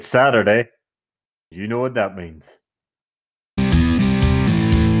Saturday. You know what that means.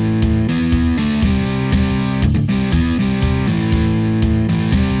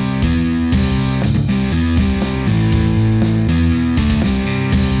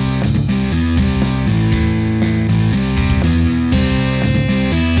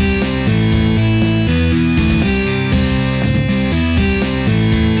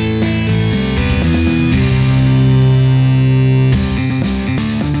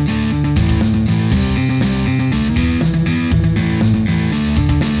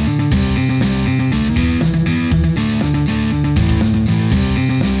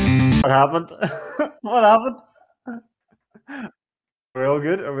 What happened? What happened? Are we all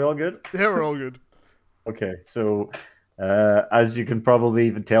good? Are we all good? Yeah, we're all good. Okay, so as you can probably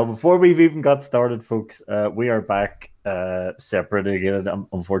even tell, before we've even got started, folks, we are back separate again,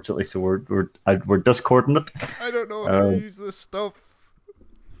 unfortunately. So we're discording it. I don't know how to use this stuff.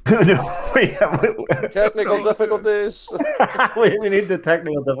 No, Technical difficulties. we need the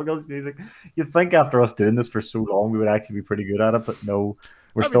technical difficulties music. You'd think after us doing this for so long, we would actually be pretty good at it, but no,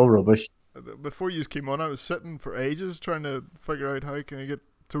 we're still rubbish. Before you came on, I was sitting for ages trying to figure out how can I get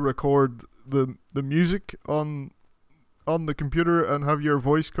to record the music on the computer and have your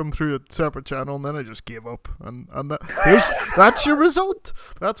voice come through a separate channel, and then I just gave up. And that's your result.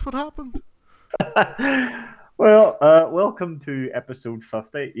 That's what happened. Well, welcome to episode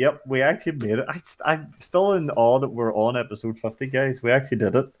 50. Yep, we actually made it. I'm still in awe that we're on episode 50, guys. We actually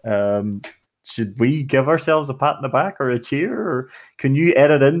did it. Should we give ourselves a pat in the back or a cheer? Or can you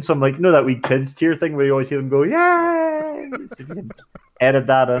edit in some, like, that wee kids cheer thing where you always hear them go, yay! So if you can edit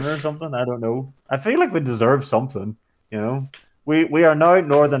that in or something, I don't know. I feel like we deserve something, We are now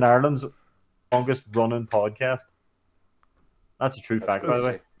Northern Ireland's longest running podcast. That's a true fact, by the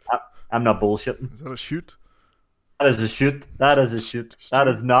way. I'm not bullshitting. Is that a shoot? That is a shoot. That is a shoot. That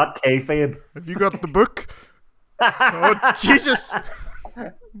is not kayfabe. Have you got the book? Oh, Jesus!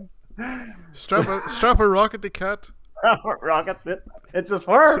 Strap a rocket to cat. Rocket. It's a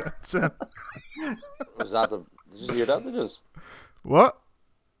swerve. Was that the? Did you hear that? Just what?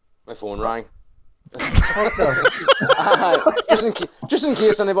 My phone rang. just in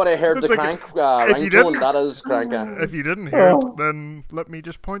case anybody heard It's the like, crank ringtone, that is crank. If you didn't hear it, then let me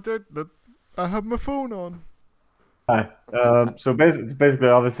just point out that I have my phone on. Hi. So basically,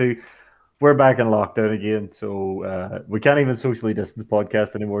 obviously, we're back in lockdown again, so we can't even socially distance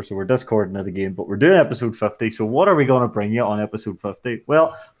podcast anymore. So we're discording it again, but we're doing episode 50. So what are we going to bring you on episode 50?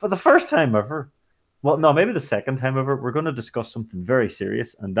 Well, for the first time ever, well, no, maybe the second time ever, we're going to discuss something very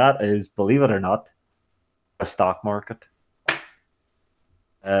serious, and that is, believe it or not, a stock market.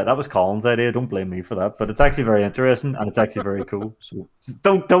 That was Colin's idea. Don't blame me for that, but it's actually very interesting and it's actually very cool. So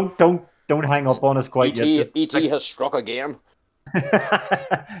don't hang up on us quite yet. ET has struck again.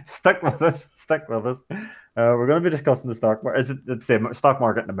 Stick with us. Stick with us. We're going to be discussing the stock market. Is it the stock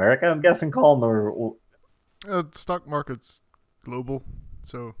market in America? I'm guessing, Colin, or stock market's global.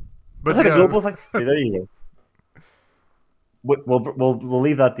 So, but is it a global thing? See, there you go. We'll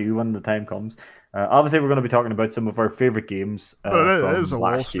leave that to you when the time comes. Obviously, we're going to be talking about some of our favorite games. But it is a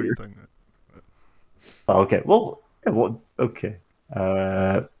Wall Street thing. Oh, okay. Well, okay.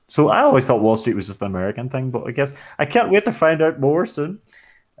 So I always thought Wall Street was just an American thing, but I guess I can't wait to find out more soon.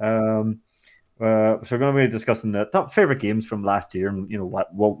 So we're going to be discussing the top favorite games from last year, and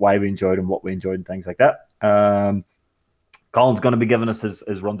why we enjoyed and what we enjoyed and things like that. Colin's going to be giving us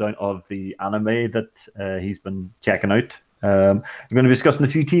his rundown of the anime that he's been checking out. We're going to be discussing a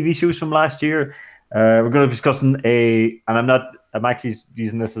few TV shows from last year. We're going to be discussing I'm actually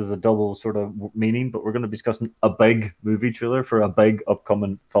using this as a double sort of meaning, but we're going to be discussing a big movie trailer for a big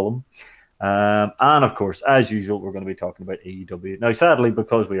upcoming film. And of course, as usual, we're going to be talking about AEW. Now, sadly,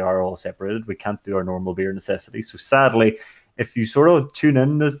 because we are all separated, we can't do our normal beer necessities. So sadly, if you sort of tune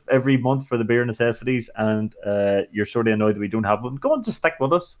in every month for the beer necessities and you're sort of annoyed that we don't have them, go on, just stick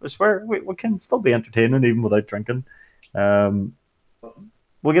with us. I swear, we can still be entertaining even without drinking.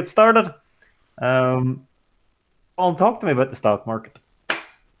 We'll get started. Paul, talk to me about the stock market.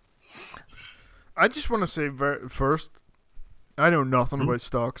 I just want to say first, I know nothing about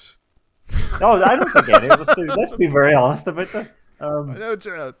stocks. No, I don't think any of us do. Let's be very honest about this.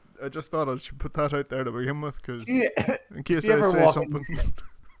 I just thought I should put that out there to begin with, because in case I say something.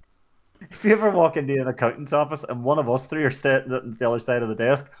 If you ever walk into an accountant's office and one of us three are sitting at the other side of the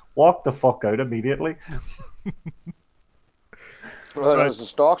desk, walk the fuck out immediately. Well, is it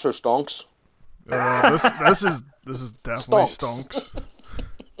stocks or stonks? This is definitely stonks.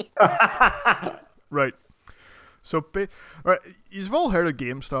 Right. So, right, you've all heard of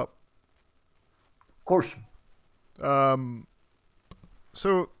GameStop. Of course.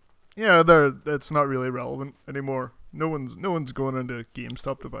 So yeah, it's not really relevant anymore. No one's going into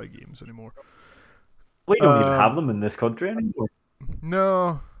GameStop to buy games anymore. We don't even have Um, them in this country anymore.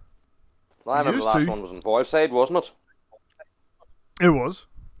 no, I we remember the used last to. one was in Void Side, wasn't it? It was.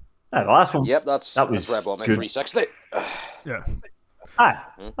 Ah, the last one, Yep, that's that that's where I was bought my good. 360. Yeah.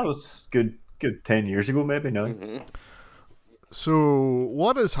 That was good 10 years ago, maybe now. Mm-hmm. So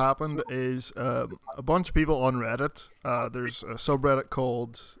what has happened is a bunch of people on Reddit. There's a subreddit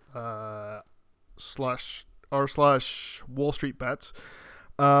called slash r/ Wall Street Bets,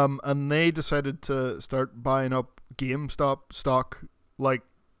 and they decided to start buying up GameStop stock like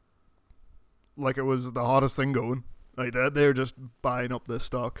it was the hottest thing going. Like that, they're just buying up this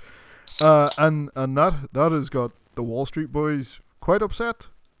stock, and that has got the Wall Street boys quite upset.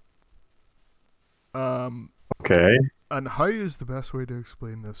 Okay. And how is the best way to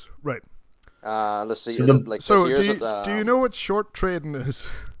explain this? Right. Let's see. So Is it the like So this year? do Is you, it? do you know what short trading is?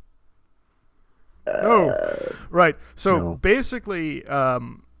 No. uh, Right. So no. basically,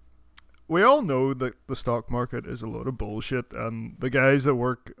 we all know that the stock market is a load of bullshit, and the guys that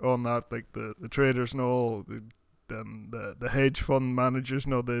work on that, like the traders and all, the hedge fund managers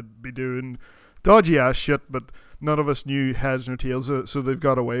know they'd be doing dodgy ass shit, but none of us knew heads nor tails of it, so they've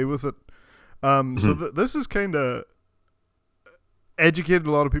got away with it. So this is kind of educated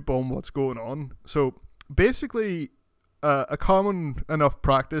a lot of people on what's going on. So basically, a common enough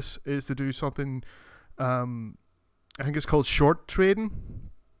practice is to do something. I think it's called short trading,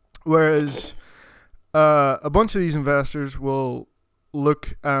 whereas a bunch of these investors will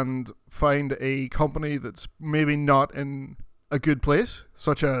look and find a company that's maybe not in a good place,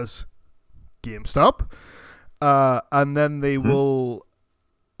 such as GameStop, and then they will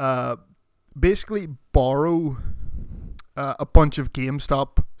basically borrow a bunch of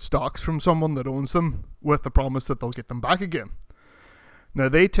GameStop stocks from someone that owns them with the promise that they'll get them back again. Now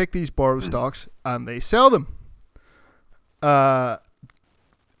they take these borrowed stocks and they sell them,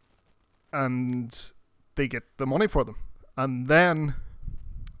 and they get the money for them, and then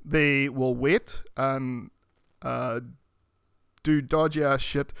they will wait and do dodgy ass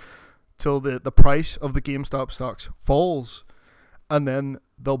shit till the price of the GameStop stocks falls, and then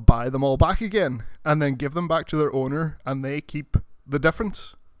they'll buy them all back again and then give them back to their owner, and they keep the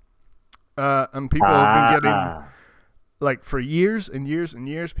difference. And people have been getting, like, for years and years and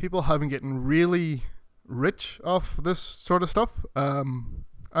years, people have been getting really rich off this sort of stuff. And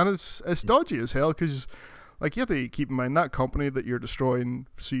it's dodgy as hell, because, like, you have to keep in mind that company that you're destroying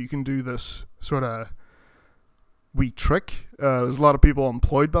so you can do this sort of wee trick. There's a lot of people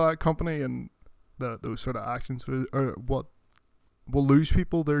employed by that company, and those sort of actions are what will lose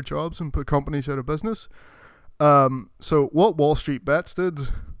people their jobs and put companies out of business. So what Wall Street Bets did,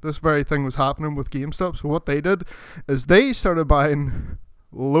 this very thing was happening with GameStop. So what they did is they started buying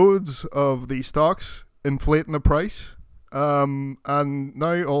loads of these stocks, inflating the price. And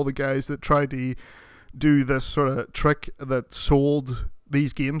now all the guys that tried to do this sort of trick that sold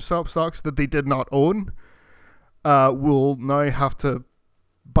these GameStop stocks that they did not own will now have to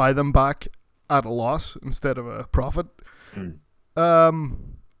buy them back at a loss instead of a profit. And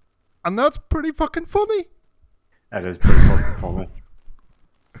that's pretty fucking funny. That is pretty fucking funny.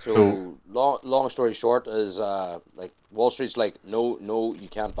 So long story short is like Wall Street's like no you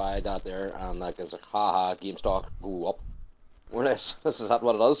can't buy that there, and like it's like haha GameStop go up. More or less, is that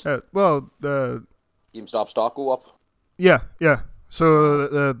what it is? Well, the GameStop stock go up. yeah. So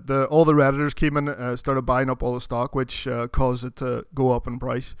the all the redditors came in, started buying up all the stock, which caused it to go up in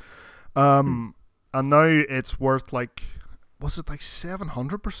price. And now it's worth like, was it like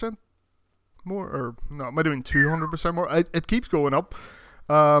 700% more, or no, it might have been 200% more. It keeps going up.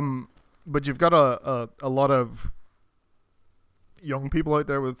 But you've got a lot of young people out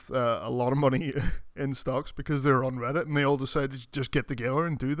there with a lot of money in stocks because they're on Reddit and they all decided to just get together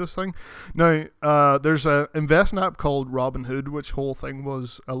and do this thing. Now, there's an investing app called Robinhood, which whole thing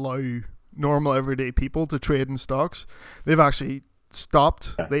was allow normal everyday people to trade in stocks. They've actually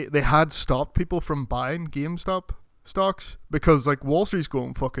stopped. They had stopped people from buying GameStop stocks because like Wall Street's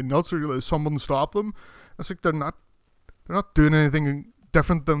going fucking nuts. Or someone stop them. It's like they're not doing anything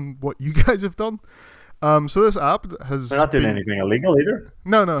different than what you guys have done. So this app has. They're not doing anything illegal either.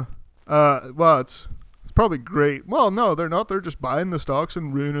 No. Well, it's probably great. Well, no, they're not. They're just buying the stocks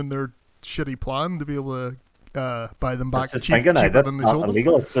and ruining their shitty plan to be able to buy them back cheaper that's than they not sold them.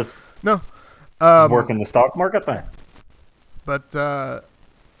 illegal. It's just No. work in the stock market there. But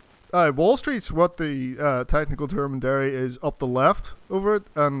Wall Street's what the technical term in dairy is up the left over it,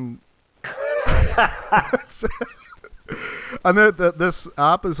 and and this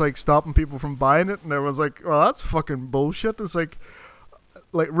app is like stopping people from buying it, and everyone's like, "Well, that's fucking bullshit." It's like,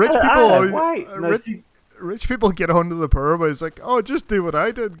 like rich people always, why? No, see, rich people get onto the poor, but it's like, oh, just do what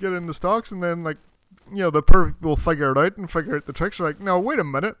I did, get into stocks, and then like, the poor people figure it out and figure out the tricks. They're like, no, wait a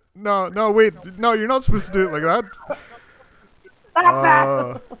minute, no, wait, no, you're not supposed to do it like that.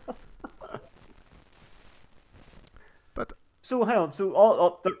 But so hang on.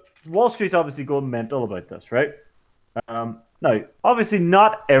 So Wall Street's obviously going mental about this, right? Now, obviously,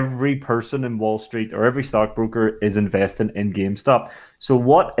 not every person in Wall Street or every stockbroker is investing in GameStop. So,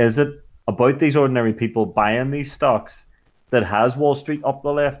 what is it about these ordinary people buying these stocks that has Wall Street up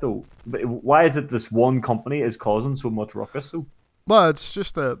the left? Though, why is it this one company is causing so much ruckus? So, well, it's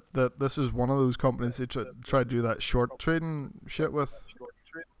just that this is one of those companies they try to do that short trading shit with.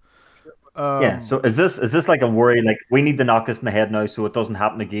 Yeah. So is this like a worry? Like we need to knock this in the head now, so it doesn't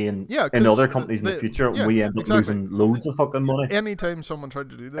happen again in other companies in the future, and we end up losing loads of fucking money. Anytime someone tried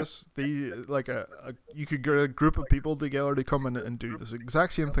to do this, you could get a group of people together to come in and do this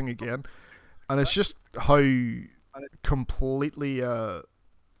exact same thing again, and it's just how completely or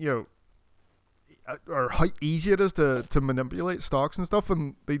how easy it is to manipulate stocks and stuff,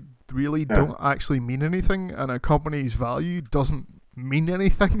 and they really don't actually mean anything, and a company's value doesn't mean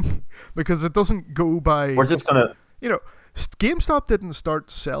anything because it doesn't go by. We're just gonna, GameStop didn't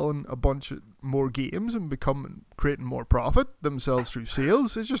start selling a bunch of more games and creating more profit themselves through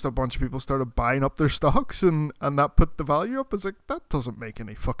sales. It's just a bunch of people started buying up their stocks and that put the value up. It's like, that doesn't make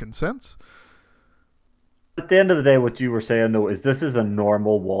any fucking sense. At the end of the day, what you were saying though is this is a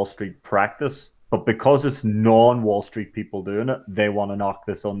normal Wall Street practice, but because it's non-Wall Street people doing it, they want to knock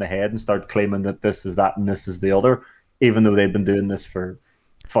this on the head and start claiming that this is that and this is the other, even though they've been doing this for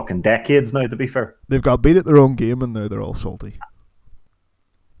fucking decades now, to be fair. They've got beat at their own game and now they're all salty.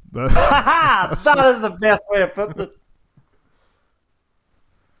 That is the best way of putting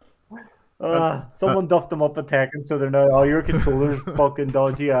it. Someone duffed them up a Tekken, so they're now, your controller's fucking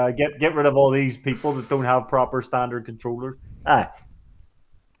dodgy. Get rid of all these people that don't have proper standard controllers.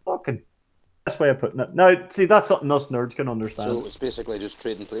 Fucking best way of putting it. Now, see, that's something us nerds can understand. So it's basically just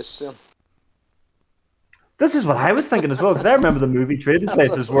trading places then? This is what I was thinking as well, because I remember the movie Trading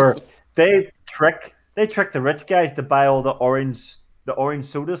Places where they trick the rich guys to buy all the orange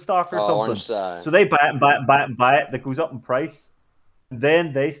soda stock or something. So they buy it and buy it and buy it and buy it. That goes up in price.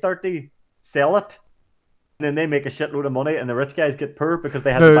 Then they start to sell it. And then they make a shitload of money, and the rich guys get poor because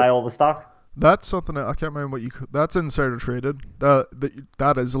they had to buy all the stock. That's something that I can't remember that's insider traded.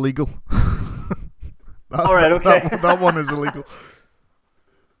 That is illegal. All right, okay. That one is illegal.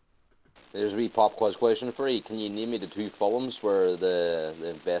 There's a wee pop quiz question for you. Can you name me the two films where the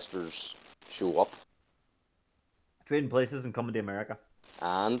investors show up? Trading Places and Coming to America.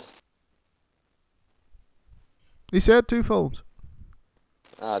 And? He said two films.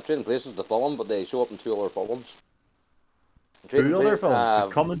 Trading Places is the film, but they show up in two other films. Two other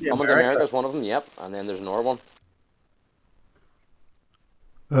films? Coming to America is one of them, yep. And then there's another one.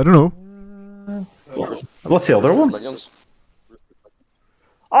 I don't know. What's the other one? Millions.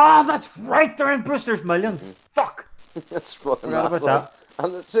 Oh, that's right. They're in Brewster's Millions. Mm-hmm. Fuck. That's fucking mad about that.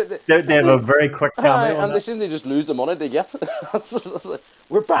 And they have a very quick cameo. And they seem to just lose the money they get.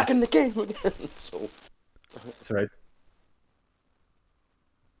 We're back in the game again. So. That's right.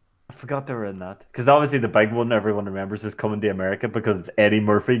 I forgot they were in that. Because obviously the big one everyone remembers is Coming to America because it's Eddie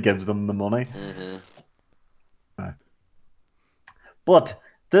Murphy gives them the money. Mm-hmm. Right. But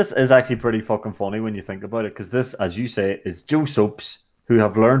this is actually pretty fucking funny when you think about it, because this, as you say, is Joe Soaps, who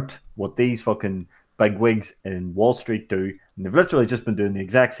have learnt what these fucking bigwigs in Wall Street do, and they've literally just been doing the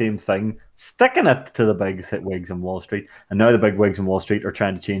exact same thing, sticking it to the big wigs in Wall Street, and now the big wigs in Wall Street are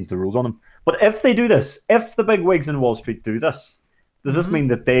trying to change the rules on them. But if they do this, if the big wigs in Wall Street do this, does this mean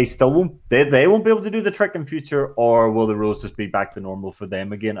that they still won't be able to do the trick in future, or will the rules just be back to normal for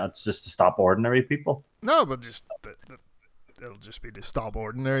them again? It's just to stop ordinary people. No, but just it'll just be to stop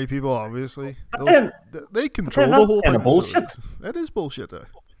ordinary people. Obviously, they control the whole thing. Bullshit. So it is bullshit.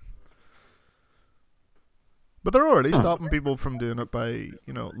 But they're already stopping people from doing it by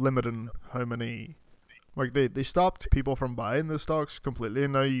limiting how many. Like they stopped people from buying the stocks completely,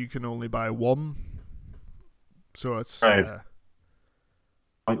 and now you can only buy one. So it's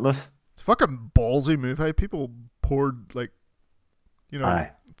pointless. It's a fucking ballsy move. Hey, people poured a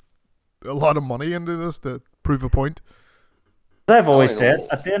lot of money into this to prove a point. As I've always said,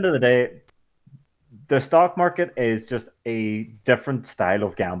 at the end of the day, the stock market is just a different style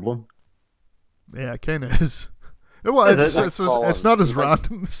of gambling. Yeah, it kind of is. Well, it's not as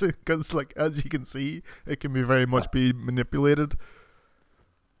random because, as you can see, it can be very much be manipulated.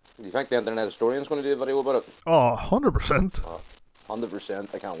 Do you think the Internet Historian's going to do a video about it? Oh, 100%. 100%.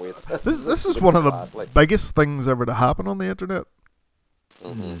 I can't wait. This is one of the biggest things ever to happen on the internet.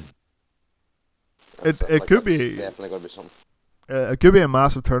 Mm-hmm. It could That's be definitely going to be something. it could be a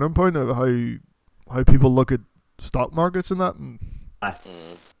massive turning point of how people look at stock markets and that. And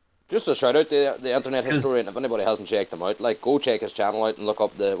Mm. Just a shout out to the internet Because historian. If anybody hasn't checked him out, like go check his channel out and look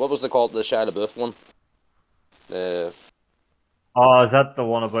up what was they called, the Shia LaBeouf one. The oh, is that the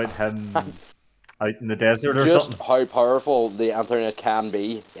one about him out in the desert or just something? how powerful the internet can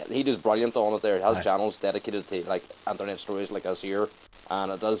be. He does brilliant on it. There, he has Aye. channels dedicated to like internet stories like us here,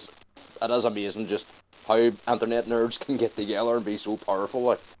 and it is amazing just how internet nerds can get together and be so powerful.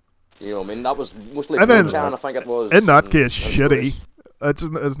 Like, you know, what I mean, that was mostly And then 4chan, I think it was. in that case, and shitty. stories.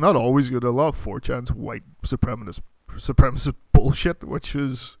 It's not always good. A lot of 4chan's white supremacist bullshit, which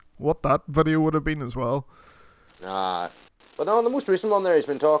is what that video would have been as well. But no, the most recent one there, he's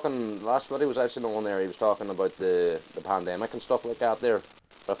been talking. Last video was actually the one there. He was talking about the pandemic and stuff like that there.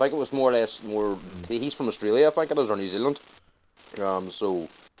 But I think it was more or less more. He's from Australia, I think it is, or New Zealand. So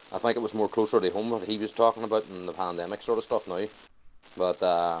I think it was more closer to home what he was talking about in the pandemic sort of stuff now. But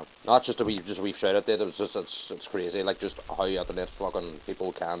not just a wee shout out there. It was just it's crazy, like just how internet fucking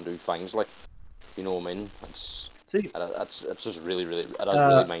people can do things like, you know what I mean? See, It's just really it is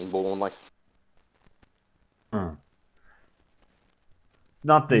really uh, mind blowing like. hmm.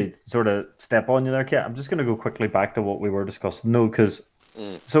 Not to sort of step on you there, Kate. I'm just going to go quickly back to what we were discussing. No, because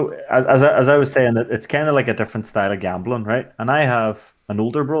Mm. so as I was saying, it's kind of like a different style of gambling, right? And I have an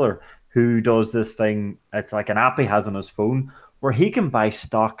older brother who does this thing. It's like an app he has on his phone where he can buy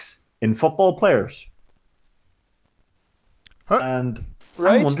stocks in football players. How And I'm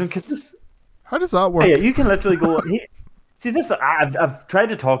Right? wondering, could this? how does that Yeah, work? you can literally go. See this. I've tried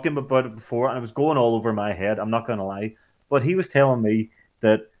to talk to him about it before, and it was going all over my head. I'm not going to lie, but he was telling me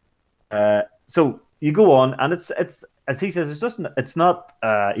that. So you go on, and it's as he says, it's not.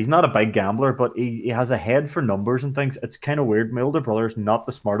 He's not a big gambler, but he has a head for numbers and things. It's kind of weird. My older brother's not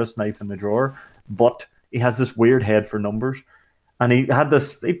the smartest knife in the drawer, but he has this weird head for numbers. And he had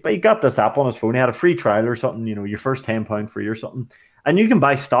this. He got this app on his phone. He had a free trial or something. You know, your first £10 free or something, and you can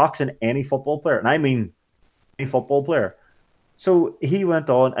buy stocks in any football player, and I mean any football player. So he went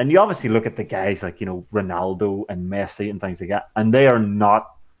on, and you obviously look at the guys like Ronaldo and Messi and things like that, and they are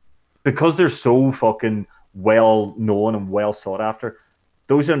not because they're so fucking well known and well sought after.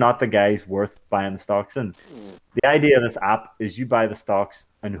 Those are not the guys worth buying the stocks in. Mm. The idea of this app is you buy the stocks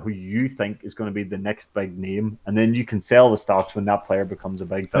and who you think is going to be the next big name, and then you can sell the stocks when that player becomes a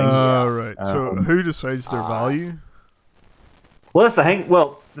big thing. Yeah. Right. So Um, who decides their Ah. value? well, that's the thing.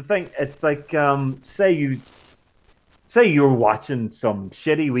 Well, the thing it's like say you're watching some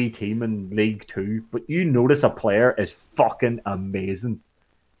shitty wee team in League Two, but you notice a player is fucking amazing.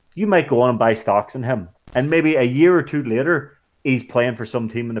 You might go on and buy stocks in him, and maybe a year or two later, he's playing for some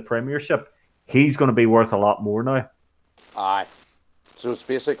team in the Premiership. He's going to be worth a lot more now. Aye. So it's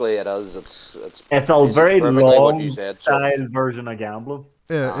basically it's It's a basically very perfectly what you long said. So style version of gambling.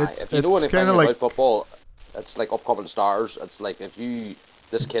 Yeah, aye, it's if you know it's kind anything of about like football, it's like upcoming stars. It's like if you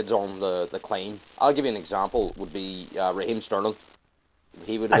this kid's on the climb. I'll give you an example. Would be Raheem Sterling.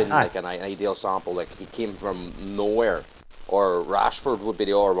 He would have been Aye, like an ideal sample. Like he came from nowhere. Or Rashford would be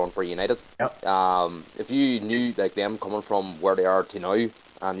the other one for United. yep. If you knew like them coming from where they are to now,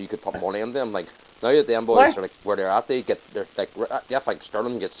 and you could put money on them, like now that them boys What? are like where they're at, they're like yeah, I think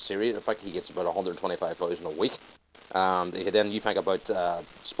Sterling gets serious. In fact, he gets about 125,000 a week. Then you think about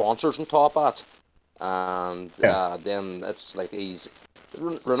sponsors on top of it, and Yeah. then it's like he's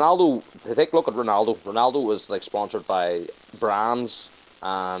Ronaldo. To take a look at Ronaldo, Ronaldo is like sponsored by brands,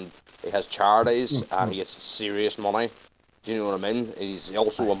 and he has charities, and he gets serious money. Do you know what I mean? He's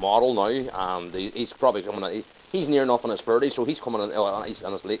also a model now, and he's probably coming. He's near enough in his 30s, so he's coming in. He's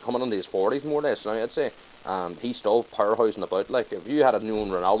in his late, coming into his 40s more or less now, I'd say. And he's still powerhousing about. Like if you had known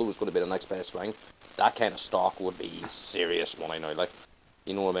Ronaldo was going to be the next best thing, that kind of stock would be serious money now. Like,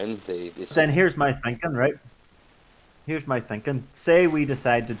 you know what I mean? Then here's my thinking, right? Here's my thinking. Say we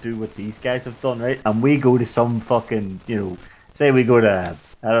decide to do what these guys have done, right? And we go to some fucking, say we go to,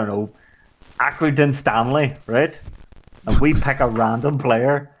 I don't know, Accrington Stanley, right? And we pick a random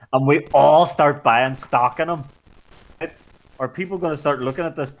player and we all start buying stock in him. Right? Are people going to start looking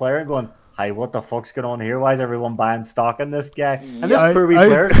at this player and going, "Hi, what the fuck's going on here? Why is everyone buying stock in this guy?" And this Yeah. poor wee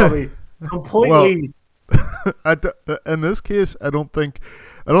player is probably completely. in this case, I don't think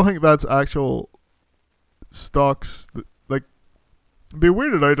that's actual stocks. Like, be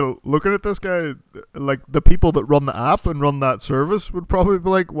weirded out of looking at this guy. Like the people that run the app and run that service would probably be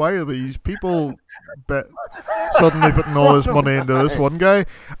like, "Why are these people suddenly putting all this money into this one guy?"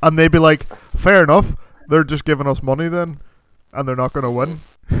 And they'd be like, "Fair enough. They're just giving us money then, and they're not going to win."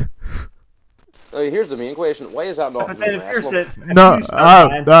 Now, here's the main question: why is that not But in then if you're wrestling? sitting, if No, you start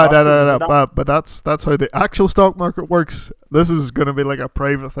buying stocks, so does it not? but that's how the actual stock market works. This is going to be like a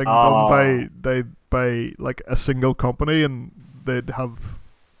private thing done Oh, by like a single company, and they'd have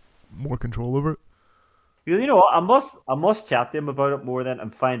more control over it. you know what? I must chat to him about it more then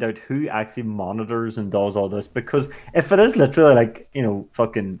and find out who actually monitors and does all this. Because if it is literally like,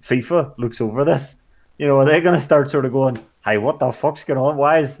 fucking FIFA looks over this, are they gonna start sort of going, "Hey, what the fuck's going on?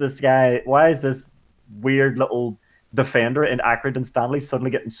 Why is this guy? Why is this weird little defender in Accrington Stanley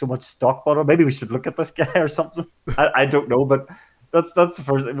suddenly getting so much stock bought? Maybe we should look at this guy or something." I don't know, but that's the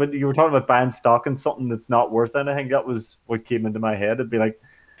first. When you were talking about buying stock in something that's not worth anything, that was what came into my head. It'd be like,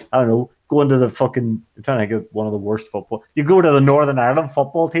 I don't know, go into the fucking. I'm trying to think of one of the worst football. You go to the Northern Ireland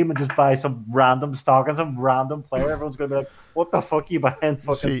football team and just buy some random stock and some random player. Everyone's gonna be like, "What the fuck are you buying You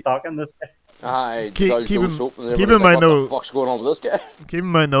fucking see, stock in this guy?" I keep divulge keep no in soap, and keep everybody's in like, mind "What the though. fuck's going on with this guy?" Keep in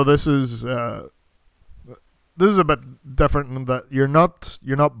mind though. This is a bit different in that you're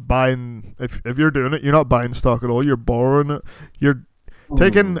not buying if you're doing it, you're not buying stock at all. You're borrowing it. You're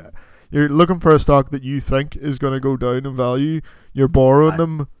taking Hmm. you're looking for a stock that you think is going to go down in value. You're borrowing Gotcha.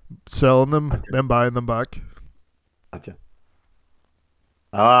 them, selling them, Gotcha. then buying them back. Gotcha.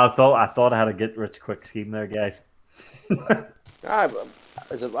 I thought I had a get rich quick scheme there, guys. I,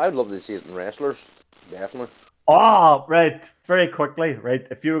 I'd love to see it in wrestlers, definitely. Oh, right. Very quickly, right.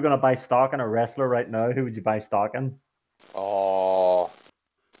 If you were gonna buy stock in a wrestler right now, who would you buy stock in? Oh,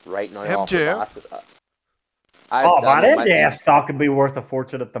 right now off the bat, MJF. Oh I man, know my MJF stock can be worth a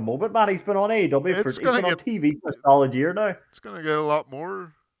fortune at the moment, man. He's been on AEW It's he's gonna been on get TV for a solid year now. it's gonna get a lot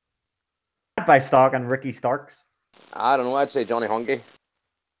more. I'd buy stock in Ricky Starks. I don't know. I'd say Johnny Hungy.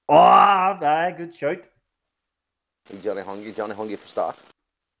 Oh, aye, good shout. Johnny Hungy for stock.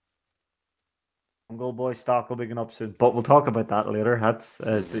 Gold Boy stock will be going up soon, but we'll talk about that later.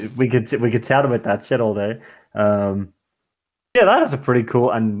 Hmm. We could chat about that shit all day. Um, yeah, that is a pretty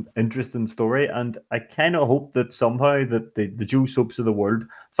cool and interesting story, and I kind of hope that somehow that the Joe Soaps of the world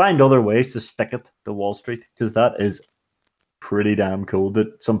find other ways to stick it to Wall Street, because that is pretty damn cool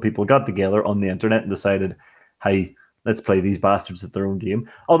that some people got together on the internet and decided, hey, let's play these bastards at their own game.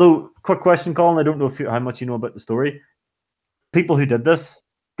 Although, quick question, Colin, I don't know how much you know about the story. People who did this,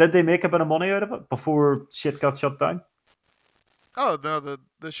 did they make a bit of money out of it before shit got shut down? Oh no,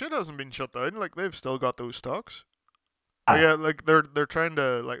 the shit hasn't been shut down. Like they've still got those stocks. Like Aye, yeah, like they're trying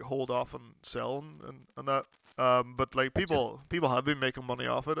to like hold off on selling and that. But like gotcha. people have been making money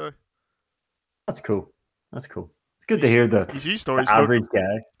off it. That's cool. That's cool. It's good You to see, hear the you see the stories average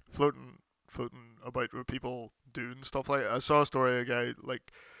guy. floating floating about with people doing stuff like I saw a story of a guy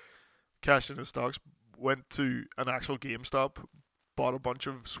like cashed in his stocks, went to an actual GameStop, bought a bunch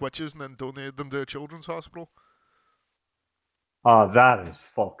of switches and then donated them to a children's hospital. Oh, that is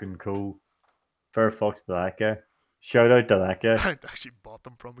fucking cool. Fair fucks to that guy. Shout out to that guy. I actually bought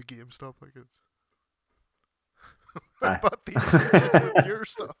them from a GameStop. Like it's I Aye. bought these switches with your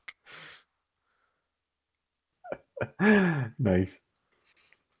stock. Nice.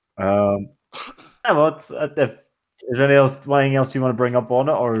 Um, yeah, well, if is there anything else you want to bring up on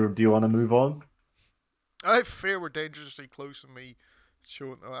it, or do you want to move on? I fear we're dangerously close to me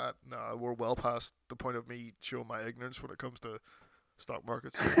showing that. No, we're well past the point of me showing my ignorance when it comes to stock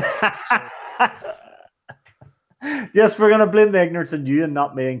markets. So Yes, we're gonna blame the ignorance on you and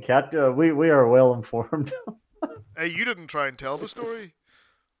not me and Kat. We are well informed. hey, you didn't try and tell the story.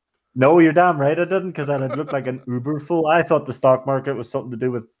 No, you're damn right I didn't, because then it looked like an Uber fool. I thought the stock market was something to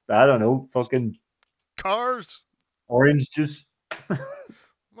do with, I don't know, fucking Cars. orange juice.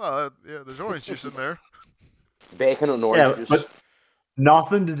 Well, yeah, there's orange juice in there. Bacon and orange Yeah, juice. but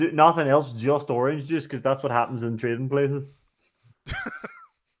nothing to do, nothing else, just orange juice, because that's what happens in trading places.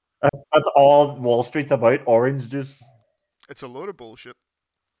 That's all Wall Street's about, orange juice. It's a load of bullshit.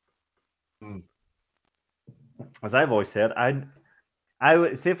 Mm. As I've always said, I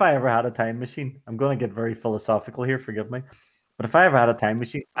would say if I ever had a time machine, I'm going to get very philosophical here, forgive me. But if I ever had a time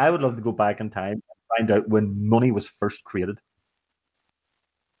machine, I would love to go back in time and find out when money was first created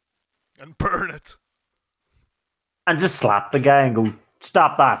And burn it. and just slap the guy and go,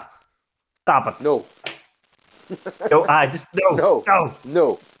 stop that. Stop it. No, No, I just, no, no, no.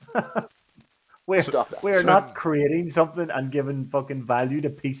 no. We're, Stop that. we're So, not creating something and giving fucking value to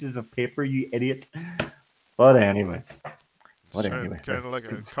pieces of paper, you idiot. But anyway. But sound anyway. kind of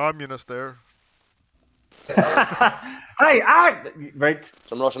like a communist there. Right.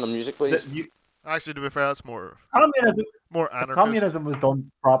 Some Russian music, please. Actually, to be fair, that's more Communism. If anarchist. communism was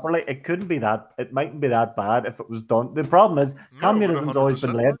done properly, it couldn't be that. It mightn't be that bad if it was done. The problem is, No, it would communism's always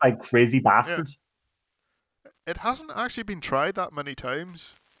been 100% led work. by crazy Yeah, bastards. it hasn't actually been tried that many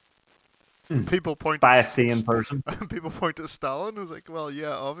times. People point by a at sane person. people point to Stalin. It's like, well,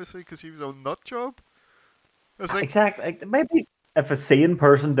 yeah, obviously, because he was a nut job. It's like Exactly. Like, maybe if a sane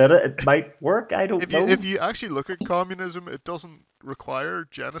person did it, it might work. I don't know. if you actually look at communism, it doesn't require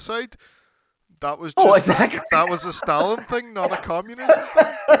genocide. That was Oh, just exactly. that was a Stalin thing, not a communism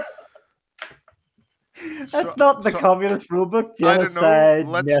thing. That's not the So communist rulebook. I don't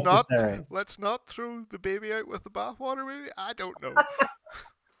know. Genocide necessary. Let's not throw the baby out with the bathwater. Maybe I don't know.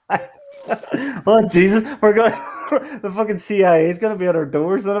 Oh Jesus, we're going. The fucking CIA is going to be at our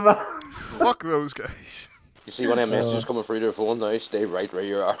doors in a minute. Fuck those guys. You see one of them messages coming through their phone now. Stay right where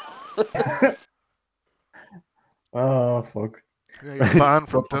you are. Oh fuck! Yeah, you're banned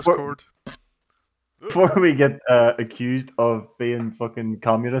from Discord. Before we get accused of being fucking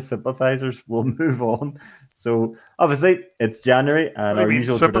communist sympathizers, we'll move on. So obviously it's January, What and do you our mean,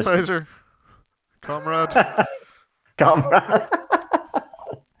 usual tradition. sympathizer, comrade? Comrade.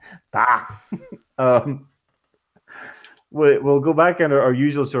 um, we'll go back, and our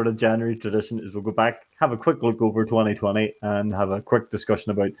usual sort of January tradition is we'll go back, have a quick look over 2020, and have a quick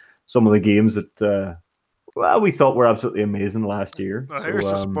discussion about some of the games that well, we thought were absolutely amazing last year. Now, So, here's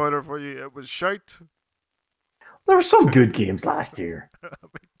a spoiler for you. It was shite. there were some good games last year.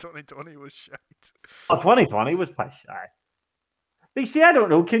 2020 was shite. Oh, 2020 was pish. But you see, I don't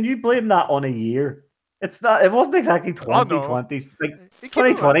know. Can you blame that on a year? It's not. It wasn't exactly 2020. Like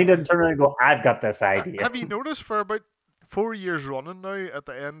 2020 didn't turn around and go, "I've got this idea." Have you noticed for about 4 years running now, at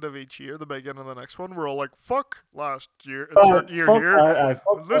the end of each year, the beginning of the next one, we're all like, "Fuck last year, insert year here."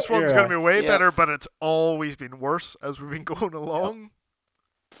 This one's going to be way better, but it's always been worse as we've been going along.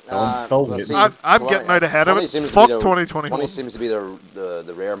 I'm getting out ahead of it. Fuck 2021. 20 seems to be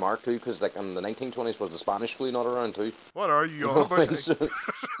the rare mark too, because like in the 1920s was the Spanish flu not around too. What are you on about?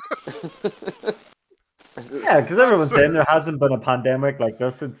 Yeah, because everyone's saying there hasn't been a pandemic like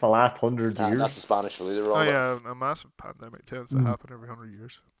this since the last 100 years. That's the Spanish flu. They were all oh yeah, a massive pandemic tends to happen every 100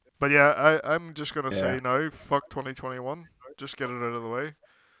 years. But yeah, I'm just gonna say now, fuck 2021. Just get it out of the way.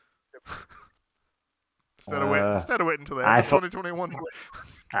 Instead of waiting until the end of 2021.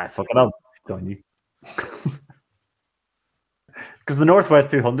 I fuck it up, don't you? Because the Northwest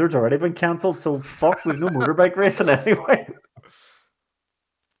 200's already been cancelled, so fuck, we've no motorbike racing anyway.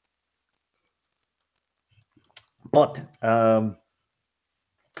 But tell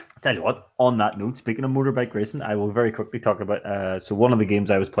you what, on that note, speaking of motorbike racing, I will very quickly talk about. So one of the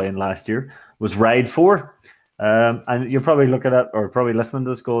games I was playing last year was Ride 4. And you're probably looking at or probably listening to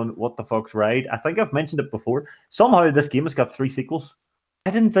this going, what the fuck's Ride? I think I've mentioned it before. Somehow this game has got 3 sequels. I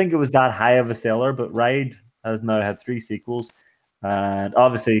didn't think it was that high of a seller, but Ride has now had 3 sequels. And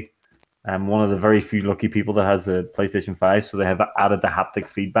obviously, I'm one of the very few lucky people that has a PlayStation 5, so they have added the haptic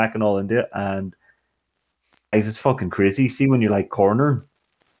feedback and all into it. And guys, it's fucking crazy. See, when you're like cornering,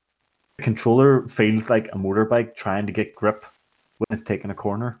 the controller feels like a motorbike trying to get grip when it's taking a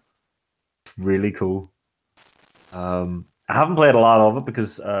corner. It's really cool. I haven't played a lot of it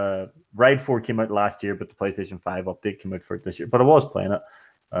because Ride 4 came out last year, but the PlayStation 5 update came out for it this year. But I was playing it,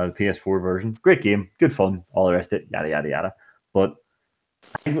 the PS4 version. Great game, good fun, all the rest of it, yada, yada, yada. But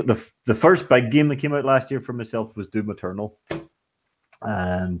I think the first big game that came out last year for myself was Doom Eternal.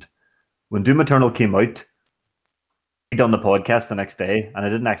 And when Doom Eternal came out, I done the podcast the next day, and I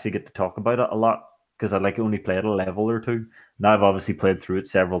didn't actually get to talk about it a lot because I only played a level or two. Now I've obviously played through it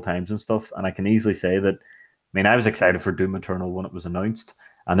several times and stuff, and I can easily say that, I was excited for Doom Eternal when it was announced,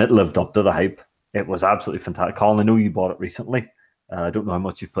 and it lived up to the hype. It was absolutely fantastic. Colin, I know you bought it recently. I don't know how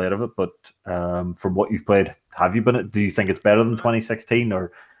much you've played of it, but from what you've played, do you think it's better than 2016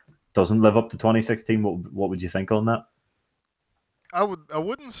 or doesn't live up to 2016? What would you think on that? I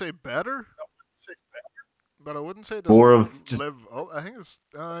wouldn't say better, but I wouldn't say it doesn't live up. I think it's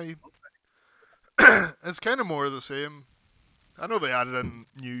it's kind of more of the same. I know they added in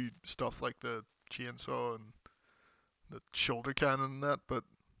new stuff like the chainsaw and the shoulder cannon and that, but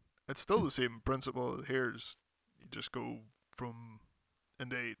it's still the same principle. Here's you just go from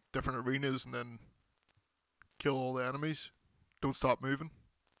into different arenas and then kill all the enemies. Don't stop moving.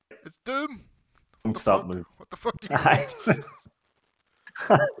 It's Doom. Don't stop moving. What the fuck do you want?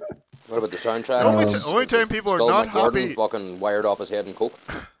 What about the soundtrack? The only time people are not happy, fucking wired off his head and coke.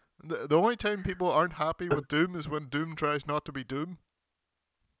 The only time people aren't happy with Doom is when Doom tries not to be Doom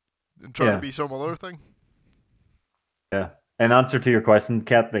and try to be some other thing. Yeah. In answer to your question,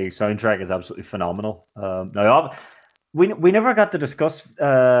 Kat, the soundtrack is absolutely phenomenal. Now, we never got to discuss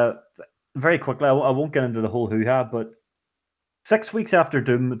very quickly. I won't get into the whole hoo-ha, but 6 weeks after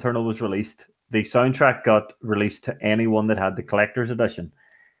Doom Eternal was released, the soundtrack got released to anyone that had the collector's edition.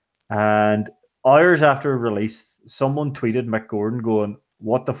 And hours after release, someone tweeted Mick Gordon going,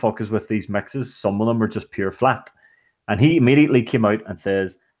 what the fuck is with these mixes? Some of them are just pure flat. And he immediately came out and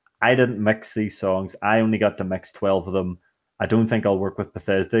says, I didn't mix these songs. I only got to mix 12 of them. I don't think I'll work with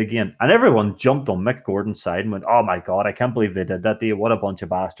Bethesda again. And everyone jumped on Mick Gordon's side and went, oh my God, I can't believe they did that to you. What a bunch of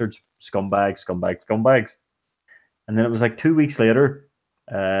bastards. Scumbags, scumbags, scumbags. And then it was like 2 weeks later,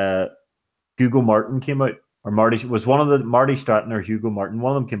 Hugo Martin came out, or Marty was one of the Marty Stratton or Hugo Martin.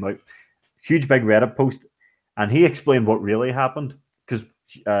 One of them came out, huge big Reddit post, and he explained what really happened because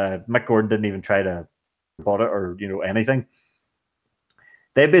Mick Gordon didn't even try to report it or anything.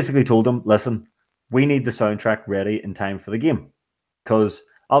 They basically told him, "Listen, we need the soundtrack ready in time for the game because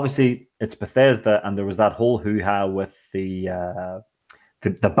obviously it's Bethesda, and there was that whole hoo-ha with the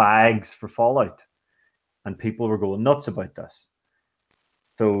bags for Fallout, and people were going nuts about this."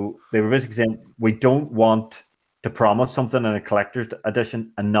 So they were basically saying, we don't want to promise something in a collector's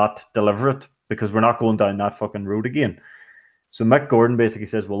edition and not deliver it because we're not going down that fucking road again. So Mick Gordon basically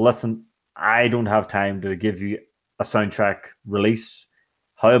says, well, listen, I don't have time to give you a soundtrack release.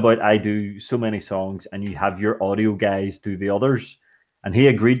 How about I do so many songs and you have your audio guys do the others? And he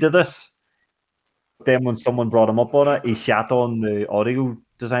agreed to this. Then when someone brought him up on it, he shat on the audio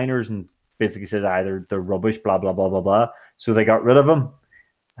designers and basically said either they're rubbish, blah, blah, blah, blah, blah. So they got rid of him.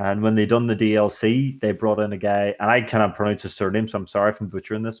 And when they done the DLC, they brought in a guy, and I cannot pronounce his surname, so I'm sorry if I'm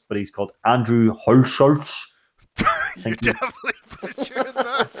butchering this, but he's called Andrew Hulshorts. You're definitely butchering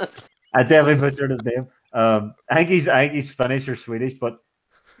that. I definitely butchered his name. I think he's Finnish or Swedish, but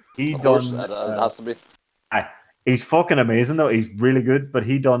he Of course, done. it has to be. He's fucking amazing though. He's really good. But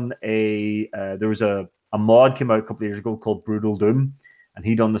he done there was a mod came out a couple of years ago called Brutal Doom, and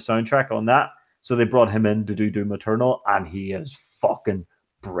he done the soundtrack on that. So they brought him in to do Doom Eternal, and he is fucking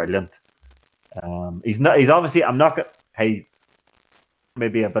brilliant. He's obviously, I'm not gonna, hey,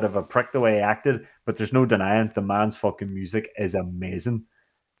 maybe a bit of a prick the way he acted, but there's no denying the man's fucking music is amazing.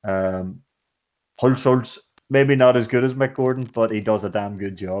 Hulshorts, maybe not as good as Mick Gordon, but he does a damn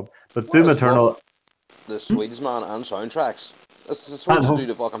good job. But Doom Eternal, the Swedes, man, and soundtracks. This is the Swedes who do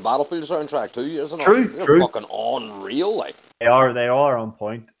the fucking Battlefield soundtrack too, isn't it? True. They're fucking unreal, like. They are on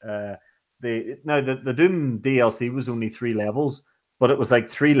point. The Doom DLC was only 3 levels, but it was like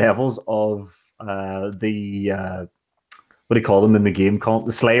 3 levels of the what do you call them in the game called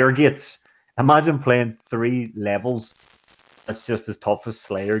the Slayer Gates. Imagine playing 3 levels. That's just as tough as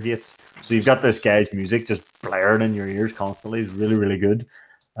Slayer Gates. So you've got this guy's music just blaring in your ears constantly. It's really, really good.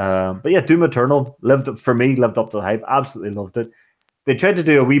 But yeah, Doom Eternal lived up to the hype. Absolutely loved it. They tried to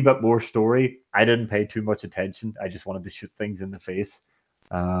do a wee bit more story. I didn't pay too much attention. I just wanted to shoot things in the face.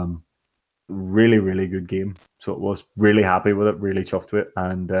 Really, really good game. So it was really happy with it, really chuffed with it,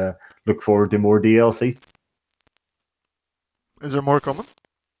 and look forward to more DLC. Is there more coming?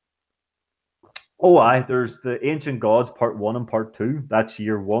 Oh, there's the Ancient Gods Part 1 and Part 2. That's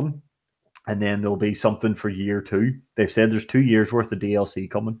year 1. And then there'll be something for year 2. They've said there's 2 years worth of DLC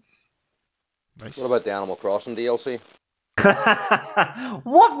coming. Nice. What about the Animal Crossing DLC?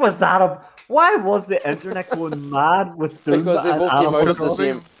 What was that? Why was the internet going mad with Doom? Because they both came out at the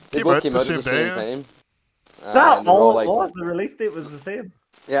same. They both came out at the same time. That all it was. The release date was the same.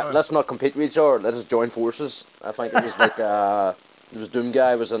 Yeah, let's not compete with each other. Let us join forces. I think it was like it was Doom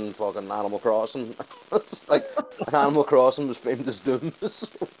guy was in fucking Animal Crossing. It's like Animal Crossing was famed as Doom. It was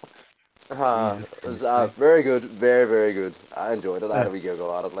very good, very, very good. I enjoyed it. I had a wee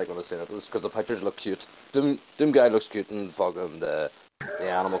giggle at it, like when I seen it, because the pictures look cute. Doom guy looks cute in fucking the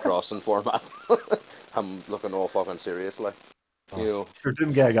Animal Crossing format. I'm looking all fucking serious, like. You know. Sure,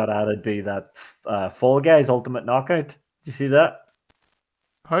 Doom guy got added to that Fall Guys Ultimate Knockout. Did you see that?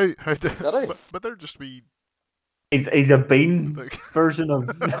 How did I? But they're just be. He's a bean version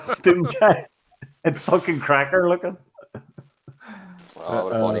of Doom guy. It's fucking cracker looking. Oh, I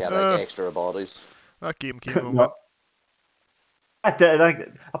would have thought he had like extra bodies. That game came and went.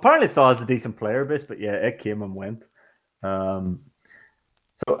 Apparently still has a decent player base, but yeah, it came and went.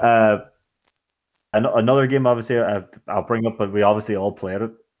 Another game, obviously, I'll bring up, but we obviously all played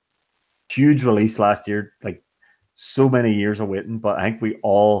it. Huge release last year, like so many years of waiting, but I think we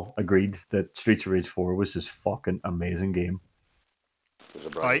all agreed that Streets of Rage 4 was just fucking amazing game. It was a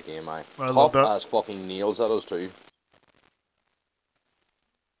brilliant game, I love that. as fucking nails at us too.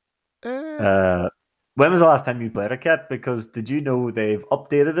 When was the last time you played it, Kat? Because did you know they've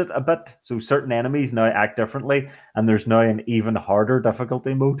updated it a bit? So certain enemies now act differently, and there's now an even harder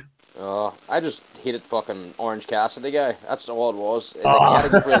difficulty mode. I just hated fucking Orange Cassidy guy. That's all it was. Like, he had to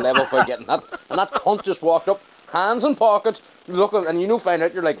go for a level for getting that, and that cunt just walked up, hands in pocket, looking, and find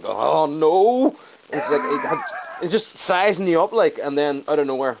out you're like, oh no! It's like it's just sizing you up, like, and then out of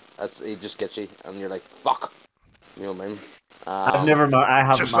nowhere, he just gets you, and you're like, fuck. You know what I mean? I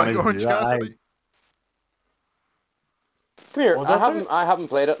haven't Just like managed to do Orange that. Cassidy. Come here. Was that true? I haven't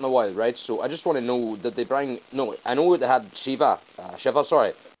played it in a while, right? So I just want to know, did they bring? No, I know they had Shiva. Shiva,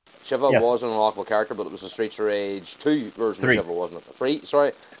 sorry. Shiva Yes, was an unlockable character, but it was a Streets of Rage 2 version of 3. Shiva, wasn't it? 3, sorry.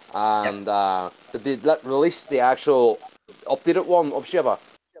 Yep. And did they release the actual updated one of Shiva?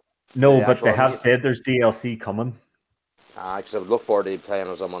 No, The but actual they have Ultimate? said there's DLC coming. Because I would look forward to playing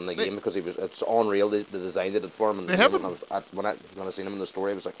as him on the They, game because it's unreal the design they did for him in the they game. When haven't when I seen him in the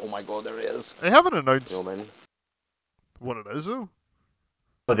story, I was like, oh my god, there he is. they haven't You know announced what I mean? what it is though.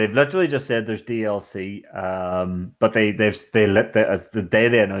 But they've literally just said there's DLC. But they lit the as the day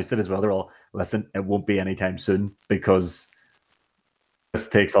they announced it as well. They're all listen. It won't be anytime soon because this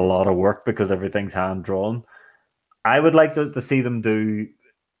takes a lot of work because everything's hand drawn. I would like to see them do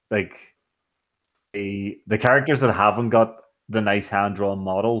like the characters that haven't got the nice hand drawn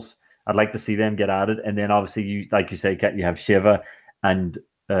models. I'd like to see them get added, and then obviously you like you say, Kat, you have Shiva, and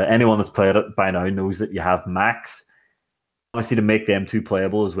anyone that's played it by now knows that you have Max. Obviously, to make them two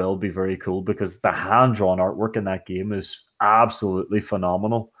playable as well would be very cool because the hand drawn artwork in that game is absolutely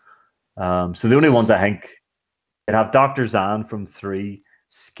phenomenal. So the only ones I think it have Doctor Zan from 3,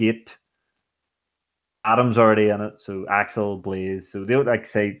 Skate, Adam's already in it, so Axel, Blaze. So they would like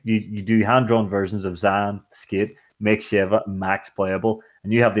say you do hand drawn versions of Zan, Skate, make Shiva and Max playable,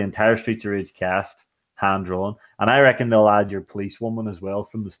 and you have the entire Streets of Rage cast hand drawn. And I reckon they'll add your police woman as well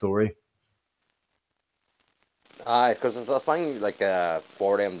from the story. Aye, because it's a thing like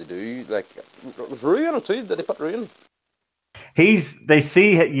for them to do. Like, was Rui in it too? Did they put Rui in? You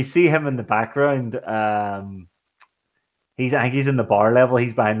see him in the background. I think he's in the bar level.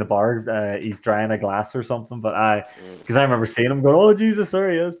 He's behind the bar. He's drying a glass or something. But because I remember seeing him going, "Oh Jesus,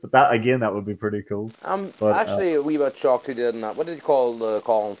 there he is!" But that would be pretty cool. But Actually a wee bit shocked who did that. What did you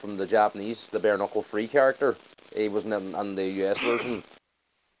call him from the Japanese, the bare knuckle free character? He wasn't in the US version.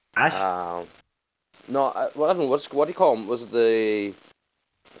 Ash, No, well, I don't know what do you call him? Was it the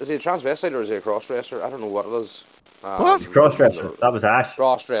is he a transvestite or is he a crossdresser? I don't know what it is. What? crossdresser. That was Ash.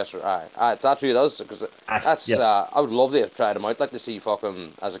 Crossdresser, aye, it's actually it is because Ash. that's Yes. I would love to try them out, like to see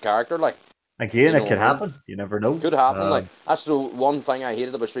fucking as a character, like Again, you it know could what I mean. happen. You never know. Could happen. Like that's the one thing I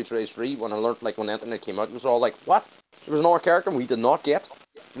hated about Streets Race 3 when I learned like when the internet came out. It was all like, what? There was another character we did not get.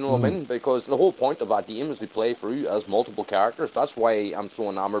 You know what I mean? Because the whole point of that game is to play through as multiple characters. That's why I'm so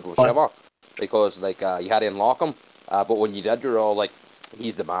enamored with But Shiva, because like you had to unlock him, but when you did, you're all like,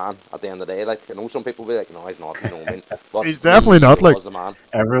 he's the man at the end of the day. Like I know some people be like, no, he's not. You know what I mean? But He's to me, definitely he not like was the man.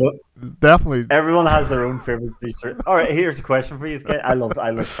 everyone, definitely everyone has their own favorite Streets. All right, here's a question for you, guys. I love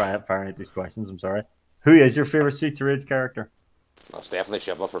firing out these questions. I'm sorry. Who is your favorite Streets of Rage character? That's definitely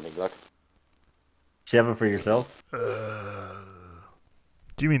Shiva for me. Like, Shiva for yourself.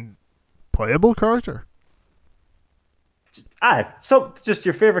 do you mean playable character? So just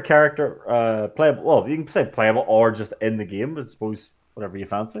your favorite character, playable. Well, you can say playable or just in the game. I suppose whatever you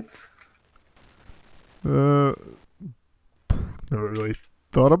fancy. Never really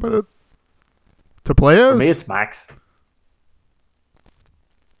thought about it. To play as? For me, it's Max.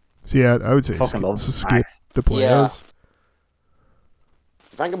 So yeah, I would say Fucking love Skate Max. to play Yeah. as.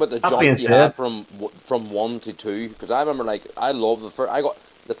 think about the That being jump you said- had from 1 to 2, because I remember like I love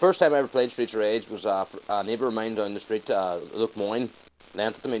the first time I ever played Streets of Rage was a neighbour of mine down the street, Luke Moyne,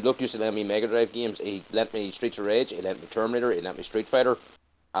 lent it to me. Luke used to lend me Mega Drive games. He lent me Streets of Rage, he lent me Terminator, he lent me Street Fighter,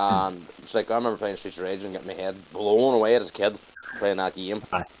 and it's like I remember playing Streets of Rage and getting my head blown away as a kid playing that game,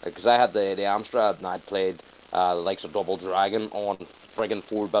 Aye. because I had the Amstrad and I'd played the likes of Double Dragon on friggin'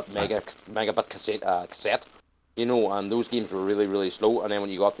 4-bit megabit cassette, you know, and those games were really, really slow. And then when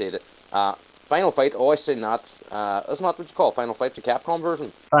you got to the Final Fight, always seen that. Isn't that what you call Final Fight, the Capcom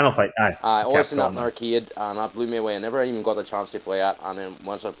version? Final Fight. Aye. I always seen that in Capcom, the arcade, and that blew me away. I never even got the chance to play it. And then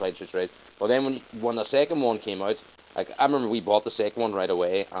once I played Streets of Rage, but then when the second one came out, like I remember we bought the second one right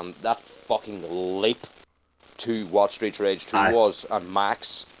away, and that fucking leap to what Streets of Rage 2 Aye. was, and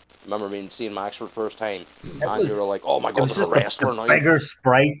Max. I remember seeing Max for the first time, and was- you were like, "Oh my It god, was there's a just wrestler the now." bigger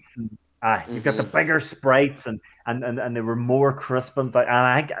sprites. You've got the bigger sprites, and they were more crisp. And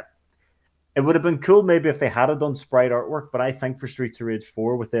it would have been cool maybe if they had done sprite artwork, but I think for Streets of Rage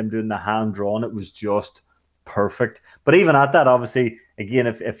 4, with them doing the hand drawn, it was just perfect. But even at that, obviously, again,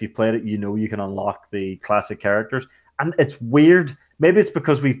 if you played it, you know you can unlock the classic characters. And it's weird. Maybe it's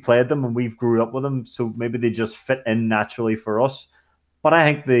because we've played them and we've grew up with them, so maybe they just fit in naturally for us. But I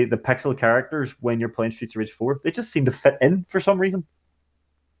think the pixel characters, when you're playing Streets of Rage 4, they just seem to fit in for some reason.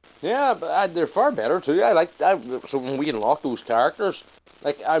 Yeah, but they're far better too. I like that. So when we unlock those characters,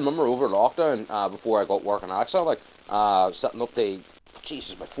 like I remember over lockdown, before I got work in Axel, like setting up the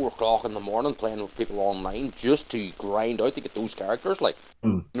Jesus, by 4 o'clock in the morning playing with people online just to grind out to get those characters, like,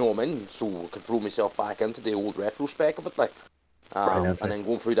 Mm. you know what I mean? So I could throw myself back into the old retrospect of it, like, and Brilliant. then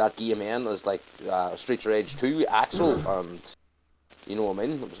going through that game in as like Streets of Rage 2, Axel, and you know what I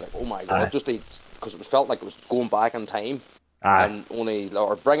mean? It was like, oh my god, Aye. just because it felt like it was going back in time Aye. and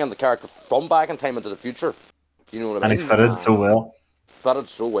or bringing the character from back in time into the future. You know what I And he mean? fitted so well. Fitted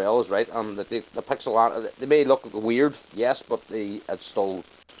so well is right, and the pixel art, they may look weird, yes, but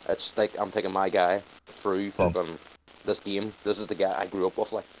it's like I'm taking my guy through fucking this game. This is the guy I grew up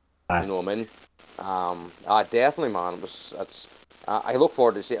with, like, Aye. you know what I mean? Definitely, man. It's. I look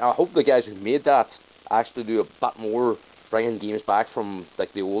forward to seeing. I hope the guys who made that actually do a bit more, bringing games back from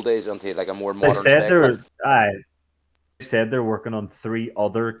like the old days into like a more They've modern said spec. Like, they're working on 3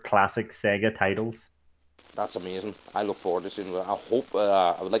 other classic Sega titles. that's amazing. I look forward to seeing that. I hope.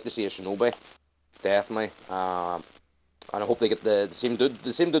 I would like to see a Shinobi, definitely. And I hope they get the same dude.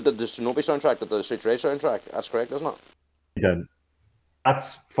 The same dude did the Shinobi soundtrack, did the Street Race soundtrack. That's correct, isn't it? Yeah.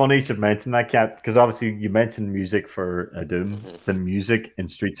 That's funny you should mention that, Cat, because obviously you mentioned music for Doom. Mm-hmm. The music in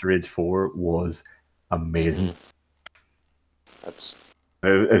Streets of Rage 4 was amazing. Mm-hmm. That's.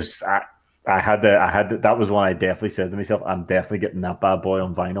 It was. That was one I definitely said to myself, I'm definitely getting that bad boy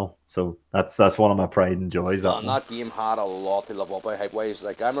on vinyl. So that's one of my pride and joys. That Man, one. that game had a lot to love up by hype wise.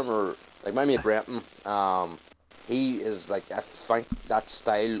 Like I remember, like my mate Brenton, he is like I think that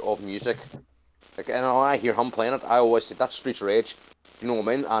style of music. Like, and when I hear him playing it, I always say that's Streets of Rage. You know what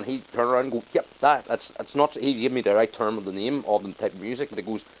I mean? And he turn around and go, yep, that's not. He gave me the right term of the name of the type of music, but he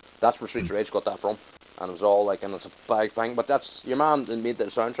goes, that's where Streets of Rage got that from. And it was all like, and it's a big thing. But that's your man that made the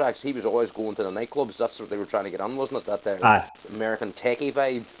soundtracks. He was always going to the nightclubs. That's what they were trying to get on, wasn't it? That Aye. American techie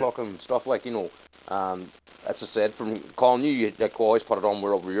vibe, fucking stuff like, you know. As I said, from calling you, you like always put it on.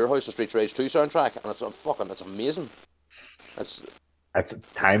 We're over your house, the Streets Rage 2 soundtrack, and it's amazing. It's It's it's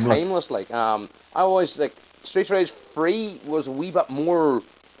timeless. timeless. Like I always like Street Rage 3 was a wee bit more.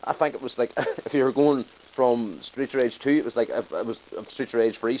 I think it was like if you were going from Street Rage 2, it was like if it was if Street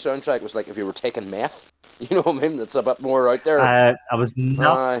Rage 3 soundtrack was like if you were taking meth. You know what I mean? It's a bit more out there. I was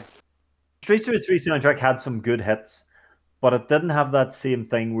not. Streets of Rage 3 soundtrack had some good hits, but it didn't have that same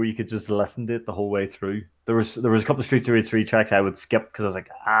thing where you could just listen to it the whole way through. There was a couple of Streets of Rage 3 tracks I would skip because I was like,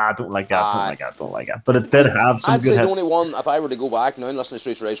 I don't like that, don't like that, don't like that. But it did have some I'd good say the hits. only one, if I were to go back now and listen to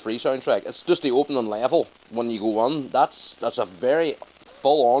Street Rage 3 soundtrack, it's just the opening level when you go on. That's a very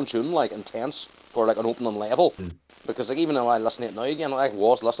full on tune, like intense for like an opening level. Because like even though I listen to it now again, I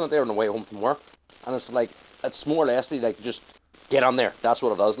was listening to it on the way home from work, and it's like it's more or less like just get on there. That's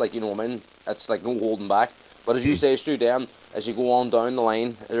what it is. Like, you know what I mean? It's like no holding back. But as you say, Stu, then as you go on down the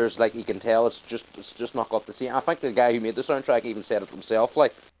line, there's like you can tell it's just not got the same. I think the guy who made the soundtrack even said it himself.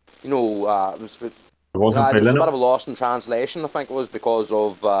 Like, you know, It wasn't there was a feeling bit it. of a loss in translation. I think it was because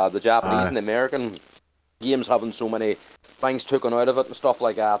of the Japanese and the American games having so many things taken out of it and stuff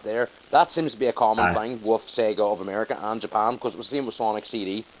like that. That seems to be a common thing with Sega of America and Japan, because it was the same with Sonic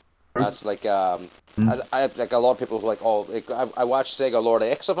CD. That's like I like a lot of people like, oh, like, I watched Sega Lord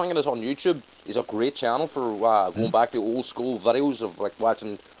X. I think it is on YouTube. It's a great channel for going back to old school videos of like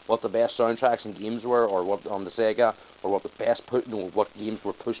watching what the best soundtracks and games were, or what on the Sega, or what the best what games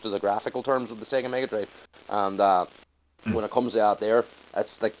were pushed to the graphical terms of the Sega Mega Drive. And when it comes out there,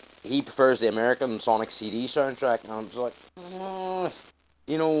 it's like he prefers the American Sonic CD soundtrack, and I'm just like,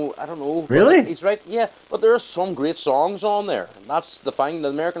 you know, I don't know. But like, Really? he's right, yeah. But there are some great songs on there. And that's the thing. The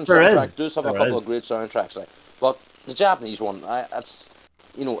American There soundtrack is. does have a There couple is. of great soundtracks, like. But the Japanese one, it's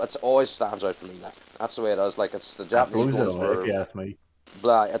you know, it's always stands out for me. Like that's the way it is. Like it's the That Japanese blows it ones away, if were, you ask me.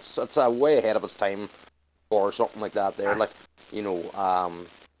 blah. It's a way ahead of its time or something like that. There, like you know,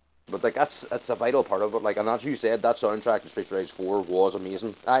 but like that's a vital part of it. Like, and as you said, that soundtrack in Street Rage 4 was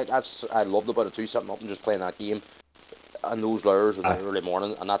amazing. I loved about it too. Sitting up and just playing that game and those hours in the early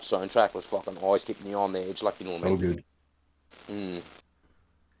morning, and that soundtrack was fucking always keeping me on the edge. Like, you know what I So mean? good. Mm.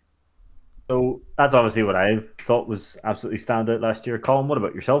 So that's obviously what I thought was absolutely standout last year. Colin, what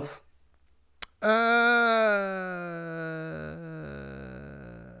about yourself?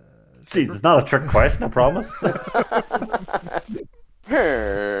 Jeez, it's not a trick question, I promise. I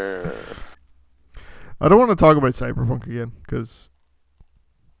don't want to talk about Cyberpunk again, because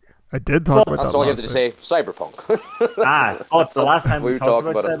I did talk about That's that all you have last to time. say. Cyberpunk. The last time we were talked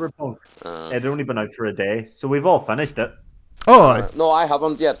talking about about it. Cyberpunk, it had only been out for a day, so we've all finished it. Oh, No, I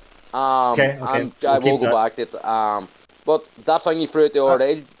haven't yet. Okay, I we'll will keep go that. back to it. But that thing you threw out the other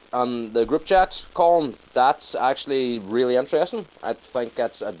day on the group chat, Colin, that's actually really interesting. I think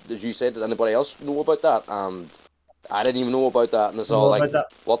that's, as you said, did anybody else know about that? And I didn't even know about that, and it's You all know like, about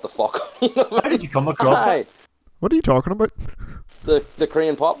that? what the fuck? You know what How I did mean? you come across it? what are you talking about? The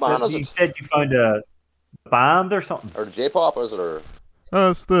Korean pop band, is You it? said you found a band or something. Or the J-pop, is it? Or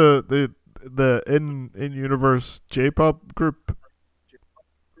It's the in universe J-pop group.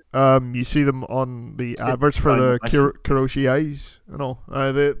 You see them on the You said adverts you for found a the mission. Kiroshi Eyes and all.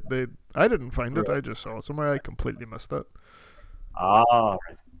 They I didn't find it. Right. I just saw it somewhere. I completely missed it. Ah,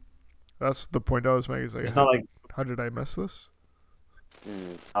 right. That's the point I was making. Is like, It's not like how did I miss this?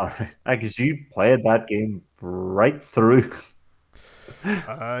 mm, all right, because you played that game right through.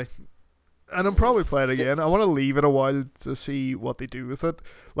 Uh, and I'm probably playing it J- again. I want to leave it a while to see what they do with it.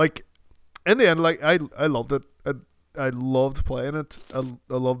 Like in the end, like I loved it. I loved playing it. I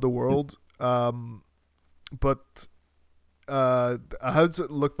loved the world. But I had to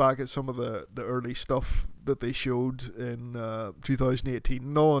look back at some of the early stuff that they showed in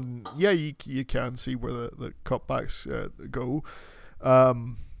 2018. No, and yeah, you can see where the cutbacks go.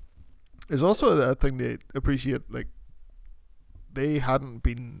 Um, there's also a thing they appreciate. Like they hadn't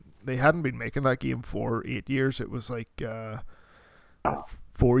been making that game for 8 years. It was like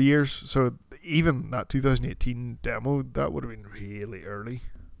 4 years. So even that 2018 demo that would have been really early.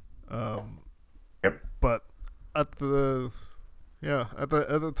 Um, Yep. but at the at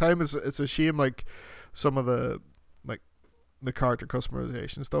the time it's a shame like some of like the character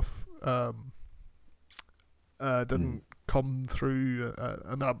customization stuff didn't come through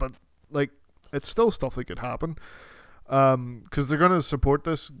and that, but like it's still stuff that could happen because they're gonna support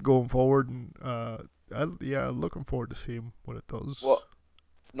this going forward, and looking forward to seeing what it does. well,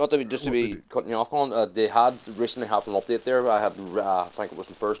 not to be just to What they be do. cutting you off on. They had recently had an update there. I had, I think it was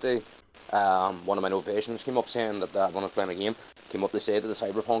on Thursday. One of my notifications came up saying that when I was playing a game, came up to say that the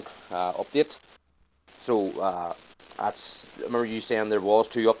Cyberpunk update. So that's. I remember you saying there was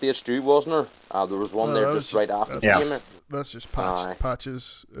two updates, Stu, wasn't there? There was one there That was just just right after the Yeah. game. that's just Aye.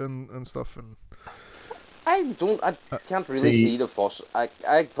 patches and stuff and I uh, can't really see See, the fuss.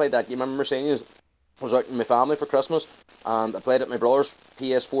 I played that game. I remember saying it was out with my family for Christmas, and I played it at my brother's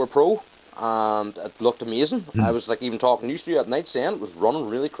PS4 Pro, and it looked amazing. I hmm, was like even talking to you at night saying it was running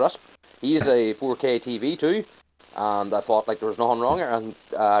really crisp. He's a 4K TV too, and I thought like there was nothing wrong here. And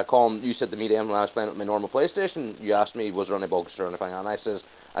Colin, you said to me then when I was playing with my normal PlayStation, you asked me was there any bugs or anything, and I says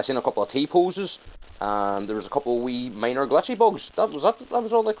I seen a couple of T poses. And there was a couple of wee minor glitchy bugs. That was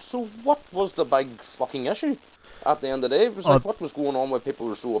all like. So what was the big fucking issue? At the end of the day, it was uh, like what was going on? What people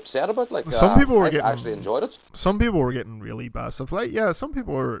were so upset about? Like some people were I've actually getting enjoyed it. really bad stuff. Like, yeah, some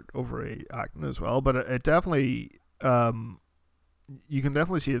people were overreacting as well, but it definitely, you can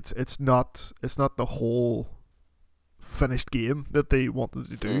definitely see it's not the whole finished game that they wanted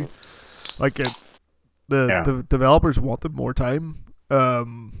to do. Mm. Like the developers wanted more time,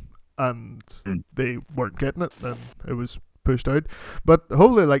 and hmm, they weren't getting it, and it was pushed out. But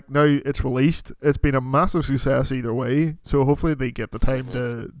hopefully, like now it's released, it's been a massive success either way. So hopefully they get the time Mm-hmm.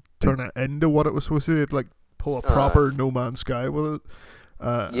 to turn it into what it was supposed to be, like pull a Uh, proper No Man's Sky with it,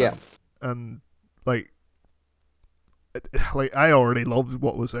 uh, yeah. and and like like I already loved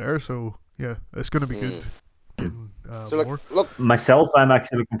what was there, so yeah, it's gonna be good Mm. getting So more. look, myself, I'm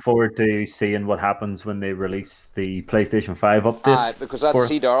actually looking forward to seeing what happens when they release the PlayStation 5 update because I for it.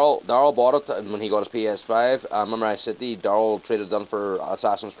 see Daryl bought it when he got his PS5. I remember I said to you, Daryl traded them for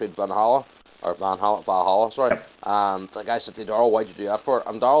Assassin's Creed Valhalla, sorry. Yep. And the guy said to Daryl, why'd you do that for?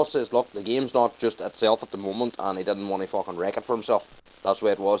 And Daryl says, look, the game's not just itself at the moment, and he didn't want to fucking wreck it for himself. That's the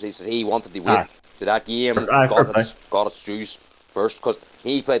way it was. He says he wanted to wait Aye, till that game fair play. got its juice first, because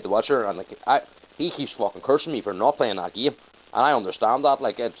he played The Witcher, and he keeps fucking cursing me for not playing that game. And I understand that.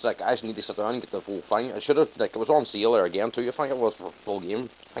 Like it's like I just need to sit down and get the full thing. I should have like it was on sale there again too. I think it was for a full game.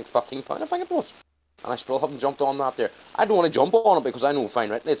 I think £15. I think it was. And I still haven't jumped on that there. I don't want to jump on it because I know fine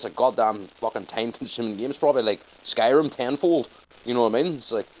right. It's a goddamn fucking time consuming game. It's probably like Skyrim tenfold. You know what I mean?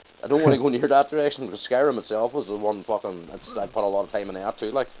 It's like I don't want to go near that direction because Skyrim itself was the one fucking. I put a lot of time in that too.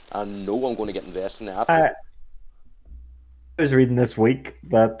 Like I know I'm going to get invested in that. I was reading this week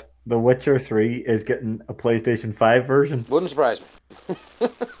that The Witcher 3 is getting a PlayStation 5 version. Wouldn't surprise me.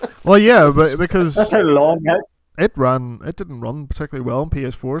 Well, yeah, but That's because how long it. it didn't run particularly well on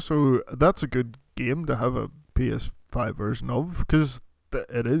PS4, so that's a good game to have a PS5 version of because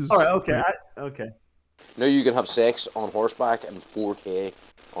it is. All right, okay, Like, okay. Now you can have sex on horseback in 4K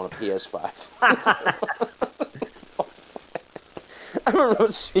on a PS5. I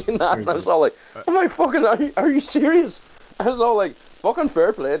remember seeing that and I was all like, am I fucking, are you serious? I was all like, fucking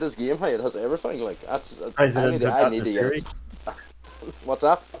fair play, this game, hey, it has everything, like, President put I that in need the to get series. it. What's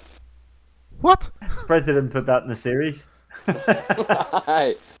that? what? President put that in the series.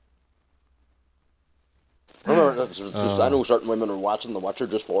 I remember, it's just, I know certain women are watching The Witcher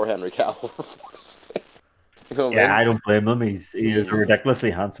just for Henry Cavill. You know what I Yeah, mean? I don't blame him. He is a Mm,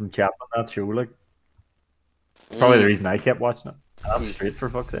 ridiculously handsome chap on that show. Like, it's probably the mm. reason I kept watching it. I'm He's straight for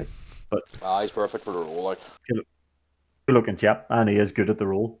fuck's sake. But he's perfect for the role. Like, good looking chap, and he is good at the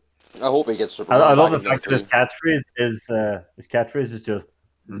role. I hope he gets I Superman love back the in there fact that too. his catchphrase is just.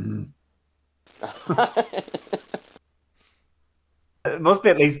 "Mm." It must be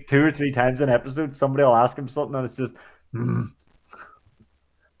at least 2 or 3 times an episode. Somebody will ask him something, and it's just. "Mm."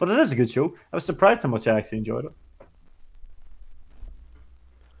 But it is a good show. I was surprised how much I actually enjoyed it.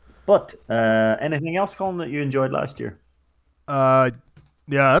 But anything else, Colin, that you enjoyed last year? Yeah,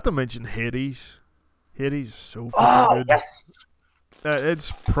 I have to mention Hades. Hades is so fucking Oh good. yes,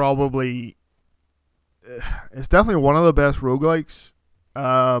 It's probably, it's definitely one of the best roguelikes.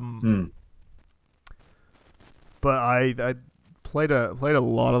 Hmm. But I played a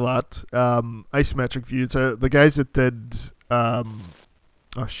lot of that. Isometric view. It's the guys that did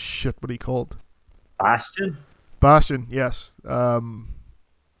oh shit, what do you call it? Bastion. Bastion. Yes.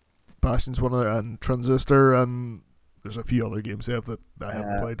 Bastion's one of the, and Transistor, and there's a few other games they have that I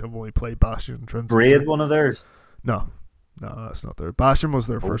haven't Uh, played. I've only played Bastion and Transistor. Braid, one of theirs. No, that's not there. Bastion was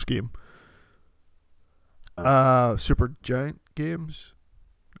their Oh. first game. Super Giant Games,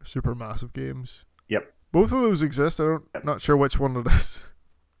 Super Massive Games. Yep. Both of those exist. Not sure which one it is.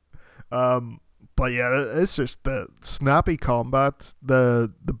 But yeah, it's just the snappy combat,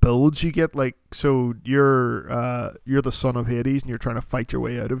 the builds you get. Like, so you're the son of Hades, and you're trying to fight your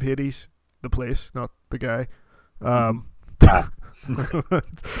way out of Hades, the place, not the guy. And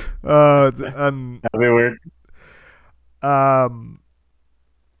That'd be weird.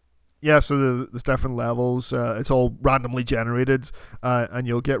 yeah, so there's different levels. It's all randomly generated, and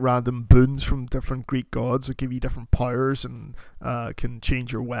you'll get random boons from different Greek gods that give you different powers and can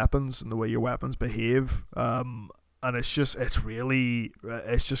change your weapons and the way your weapons behave. And it's just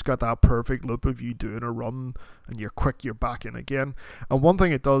got that perfect loop of you doing a run and you're quick, you're back in again. And one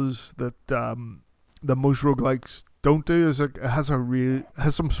thing it does that the most roguelikes don't do is it has some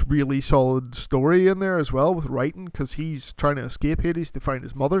really solid story in there as well with writing, because he's trying to escape Hades to find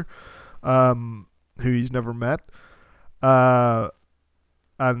his mother, who he's never met, and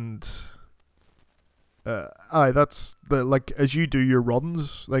that's the, like, as you do your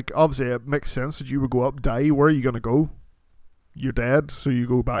runs, like, obviously it makes sense that you would go up, die. Where are you gonna go? You're dead, so you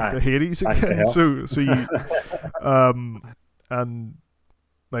go back to Hades again. So you and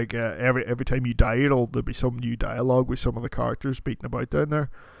like every time you die, there'll be some new dialogue with some of the characters beating about down there,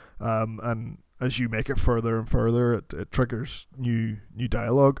 and as you make it further and further, it triggers new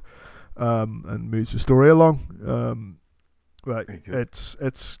dialogue, and moves the story along. But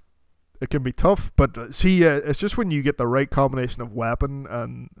it can be tough, but see, it's just when you get the right combination of weapon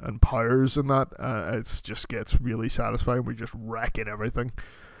and powers and that, it just gets really satisfying. We're just wrecking everything,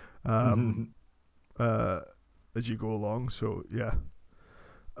 as you go along. So yeah.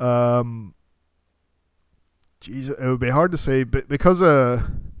 Geez, it would be hard to say, but because of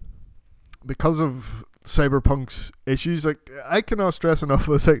Cyberpunk's issues, like, I cannot stress enough.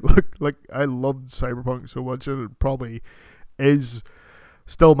 It's like I loved Cyberpunk so much, and it probably is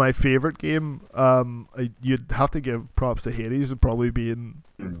still my favorite game. You'd have to give props to Hades and probably being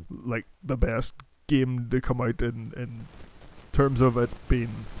like the best game to come out in terms of it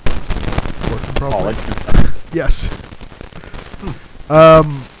being working properly. Yes.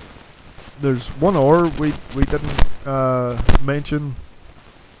 There's one or we didn't mention,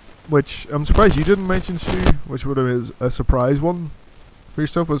 which I'm surprised you didn't mention, Stu, which would have been a surprise one for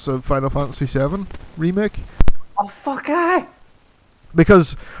yourself, was a Final Fantasy VII remake. Oh fuck! I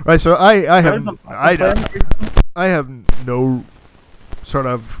Because so I have no sort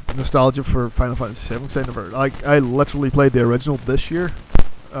of nostalgia for Final Fantasy VII, because I literally played the original this year.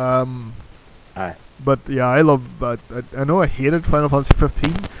 Aye. But yeah, I love. I know I hated Final Fantasy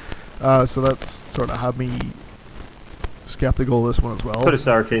 15, so that's sort of had me skeptical of this one as well. Put a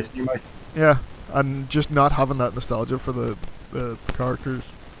sour taste in your mouth. Yeah, and just not having that nostalgia for the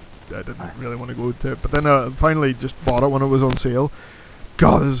characters, I didn't really want to go to it. But then finally just bought it when it was on sale.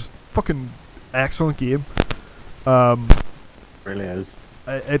 God, this is fucking excellent game. Really is.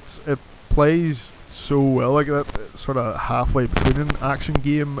 It plays so well, like that sort of halfway between an action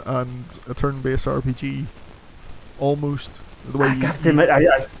game and a turn-based RPG, almost. The way I have to admit, I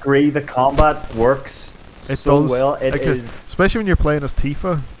agree. The combat works it so does well. It is. Especially when you're playing as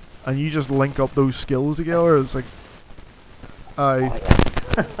Tifa, and you just link up those skills together. It's like,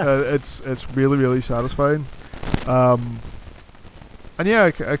 it's really, really satisfying. And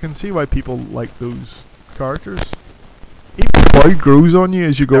yeah, I can see why people like those characters. Even the cloud grows on you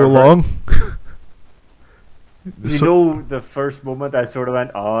as you go along. You know, the first moment I sort of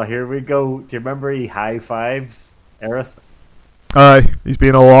went, "Oh, here we go." Do you remember he high fives Aerith? Aye, he's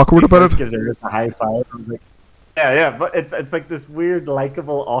being all awkward He about first it. gives Aerith a high five. I was like, yeah, yeah, but it's like this weird,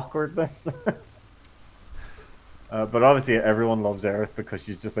 likable awkwardness. But obviously, everyone loves Aerith because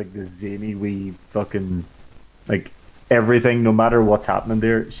she's just like this zany wee fucking like everything. No matter what's happening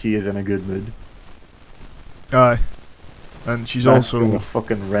there, she is in a good mood. Aye, and she's That's also. gonna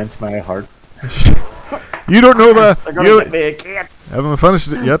fucking rent my heart. You don't know that. They're gonna You get me a kid. haven't finished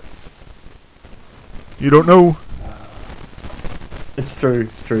it yet. You don't know. It's true,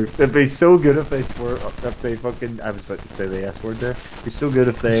 it's true. It'd be so good if they swore, if they fucking, I was about to say the S word there. It'd be so good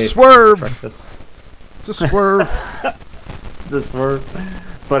if they Swerve! tricked us. It's a swerve. The swerve.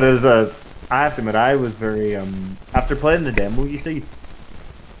 But as a, I have to admit, I was very, after playing the demo, you see,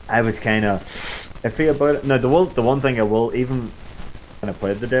 I was kind of iffy about it. Now, the one thing I will, even when I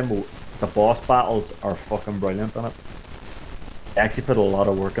played the demo, the boss battles are fucking brilliant on it. They actually put a lot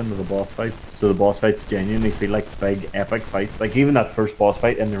of work into the boss fights, so the boss fights genuinely feel like big epic fights. Like even that first boss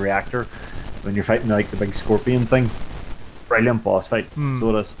fight in the reactor, when you're fighting like the big scorpion thing, brilliant boss fight.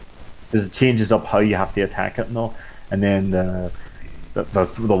 So it is, because it changes up how you have to attack it and all. And then the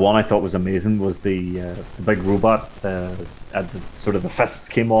one I thought was amazing was the big robot. At the sort of the fists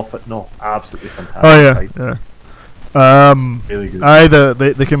came off it. No, absolutely fantastic. Oh yeah, fight. yeah. Really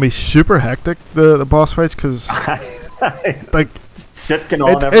good. They can be super hectic, the boss fights, because like shit can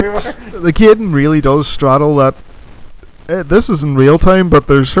on everywhere. The Caden really does straddle that. This is in real time, but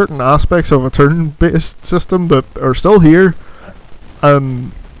there's certain aspects of a turn-based system that are still here,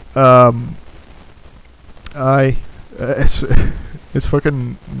 and it's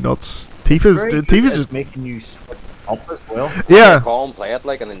fucking nuts. Tifa's just making you switch up as well. yeah. Colin play it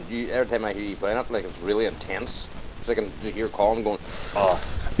like, and then every time I hear you playing it, like it's really intense. It's like I can hear Colin going, "Oh."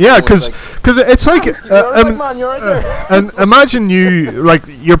 Yeah, because it's like, man, you're right there. and imagine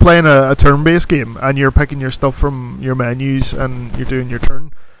you're playing a turn-based game and you're picking your stuff from your menus and you're doing your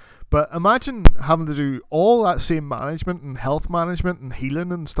turn. But imagine having to do all that same management and health management and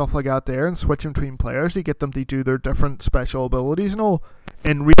healing and stuff like that there, and switching between players to get them to do their different special abilities and all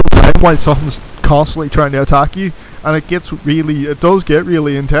in real time while something's constantly trying to attack you, and it does get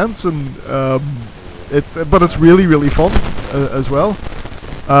really intense, and but it's really, really fun as well.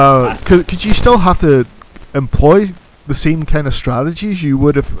 Because you still have to employ the same kind of strategies you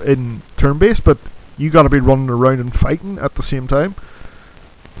would if in turn-based, but you got to be running around and fighting at the same time.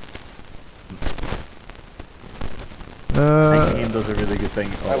 I think the game does a really good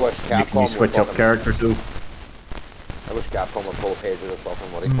thing. I wish Making you Capcom switch would up characters though. I wish Capcom would pull a page of the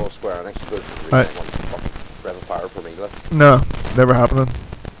fucking what he calls Square Enix good Aye. Breath of Fire for me. Like, No, never happening.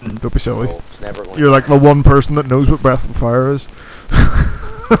 Don't be silly. so it's never going. You're like the one person that knows what Breath of Fire is.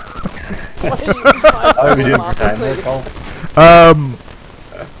 How are we doing for time there, Paul?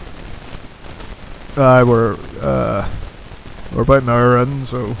 We're about an hour in,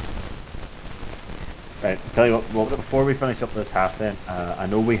 so Right, tell you what, well, before we finish up this half then, I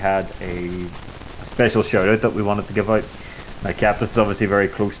know we had a special shout out that we wanted to give out. Now, Cap, this is obviously very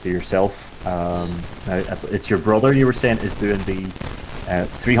close to yourself. Now, it's your brother, you were saying, is doing the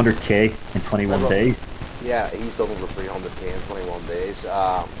 300k in 21 days. Yeah, he's done over 300k in 21 days.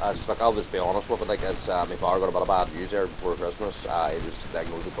 I just like I'll just be honest with it. Like it's my father got a bit of bad news there before Christmas. He was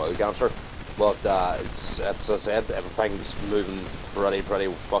diagnosed with bowel cancer, but it's as I said, everything's moving pretty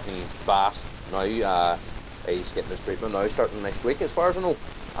fucking fast now. He's getting his treatment now, starting next week, as far as I know.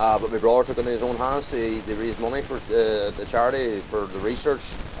 But my brother took it in his own hands to raise money for the charity for the research,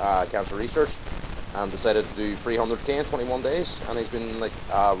 cancer research, and decided to do 300k in 21 days. And he's been like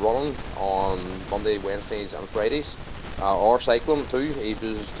running on Monday, Wednesdays, and Fridays, or cycling too. He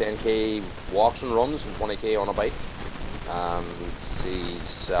does 10k walks and runs and 20k on a bike. And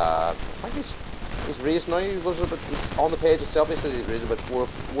I think he's raised now. He's on the page itself. He says he's raised about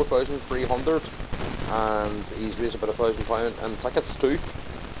 4,300, and he's raised about £1,000 in tickets too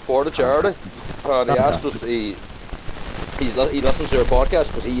for the charity. And he asked us he listens to our podcast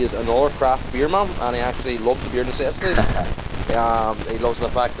because he is another craft beer man, and he actually loves the beer necessities. He loves the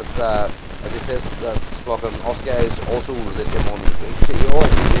fact that, as he says, that fucking us guys also did him on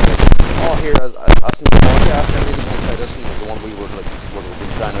oh here, I listened to the podcast and I really want to try this, the one we were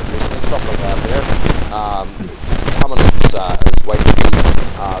trying to listen and stuff like that there. Him and his wife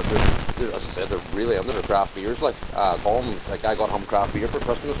as I said, they're really into their craft beers. Like Colin, like I got him craft beer for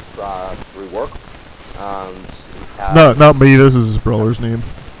Christmas through work, and no, not me. This is his brother's name.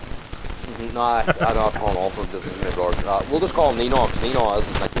 No, I'm not calling Alfred. This is my brother. We'll just call him Nino, because Nino is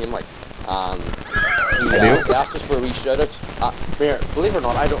his nickname. Like, He asked us for a wee shout out. Believe it or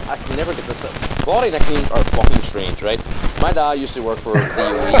not, I can never get this. Body nicknames are fucking strange, right? My dad used to work for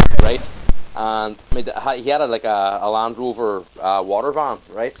DOE, right? And he had a Land Rover water van,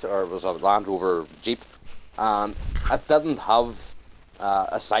 right? Or it was a Land Rover Jeep. And it didn't have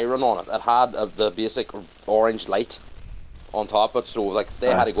a siren on it. It had the basic orange light on top of it. So like if they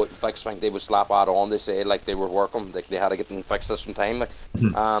had to go out and fix things, they would slap that on. They say like they were working, like they had to get and fix this in time. Like,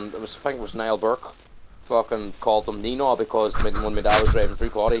 I think it was Niall Burke. Fucking called them Nino because when my dad was driving through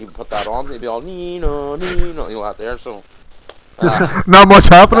Claudia, he would put that on. He'd be all Nino, Nino, you know, out there. So not much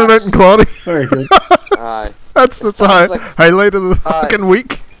happening out in Claudia. Very good. That's a highlight of the fucking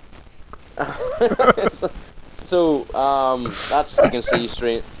week. So that's, you can see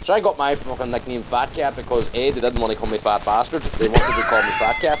straight. So I got my fucking nickname Fat Cat because A, they didn't want to call me Fat Bastard. They wanted to call me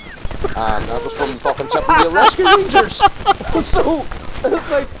Fat Cat, and that was from the fucking Chippendale Rescue Rangers. So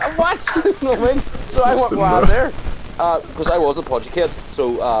it's like, what? You know what I mean? So I went wild there because I was a pudgy kid.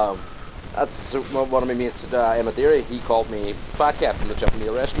 So that's one of my mates, Emma Deary. He called me Fat Cat from the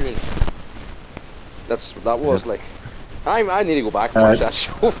Chippendale Rescue Rangers. That was like, I need to go back and watch that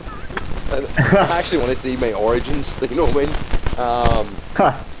show. I actually want to see my origins, you know what I mean?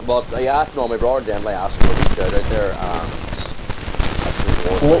 But I asked my brother then, I asked him to reach out there, and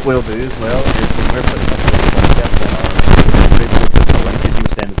what we'll do as well is when we're putting up the podcast on our Facebook link, as you were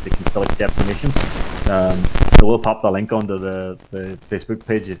saying, that they can still accept donations. So we'll pop the link onto the Facebook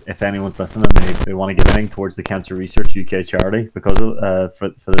page if anyone's listening and they want to give anything towards the Cancer Research UK charity because of for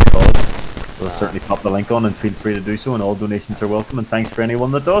this cause. We'll certainly pop the link on and feel free to do so, and all donations are welcome, and thanks for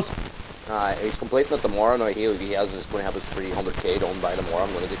anyone that does. He's completing it tomorrow now. He's going to have his 300k done by tomorrow.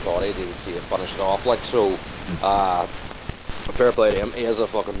 I'm going to do Claudia to see it finished off. Like, so, fair play to him. He has a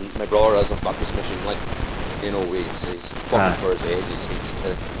fucking, my brother has a fitness machine. Like, you know, he's fucking for his age. He's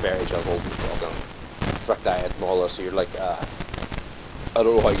very gentle and fucking strict diet and all this. So you're like, I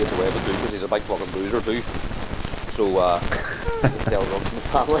don't know how he gets away with it because he's a big fucking boozer too. So, you can tell him from the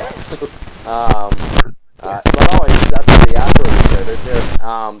family. So, but no, that's the answer we said out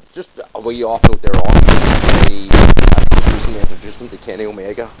there. Just a wee off note there on. I just recently introduced him to Kenny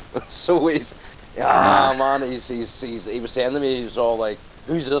Omega. So man, he was saying to me, he was all like,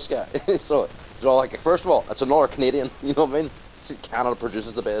 "Who's this guy?" So he's all like, first of all, it's another Canadian. You know what I mean? Canada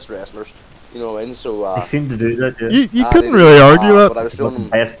produces the best wrestlers. You know what I mean? So they seem to do that. Yeah. You couldn't really argue that. But I was showing him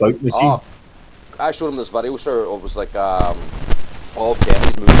best bout machine. I showed him this video, sir. It was like all of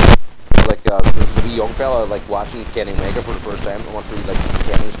Kenny's moves. Like the wee young fella, like watching Kenny Omega for the first time. I went through like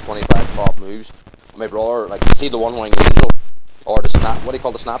Kenny's 25 top moves. My brother, like, see the one wing angel or the what do you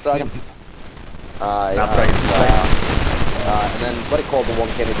call the snapdragon? Snapdragon. And then what do you call the one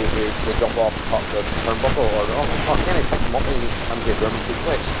Kenny did where they jump off the turnbuckle, or Kenny picks him up and get German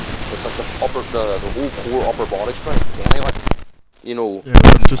suplex. It's like the whole core upper body strength of Kenny, like, you know. Yeah,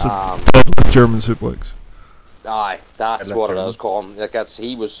 that's just a German suplex. Aye, that's what it is, Colin. Like,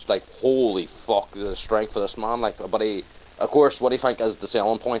 he was like, holy fuck, the strength of this man. Like, but of course, what do you think is the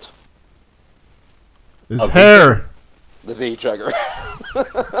selling point? His hair. The V trigger.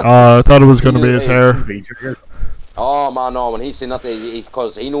 I thought it was going to be his hair. Oh man, no! When he's seen that,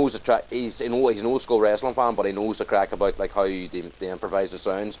 because he knows the track. He's an old school wrestling fan, but he knows the crack about like how they improvise the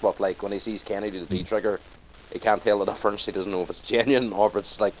sounds. But like when he sees Kenny do the V trigger, he can't tell the difference. He doesn't know if it's genuine or if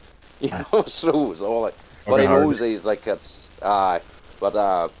it's like, you know, slow. So like. But he knows he's like, it's but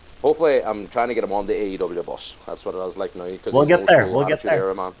hopefully I'm trying to get him on the AEW bus. That's what it is like now. We'll get there. We'll get there.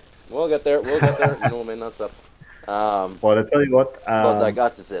 Era, man. We'll get there. You know what I mean? That's it. Well, I tell you what. But I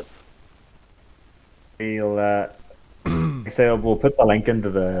got to it. We'll put the link into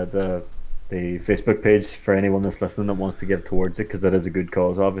the Facebook page for anyone that's listening that wants to give towards it, because it is a good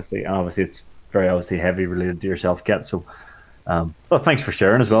cause, obviously, and obviously it's very obviously heavy related to yourself, Kat. So. Well, thanks for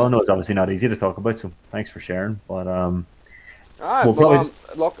sharing as well. I know it's obviously not easy to talk about, so thanks for sharing. But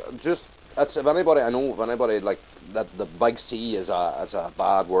look, just if anybody like that, the big C is a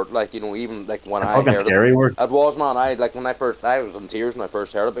bad word. Like, you know, even like when I heard scary word. It was, man. I was in tears when I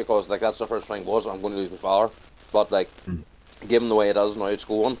first heard it, because like that's the first thing was I'm going to lose my father. But like, given the way it is now, it's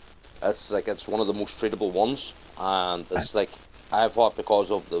going. It's like it's one of the most treatable ones, and it's like I thought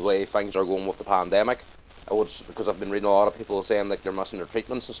because of the way things are going with the pandemic. Because I've been reading a lot of people saying like they're missing their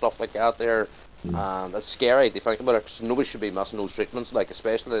treatments and stuff like that there, and it's scary to think about it, because nobody should be missing those treatments, like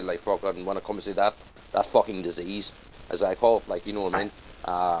especially like fucking when it comes to that fucking disease, as I call it, like, you know what I mean.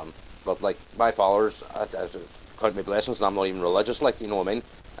 But like my followers, I count my blessings, and I'm not even religious, like, you know what I mean.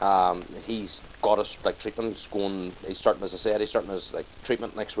 He's got his like treatments going. He's starting, as I said, he's starting his like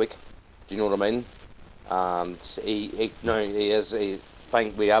treatment next week. Do you know what I mean? And he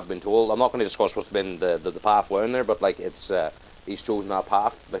think we have been told. I'm not going to discuss what's been the path down there, but like it's he's chosen that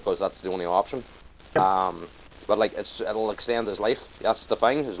path because that's the only option. But like it'll extend his life. That's the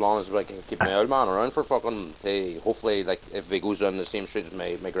thing. As long as we can keep my old man around for fucking, hopefully, like if he goes down the same street as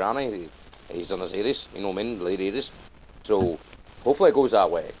my granny, he's in his 80s. You know what I mean, late 80s. So hopefully it goes that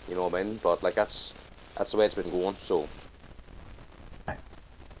way. You know what I mean. But like that's the way it's been going. So.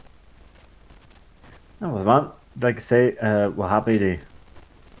 No, well, man, like I say, we're happy to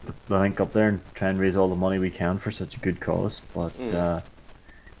link up there and try and raise all the money we can for such a good cause. But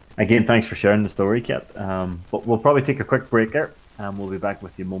again, thanks for sharing the story, Kit. But we'll probably take a quick break there, and we'll be back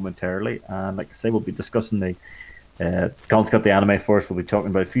with you momentarily. And like I say, we'll be discussing Colin's got the anime for us. We'll be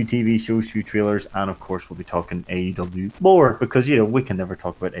talking about a few TV shows, few trailers, and of course, we'll be talking AEW more because we can never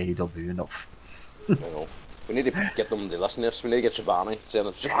talk about AEW enough. I know. We need to get them to listen to us. We need to get Shivani saying,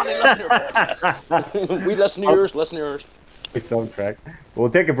 Shivani, listen to your podcast. We listen to yours, listen to yours. We soundtrack.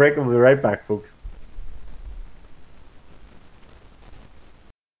 We'll take a break and we'll be right back, folks.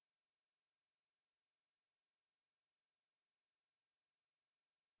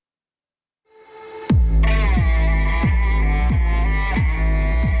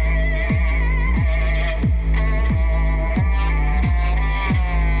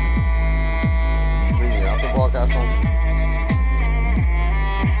 Podcast on.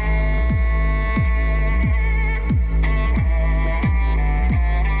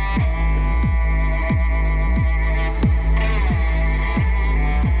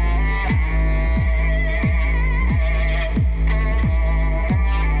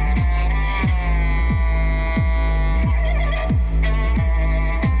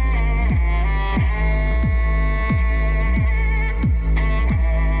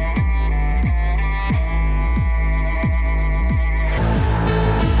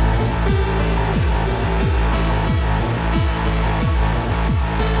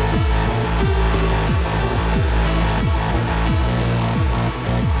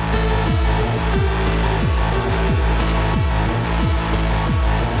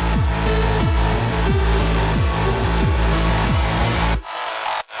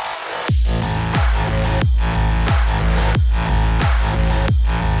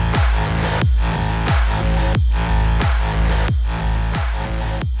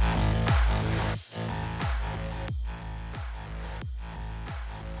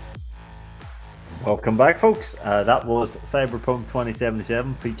 Welcome back, folks. That was Cyberpunk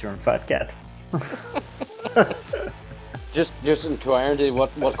 2077 featuring Fat Cat. Just inquiring to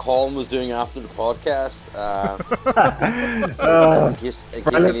what Colin was doing after the podcast. In case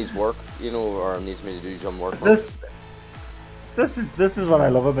he needs work, or needs me to do some work. This is what I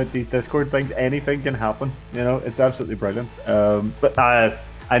love about these Discord things. Anything can happen. It's absolutely brilliant. But I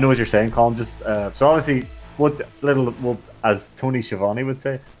know what you're saying, Colin. Just so obviously, as Tony Schiavone would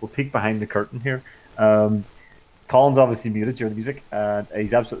say, we'll peek behind the curtain here. Colin's obviously muted your music, and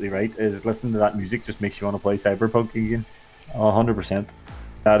he's absolutely right. Is listening to that music just makes you want to play Cyberpunk again. 100%.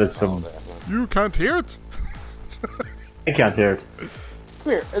 That is some. You can't hear it. I can't hear it.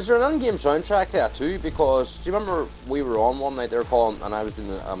 Come here. Is there an in-game soundtrack there too? Because do you remember we were on one night there, Colin, and I was doing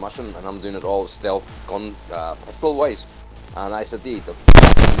a mission, and I'm doing it all stealth gun pistol wise, and I said the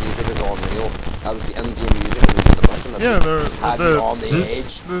music is unreal. That was the in-game music that was in the mission. Yeah, they're on the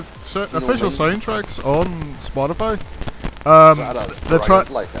edge. The official soundtracks on Spotify.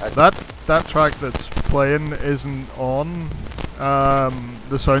 That track that's playing isn't on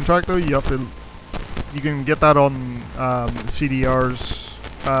the soundtrack though. You can get that on CDR's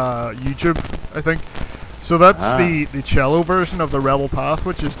YouTube, I think. So that's the cello version of the Rebel Path,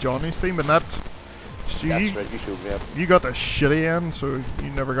 which is Johnny's theme, and that. Stu, That's right, you showed me up. You got the shitty end, so you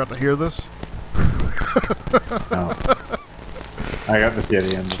never got to hear this. No. I got the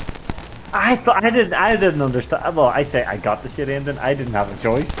shitty ending. I didn't understand. Well, I say I got the shitty ending. I didn't have a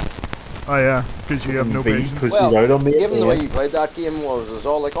choice. Oh yeah, because you have no patience. Well, out on me given the way you played that game was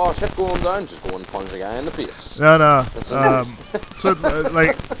all like, oh shit, going down, just go and punch the guy in the face. No. So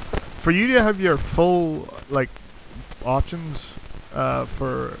like, for you to have your full options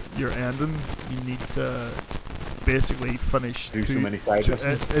for your ending, you need to basically finish so many side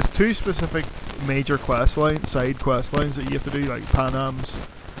missions. It's two specific major side quest lines that you have to do, like Panam's,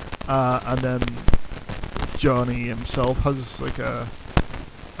 and then Johnny himself has like a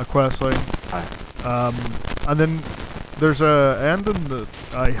quest line. And then there's a ending that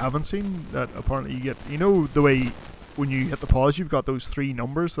I haven't seen that apparently you get. You know the way when you hit the pause, you've got those three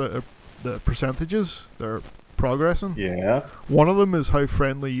numbers that are the percentages. They're progressing. Yeah. One of them is how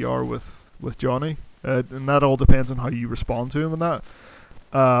friendly you are with Johnny, and that all depends on how you respond to him and that.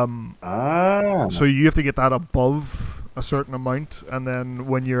 So you have to get that above a certain amount, and then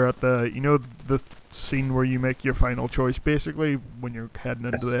when you're at the the scene where you make your final choice, basically when you're heading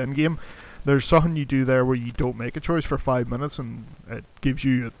into the end game, there's something you do there where you don't make a choice for 5 minutes, and it gives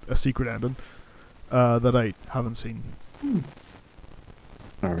you a secret ending that I haven't seen.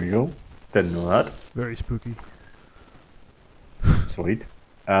 There we go. Didn't know that. Very spooky. Sweet.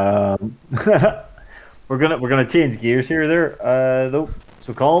 We're gonna change gears here though.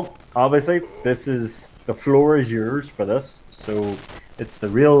 So Colin, obviously the floor is yours for this. So it's the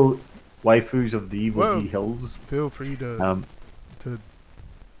real waifus of the Wookiee Hills. Feel free to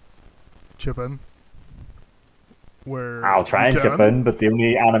chip in. Where I'll try and chip in, but the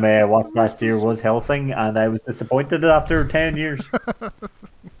only anime I watched last year was Hellsing, and I was disappointed after 10 years.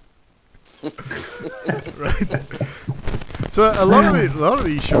 Right. So a lot of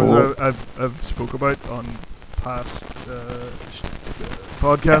these shows I've spoke about on past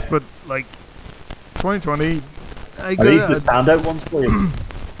podcasts, but like 2020, Are these the standout ones for you?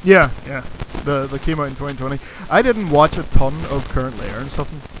 Yeah. They came out in 2020. I didn't watch a ton of Current Layer and stuff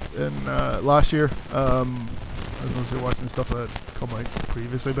in last year. I was mostly watching stuff that had come out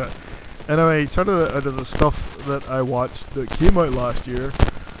previously, but anyway, sort of out of the stuff that I watched that came out last year,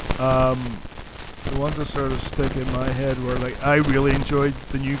 the ones that sort of stick in my head were like I really enjoyed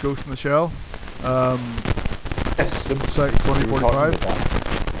the new Ghost in the Shell. Since 2045.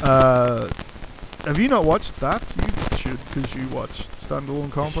 Have you not watched that? You should, because you watch Standalone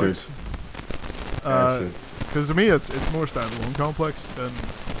Complex. Because to me, it's more Standalone Complex, and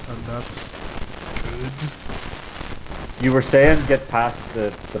that's good. You were saying get past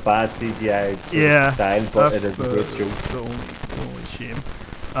the bad CGI style, but it is a great show. The only shame.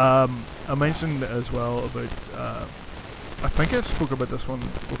 I mentioned as well about, I think I spoke about this one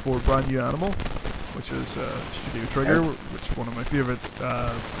before, Brand New Animal, which is Studio Trigger, which is one of my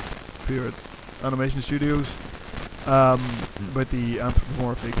favorite animation studios, about the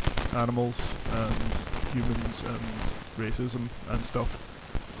anthropomorphic animals and humans and racism and stuff.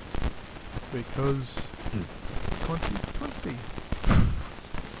 Because 2020.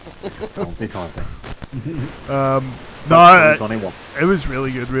 2020. No, it was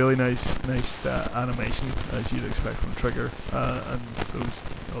really good, really nice animation, as you'd expect from Trigger, and those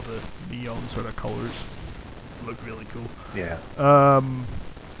all the neon sort of colors look really cool. Yeah.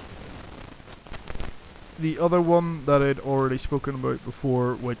 The other one that I'd already spoken about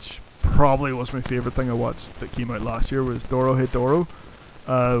before, which probably was my favorite thing I watched that came out last year, was Dorohedoro.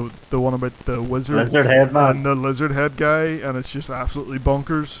 The one about the lizard head man and the lizard head guy, and it's just absolutely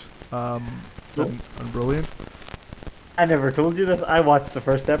bonkers, and brilliant. I never told you this. I watched the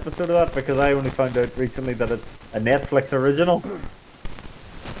first episode of that because I only found out recently that it's a Netflix original.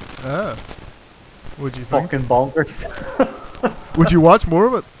 What'd you think? Fucking bonkers. Would you watch more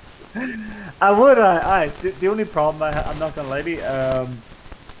of it? I would. The only problem I'm not gonna lie to you,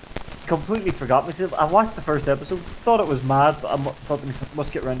 completely forgot myself. I watched the first episode, thought it was mad, but I thought to myself,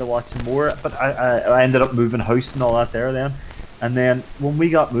 must get around to watching more. But I ended up moving house and all that there then. And then when we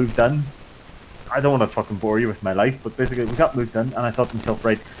got moved in, I don't want to fucking bore you with my life, but basically we got moved in, and I thought to myself,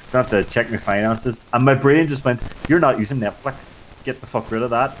 right, I have to check my finances, and my brain just went, "You're not using Netflix. Get the fuck rid of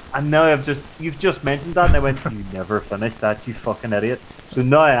that." And now you've just mentioned that, and I went, "You never finished that, you fucking idiot." So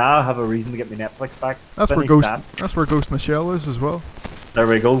now I have a reason to get my Netflix back. That's where Ghost in the Shell is as well. There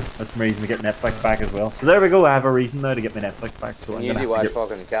we go. That's my reason to get Netflix back as well. So there we go. I have a reason now to get my Netflix back. So you need to watch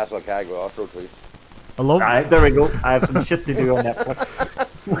fucking Castle Cagwell also too. I love. Right, there we go. I have some shit to do on Netflix.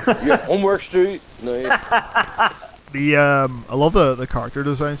 You have homework, Stu. No. I love the character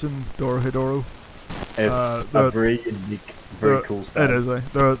designs in Dorohedoro. It's a very unique, very cool style. It is.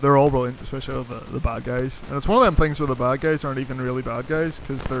 They're all brilliant, especially the bad guys. And it's one of them things where the bad guys aren't even really bad guys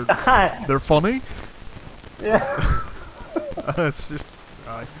because they're funny. Yeah. It's just.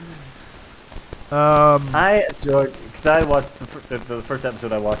 I enjoyed because I watched the first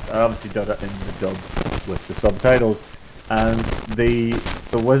episode I watched. I obviously did it in the dub with the subtitles, and the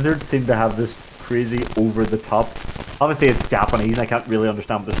wizards seem to have this crazy over the top. Obviously, it's Japanese. I can't really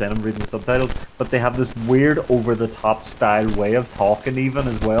understand what they're saying. I'm reading the subtitles, but they have this weird over the top style way of talking, even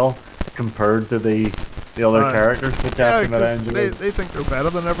as well, compared to the other characters, which I enjoy. They think they're better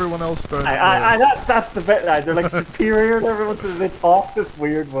than everyone else. That's the bit. They're like superior to everyone, so they talk this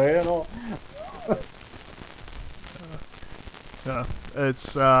weird way and all. Yeah,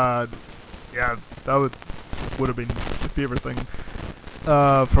 it's that would have been the favorite thing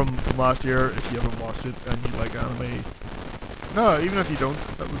from last year if you haven't watched it and you like anime. No, even if you don't,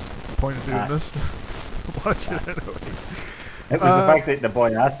 that was the point of doing this. Watch it anyway. It was the fact that the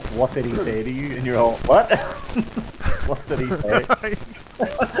boy asked, "What did he say to you?" and you're all, "What? What did he say?"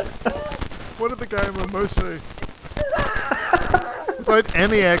 What did the guy in the mouse say? Without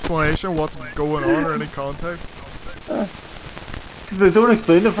any explanation what's going on or any context. Because they don't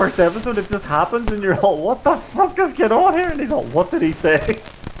explain the first episode, it just happens, and you're all, what the fuck is going on here? And he's all, what did he say?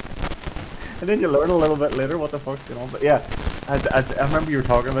 And then you learn a little bit later what the fuck's going on. But yeah, I remember you were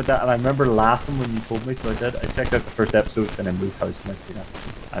talking about that, and I remember laughing when you told me, so I did. I checked out the first episode, and I moved house next week.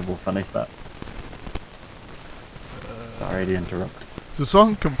 I will finish that. Sorry to interrupt. It's a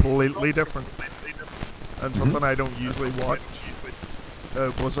song completely different, and something I don't usually watch.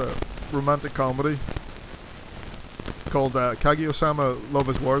 It was a romantic comedy called Kaguya-sama Love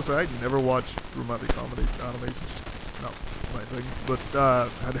is Wars. I never watched romantic comedy animes. It's just not my thing. But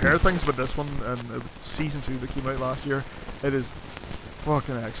had heard things about this one, and season 2 that came out last year. It is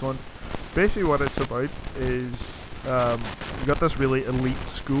fucking excellent. Basically what it's about is you got this really elite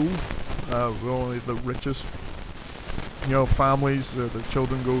school with only the richest families, the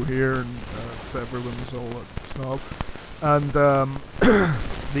children go here, and everyone's all a snob. And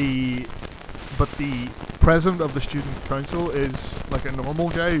the president of the student council is like a normal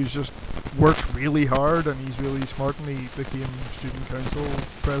guy who's just works really hard, and he's really smart, and he became student council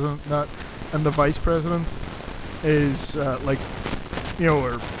president. And the vice president is her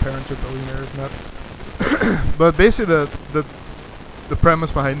parents are billionaires and that. But basically the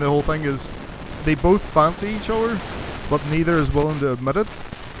premise behind the whole thing is they both fancy each other, but neither is willing to admit it.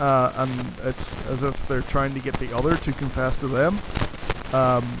 And it's as if they're trying to get the other to confess to them.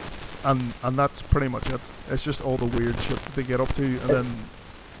 And that's pretty much it. It's just all the weird shit that they get up to, and then...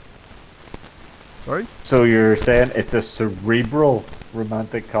 Sorry? So you're saying it's a cerebral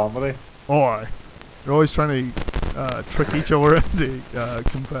romantic comedy? Oh, aye. They're always trying to trick each other into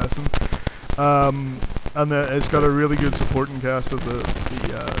confessing. And it's got a really good supporting cast of the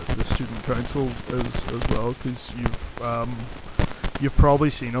student council as well, because you've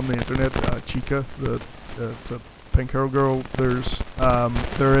probably seen on the internet Chica, it's a pink hair girl. There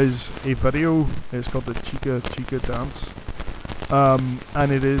is a video. It's called the Chica Dance,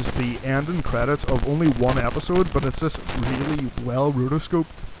 and it is the ending credits of only one episode, but it's this really well rotoscoped,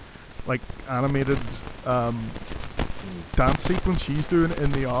 like animated dance sequence she's doing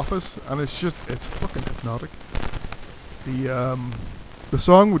in the office, and it's fucking hypnotic. The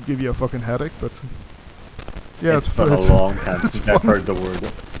song would give you a fucking headache, but yeah, it's been a long time since I've heard the word.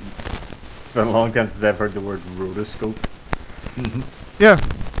 It's been a long time since I've heard the word rotoscope. Yeah,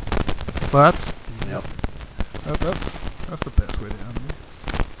 but that's the best way to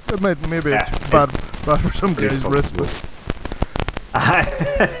animate. Maybe it's bad for some guys' wrist, but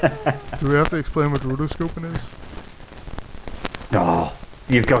do we have to explain what rotoscoping is? No,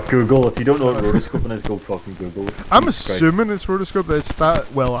 you've got Google. If you don't know what rotoscoping is, go fucking Google it. I'm assuming it's rotoscope. It's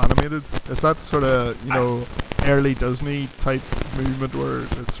that well animated. It's that sort of early Disney type movement where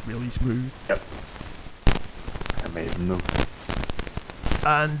it's really smooth. Yep. Amazing though.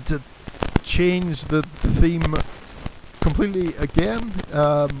 And to change the theme completely again,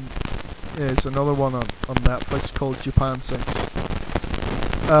 is another one on Netflix called Japan Sinks.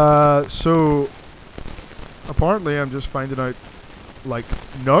 So apparently I'm just finding out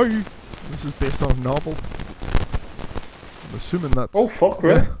no, this is based on a novel. I'm assuming that's... Oh fuck,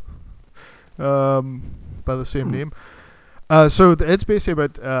 really? Yeah. By the same name. So it's basically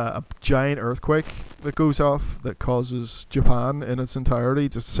about a giant earthquake that goes off that causes Japan in its entirety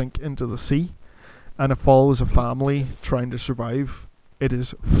to sink into the sea, and it follows a family trying to survive. It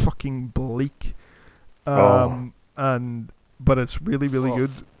is fucking bleak, but it's really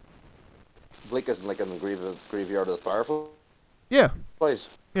good. Bleak isn't like in the graveyard of the fireflies. Yeah.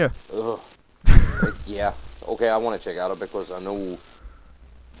 Yeah. Ugh. Yeah. Okay, I want to check out it because I know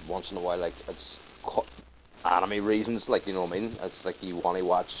once in a while, it's anime reasons, you know what I mean? It's like you want to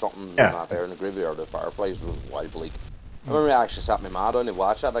watch something not there in the graveyard of the fireflies with Wild Bleak. I remember I actually sat my mad down to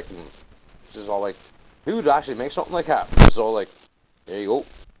watch that, and it's just all who would actually make something like that? It's all there you go.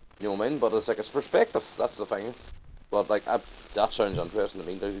 You know what I mean? But it's it's perspective, that's the thing. But that sounds interesting to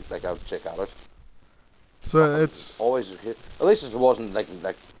me, dude. I'll check out it. So it's always, at least it wasn't like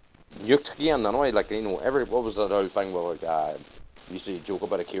nuked again anyway, what was that old thing where we used to joke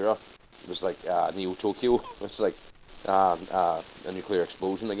about Akira? It was Neo Tokyo. It's a nuclear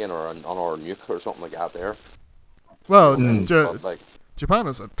explosion again, or on our nuke or something like that there. Well, Japan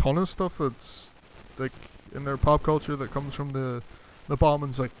has a ton of stuff that's in their pop culture that comes from the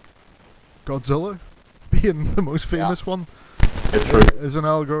bombings, Godzilla being the most famous one. It's true. Is an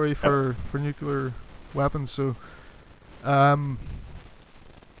allegory for nuclear weapons. So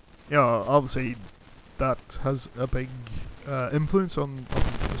obviously that has a big influence on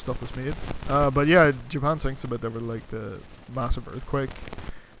the stuff that's made. But yeah, Japan Sinks about there with the massive earthquake,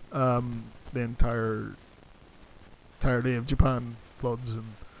 the entire entirety of Japan floods,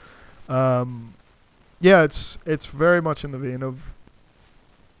 and yeah, it's very much in the vein of,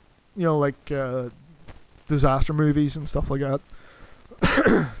 you know, like disaster movies and stuff like that.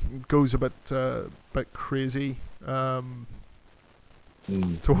 It goes a bit crazy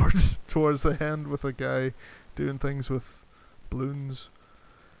towards the end with a guy doing things with balloons.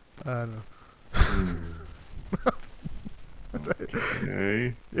 I don't know.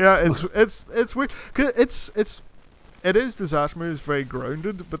 Okay. Yeah, it's weird. 'Cause it is disaster movies, very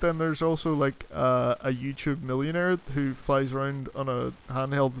grounded, but then there's also like a YouTube millionaire who flies around on a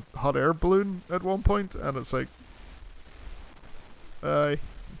handheld hot air balloon at one point, and it's like,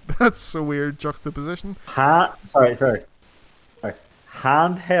 that's a weird juxtaposition. Sorry.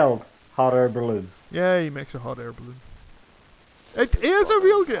 Handheld hot air balloon. Yeah, he makes a hot air balloon. He has a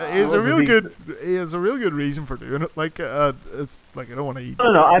real good reason for doing it. Like, it's like, I don't want to eat.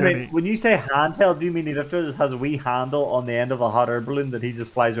 No. I mean, when you say handheld, do you mean he just has a wee handle on the end of a hot air balloon that he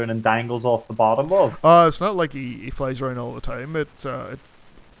just flies around and dangles off the bottom of? It's not like he flies around all the time. That's kind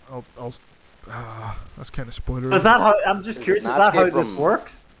of spoiler. Is that how? I'm just curious. Is that how this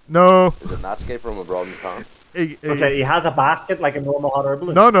works? No. Is it an escape from abroad in Japan? Okay, he has a basket like a normal hot air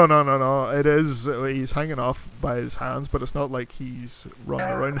balloon. No. It is. He's hanging off by his hands, but it's not like he's running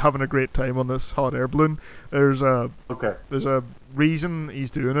around having a great time on this hot air balloon. There's a reason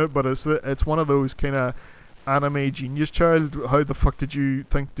he's doing it, but it's one of those kind of anime genius child. How the fuck did you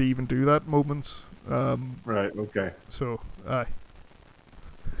think to even do that moments? Right. Okay. So, aye.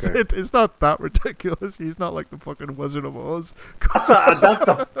 Okay. It's not that ridiculous. He's not like the fucking Wizard of Oz. That's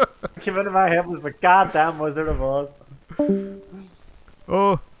a came into my head was the goddamn Wizard of Oz.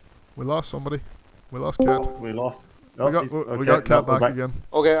 Oh, we lost somebody. We lost Cat. We lost. We got Cat back again.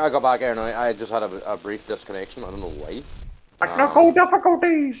 Okay, I got back here now. I just had a brief disconnection. I don't know why. Technical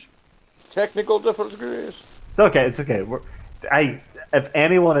difficulties. Technical difficulties. It's okay. If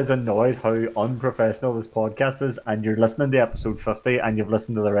anyone is annoyed how unprofessional this podcast is, and you're listening to episode 50 and you've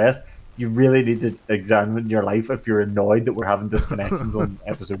listened to the rest, you really need to examine your life if you're annoyed that we're having disconnections on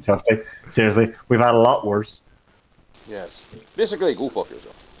episode 50. Seriously, we've had a lot worse. Yes. Basically, go fuck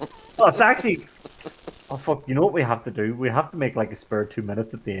yourself. Oh, it's actually... Oh, fuck. You know what we have to do? We have to make like a spare 2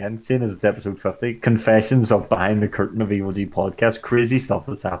 minutes at the end, seeing as it's episode 50. Confessions of Behind the Curtain of Evil G podcast. Crazy stuff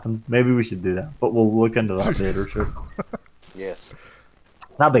that's happened. Maybe we should do that, but we'll look into that later, sure. Yes.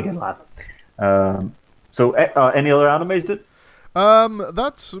 That'd be a good laugh. So, any other animes, dude?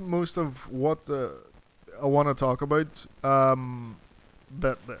 That's most of what I want to talk about.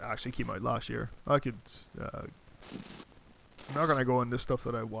 That actually came out last year. I could. I'm not gonna go into stuff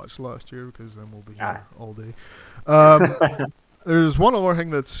that I watched last year because then we'll be here all day. There's one other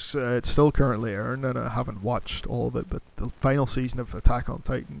thing that's it's still currently airing and I haven't watched all of it, but the final season of Attack on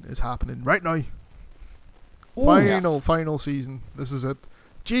Titan is happening right now. Ooh, final season. This is it.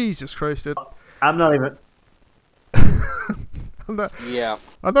 Jesus Christ! I'm not even. I'm not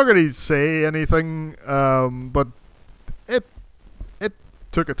going to say anything, but it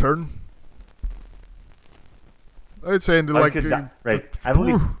took a turn. I'd say into like right.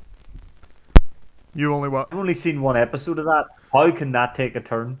 You only what? I've only seen one episode of that. How can that take a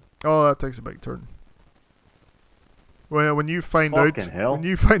turn? Oh, that takes a big turn. Well, when you find out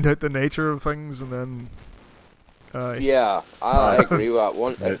the nature of things, and then. Yeah, I agree with that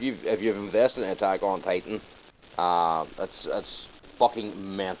one. If you've invested in Attack on Titan, it's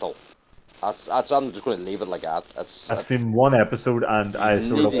fucking mental. That's I'm just going to leave it like that. I've seen one episode and I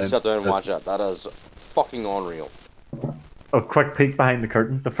sort of need to sit down and watch it. That is fucking unreal. A quick peek behind the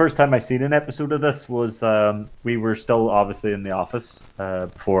curtain. The first time I seen an episode of this was we were still obviously in the office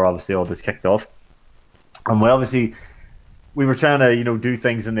before obviously all this kicked off, and we were trying to do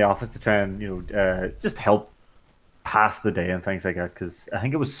things in the office to try and just help pass the day and things like that, because I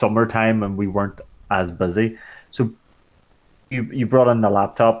think it was summertime and we weren't as busy. So you brought in the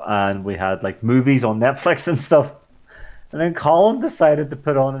laptop and we had like movies on Netflix and stuff, and then Colin decided to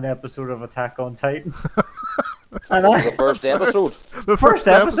put on an episode of Attack on Titan. And the first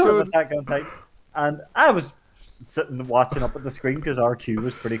episode of Attack on Titan, and I was sitting watching up at the screen because our queue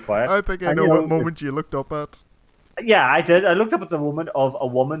was pretty quiet. I think I know what moment you looked up at. Yeah, I did. I looked up at the moment of a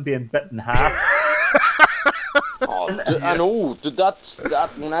woman being bit in half. I know. That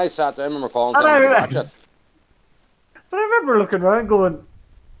when I sat there, I remember calling to watch it. But I remember looking around going,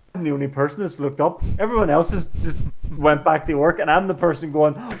 I'm the only person that's looked up. Everyone else has just went back to work, and I'm the person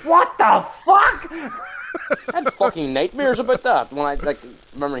going, what the fuck? I had fucking nightmares about that. When I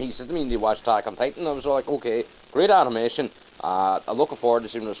remember he said to me, "Do you watch Attack on Titan?" I was like, okay, great animation. I'm looking forward to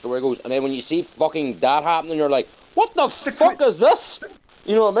seeing where the story goes. And then when you see fucking that happening, you're like, what the fuck is this?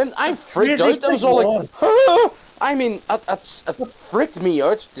 You know what I mean? I freaked crazy out. I was thing all like, was, I mean, it freaked me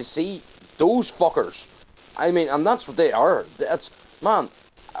out to see those fuckers. I mean, and that's what they are. That's, man,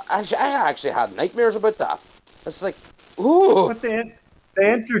 I actually had nightmares about that. It's like, ooh. but they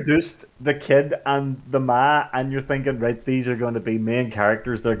introduced the kid and the ma, and you're thinking, right, these are going to be main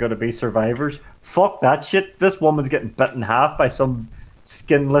characters. They're going to be survivors. Fuck that shit. This woman's getting bit in half by some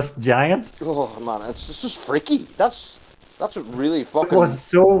skinless giant. Oh man, it's just freaky. That's what really It fucking. was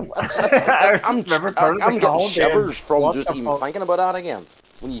so. It's like I just remember turning the I'm getting column being, shivers from what just the even fuck? thinking about that again.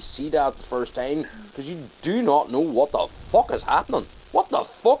 When you see that the first time, because you do not know what the fuck is happening. What the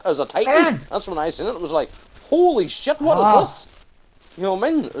fuck is a titan? Man! That's when I seen it. It was like, holy shit, what is Ah, this? You know what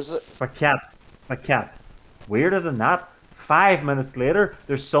I mean? Is it? my cat. My cat. Weirder than that. 5 minutes later,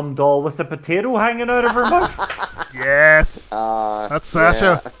 there's some doll with a potato hanging out of her mouth. Yes, that's Yeah.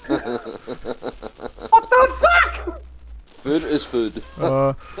 Sasha. What the fuck? Food is food.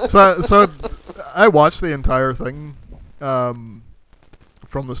 So I watched the entire thing from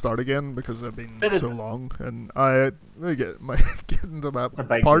the start again because it's been It is- so long, and I get into that It's a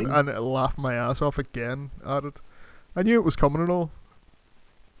big part deal. and laughed my ass off again at it. I knew it was coming and all.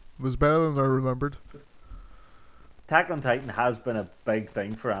 It was better than I remembered. Attack on Titan has been a big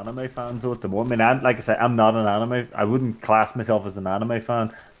thing for anime fans though at the moment. I mean, like I said, I'm not an anime. I wouldn't class myself as an anime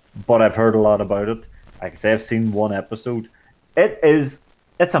fan, but I've heard a lot about it. Like I say, I've seen one episode. It is.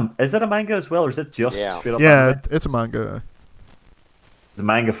 It's a. Is it a manga as well, or is it just Yeah. straight up Yeah, anime? it's a manga. Is the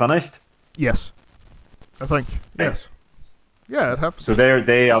manga finished? Yes, I think. Yes. Yeah, it happened. So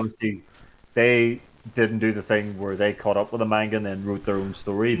they obviously they didn't do the thing where they caught up with the manga and then wrote their own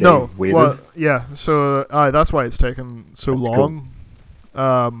story. They No, waited. well, yeah. So that's why it's taken so That's long.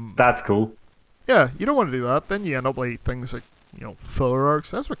 That's cool. Yeah, you don't want to do that. Then you end up like things like filler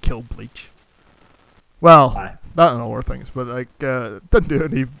arcs. That's what killed Bleach. Well, Aye. that and other things, but like didn't do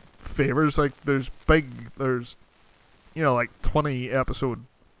any favors. Like there's like 20 episode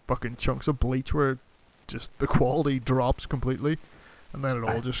fucking chunks of Bleach where just the quality drops completely, and then it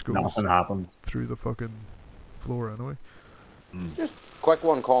all just goes Nothing happens. through the fucking floor anyway. Just quick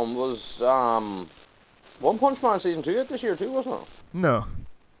one, Colin, was One Punch Man season 2 this year too, wasn't it? No,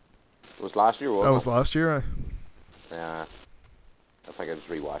 It was last year, that wasn't was last year. it? Yeah. I think I just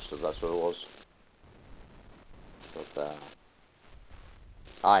rewatched it, that's what it was. But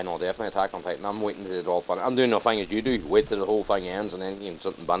I know, definitely Attack on Titan. I'm waiting till it all fun. I'm doing the thing as you do, wait till the whole thing ends and then you can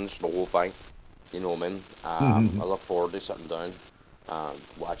sit and binge the whole thing. You know what I mean? I look forward to sitting down and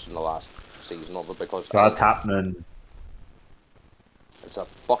watching the last season of it because So that's happening. it's a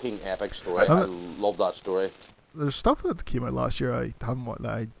fucking epic story. I love that story. There's stuff that came out last year I haven't watched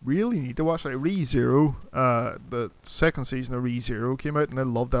that I really need to watch. Like ReZero, the second season of ReZero came out and I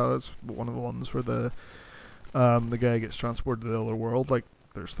loved that. That's one of the ones where the guy gets transported to the other world. Like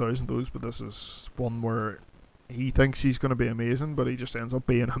there's thousands of those, but this is one where he thinks he's going to be amazing, but he just ends up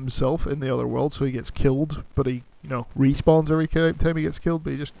being himself in the other world. So he gets killed, but he respawns every time he gets killed,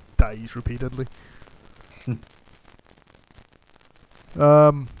 but he just dies repeatedly.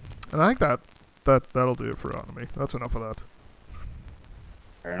 And I think that'll do it for anime. That's enough of that.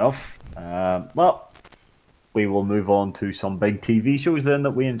 Fair enough. Well, we will move on to some big TV shows then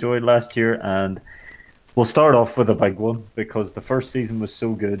that we enjoyed last year, and we'll start off with a big one because the first season was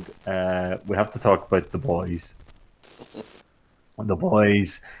so good. We have to talk about The Boys. The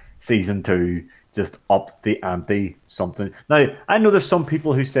Boys season 2 just upped the ante something. Now, I know there's some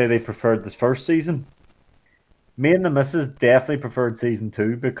people who say they preferred this first season. Me and the missus definitely preferred season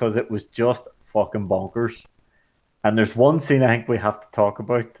 2 because it was just fucking bonkers. And there's one scene I think we have to talk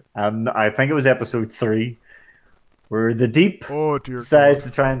about. I think it was episode 3 where the Deep Oh dear decides God.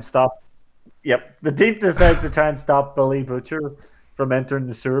 to try and stop. Yep, the Deep decides to try and stop Billy Butcher from entering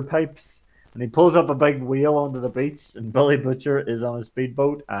the sewer pipes. And he pulls up a big wheel onto the beach, and Billy Butcher is on a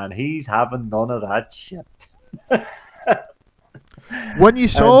speedboat, and he's having none of that shit. When you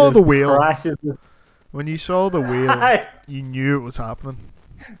saw And the just wheel, crashes this. you knew it was happening.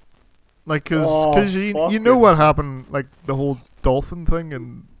 Like, cause Oh, you know what happened, like the whole dolphin thing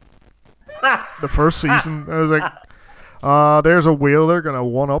in the first season. I was like, there's a whale. They're gonna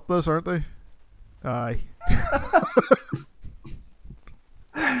one up this, aren't they? Aye.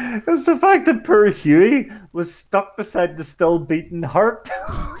 It's the fact that poor Huey was stuck beside the still beating heart.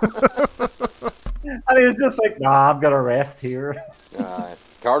 And he was just like, nah, I'm gonna rest here.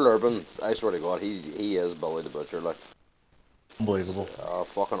 Carl Urban, I swear to God, he is Billy the Butcher, like. Unbelievable.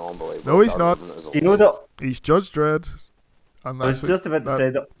 Fucking unbelievable. No, he's Carl not. Urban is You know that He's Judge Dredd, and I was that's just about to say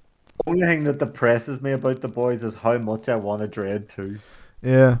the only thing that depresses me about The Boys is how much I want to Dread too.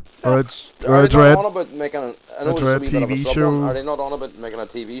 Yeah, or a Are they not Dread on about making I a know it's a Dread wee bit of a TV sub one. Are show. they not on about making a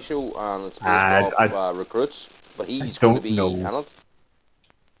TV show and it's based I, off I, recruits? But I he's going to don't be know. in it.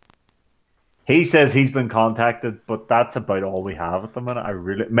 He says he's been contacted, but that's about all we have at the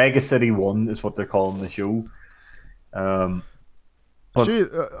minute. Mega City 1 is what they're calling the show. But See,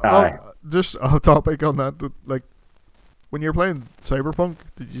 aye. just a topic on that. Like when you're playing Cyberpunk,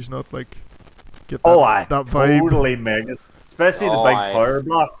 did you just not like get Oh, I that vibe? totally mega, especially the Oh, big power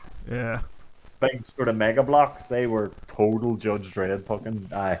blocks, Yeah. big sort of mega blocks. They were total Judge Dredd fucking.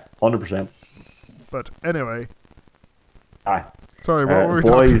 Aye, 100%. But anyway, Aye, sorry, what were we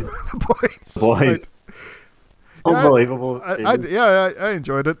boys, talking? Boys. boys, Right. Yeah, unbelievable. I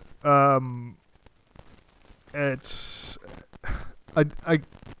enjoyed it. It's I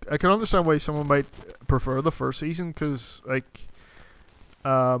can understand why someone might prefer the first season because like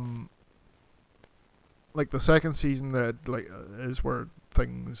the second season that is where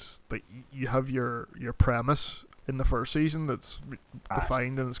things like you have your premise in the first season that's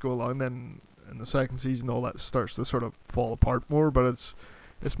defined and it's go along. Then in the second season, all that starts to sort of fall apart more. But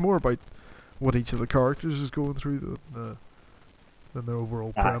it's more about what each of the characters is going through than the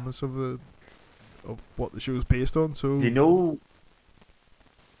overall premise of what the show is based on. So Do you know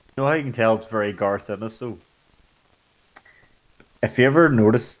how you can tell it's very Garth Ennis though? If you ever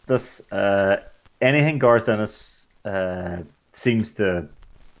notice this, anything Garth Ennis seems to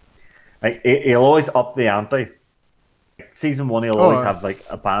like, he'll always up the ante. Season 1, he'll always have like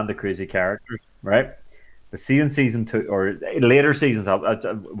a band of crazy characters, right? But season 2 or later seasons,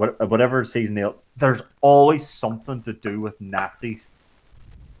 whatever season, there's always something to do with Nazis.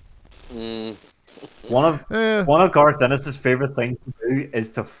 One of Garth Ennis' favorite things to do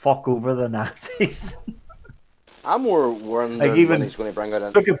is to fuck over the Nazis. I'm more wondering Like even when he's going to bring out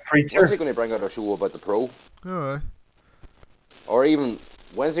look at Preacher. when's he going to bring out a show about the Pro? Or even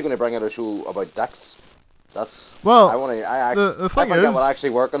when's he going to bring out a show about dicks? That's the thing think that would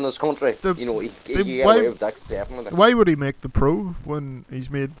actually work in this country. He get away with dicks definitely. Why would he make the Pro when he's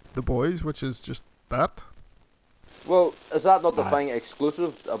made the Boys, which is just that? Well, is that not the thing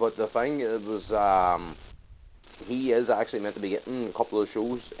exclusive about the thing? It was he is actually meant to be getting a couple of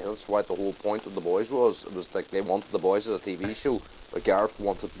shows, and that's what the whole point of the Boys was. It was like they wanted the Boys as a TV show, but Gareth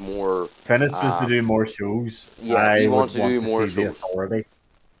wanted more. Finnis was to do more shows. Yeah, he wants to do more see the shows. Authority.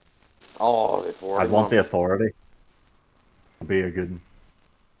 Oh, the Authority. I want the Authority. It'll be a good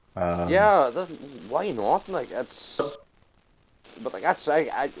one. Yeah, why not? Like it's, but like that's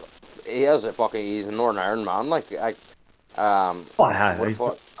he is a fucking he's a Northern Iron man. Like I can't.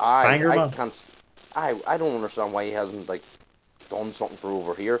 I don't understand why he hasn't like done something for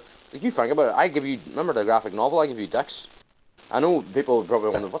over here. Like you think about it, remember the graphic novel? I give you dicks. I know people would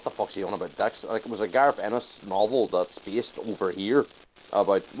probably wonder what the fuck's he on about dicks. Like it was a Gareth Ennis novel that's based over here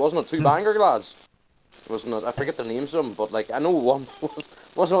about wasn't it two banger lads? Wasn't it? I forget the names of them, but like I know one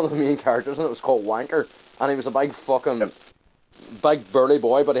was one of the main characters and it was called Wanker, and he was a big fucking big burly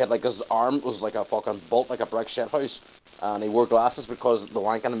boy, but he had like his arm was like a fucking built like a brick shit house, and he wore glasses because the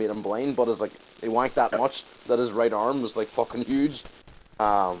wanking made him blind. But like he wanked that much that his right arm was like fucking huge.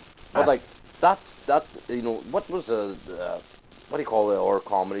 But like that what was the what do you call the horror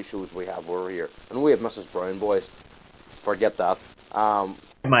comedy shows we have over here? I know we have Mrs. Brown Boys. Forget that.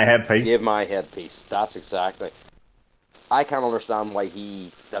 My headpiece. Give my headpiece. That's exactly. I can't understand why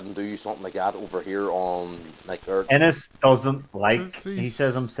he didn't do something like that over here on like Earth. Ennis doesn't like. He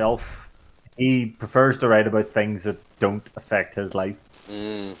says himself. He prefers to write about things that don't affect his life.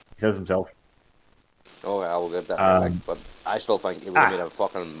 He says himself. Oh yeah, we'll get that right. But I still think he would have made a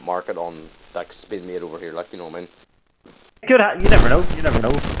fucking market on dicks being made over here. Like you know what I mean. You never know. You never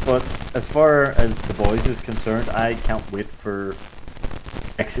know. But as far as the Boys is concerned, I can't wait for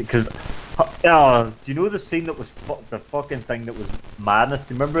exit because. Do you know the scene that was the fucking thing that was madness?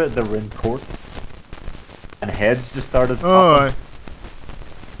 Do you remember they were in court and heads just started popping?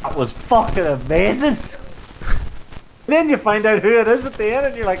 That was fucking amazing. Then you find out who it is at the end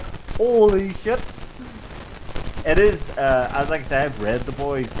and you're like, holy shit. It is, as like I said, I've read The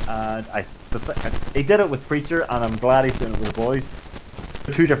Boys and he did it with Preacher and I'm glad he's doing it with The Boys.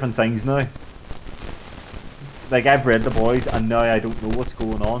 They're two different things now. Like I've read The Boys and now I don't know what's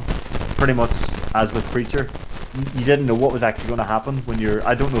going on. Pretty much as with Preacher, you didn't know what was actually going to happen when you're.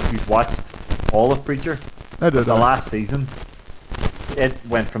 I don't know if you've watched all of Preacher. I did. The last season, it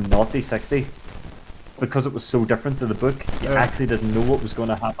went from 0 to 60 because it was so different to the book. You actually didn't know what was going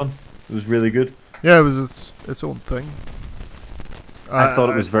to happen. It was really good. Yeah, it was its own thing. I thought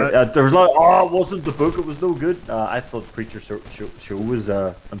it was very. There was a lot. Oh, it wasn't the book. It was no good. I thought Preacher show was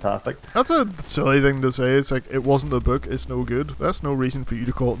fantastic. That's a silly thing to say. It's like, it wasn't the book, it's no good. That's no reason for you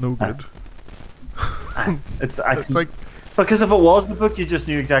to call it no good. It's like, because if it was the book, you just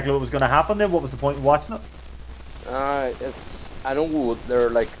knew exactly what was going to happen. Then what was the point in watching it? I know they're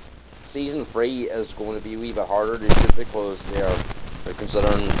like, season 3 is going to be a wee bit harder to shoot because they're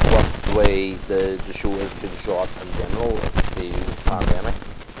considering what the way the show has been shot in general. It's the pandemic.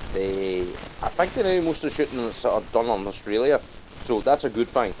 I think they know most of the shooting is done on Australia, so that's a good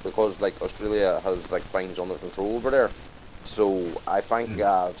thing because like Australia has like things under control over there. So I think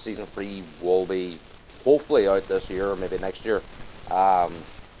season 3 will be hopefully out this year or maybe next year.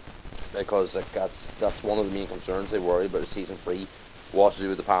 Because like, that's one of the main concerns they worry about season 3 was to do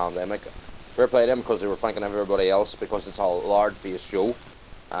with the pandemic. Fair play to them because they were thinking of everybody else because it's a large based show,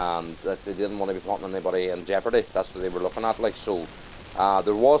 that they didn't want to be putting anybody in jeopardy. That's what they were looking at. Like, so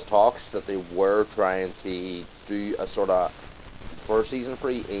there was talks that they were trying to do a sort of, for season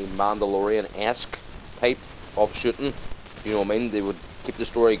 3, a Mandalorian-esque type of shooting. You know what I mean? They would keep the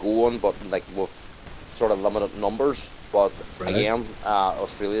story going, but like with sort of limited numbers. But again,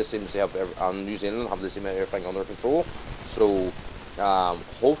 Australia seems to have, and New Zealand have the same everything under control. So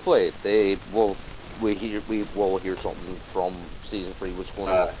hopefully we will hear something from season 3 what's going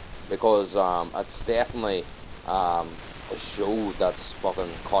on, because it's definitely a show that's fucking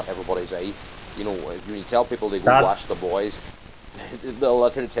caught everybody's eye. You know, when you tell people they go watch The Boys, they'll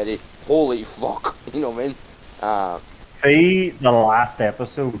literally tell you, holy fuck, you know what I mean? See the last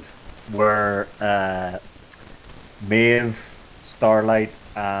episode where Maeve, Starlight,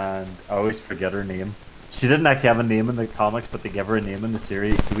 and I always forget her name. She didn't actually have a name in the comics, but they gave her a name in the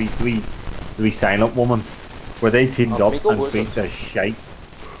series. The wee silent woman, where they teamed up Miko, and beat the shite.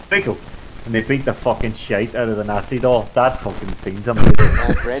 Miko. And they beat the fucking shite out of the Nazi doll. That fucking scene's amazing.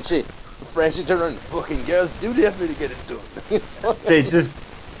 Frenchie turned around, fucking girls, do this for me to get it done.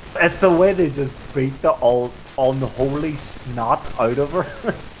 It's the way they just beat the unholy snot out of her.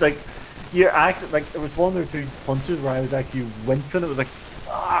 It's like, you're actually, like, there was one or two punches where I was actually wincing. It was like,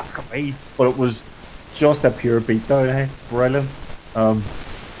 fuck me. But it was just a pure beatdown, eh? Brilliant.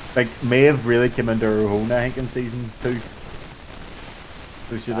 Like, Maeve really came into her own, I think, in season 2.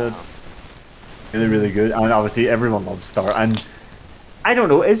 So she did. Really, really good. And obviously, everyone loves Star. And I don't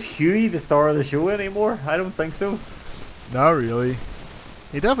know, is Huey the star of the show anymore? I don't think so. Not really.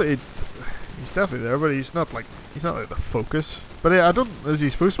 He's definitely there, but he's not like the focus. But I don't. Is he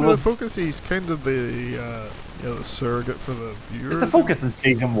supposed to be the focus? He's kind of the the surrogate for the viewers. It's the focus in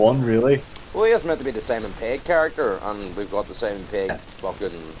season 1, really. Well, he is meant to be the Simon Pegg character, and we've got the Simon Pegg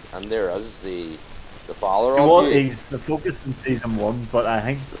fucking, and there is the father of you. He's the focus in season 1, but I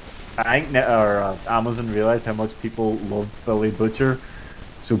think Amazon realized how much people loved Billy Butcher,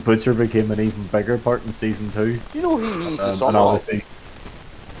 so Butcher became an even bigger part in season 2. You know who he's the son and of? obviously,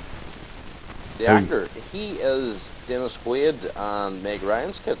 The actor. He is Dennis Quaid and Meg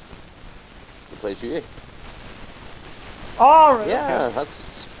Ryan's kid. He plays Huey. oh, really? Yeah, Okay.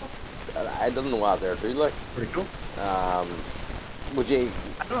 that's. I didn't know what they're doing. Like, Pretty cool. would you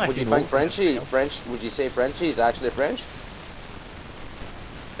think Frenchie? Would you say Frenchie is actually French?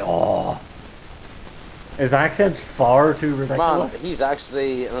 Oh, his accent's far too ridiculous. Man, he's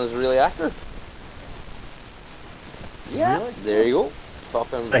actually an Israeli actor. Yeah, Really? there you go.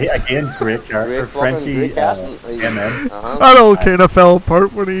 Fucking Again, great character. Frenchie, great casting. That all kind of fell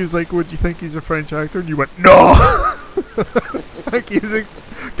apart when he's like, "Would you think he's a French actor?" And you went, "No." Like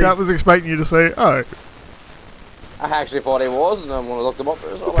Cat was expecting you to say, "Oh." I actually thought he was, and then when I looked him up,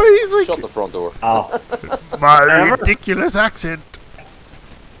 it was all But he's like, shut the front door. Oh, my ridiculous accent.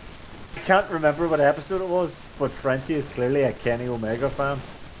 I can't remember what episode it was, but Frenchie is clearly a Kenny Omega fan.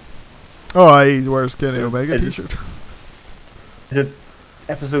 Oh, he wears Kenny Omega Is it- t-shirt. Is it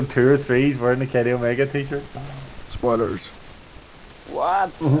episode 2 or 3? He's wearing a Kenny Omega t-shirt. Spoilers.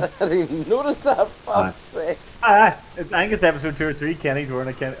 What? I didn't even notice that. Fuck's sake. I think it's episode 2 or 3. Kenny's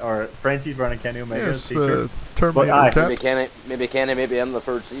wearing or Frenchie's wearing a Kenny Omega Yes, t-shirt. Terminator But, Cat. Maybe Kenny may be in the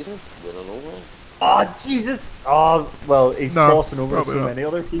 3rd season. We don't know. Man. Oh Jesus! Oh well, he's No, crossing over so probably not. many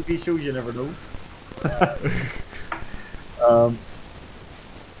other TV shows. You never know.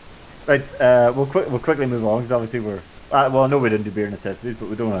 Right, we'll quickly move on because obviously we're well. I know we didn't do beer necessities, but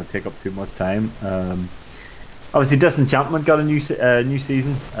we don't want to take up too much time. Obviously, Disenchantment got a new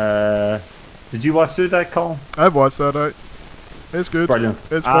season. Did you watch through that, Colin? I've watched that out. It's good. Brilliant.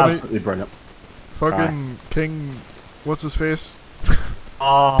 It's funny. Absolutely brilliant. Fucking King, what's his face?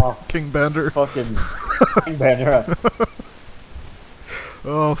 Oh, King Bender. fucking King Bender.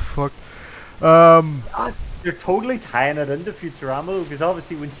 Oh fuck. they're totally tying it into Futurama though, because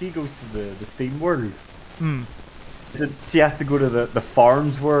obviously when she goes to the Steam World, Hmm. she has to go to the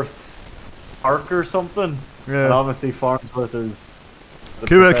Farnsworth Park or something, and Yeah. obviously Farnsworth is the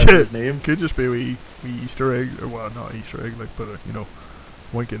Could, professor's name. could just be a wee Easter egg, or well, not Easter egg, like, but you know,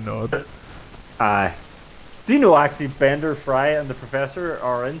 wink and nod. Aye. Do you know actually Bender, Fry, and the Professor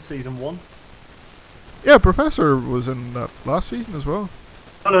are in season 1? Yeah, Professor was in that last season as well.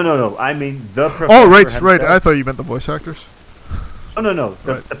 No. I mean the Professor. Oh, right. himself. I thought you meant the voice actors. No.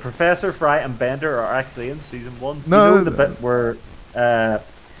 Right. The Professor, Fry, and Bender are actually in season 1. No, You know the bit where, I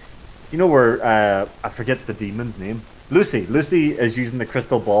forget the demon's name. Lucy. Lucy is using the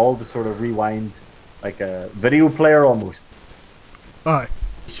crystal ball to sort of rewind, like a video player almost. Aye.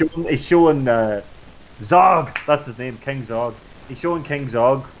 He's showing Zog. That's his name, King Zog. He's showing King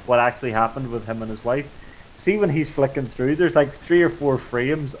Zog what actually happened with him and his wife. See when he's flicking through, there's like 3 or 4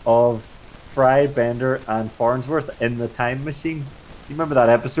 frames of Fry, Bender, and Farnsworth in the time machine. You remember that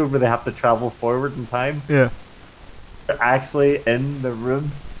episode where they have to travel forward in time? Yeah. They're actually in the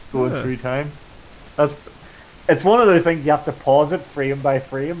room going through time. It's one of those things you have to pause it frame by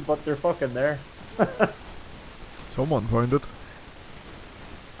frame, but they're fucking there. Someone found it.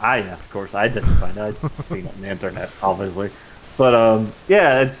 Yeah, of course I didn't find it. I'd seen it on the internet, obviously. But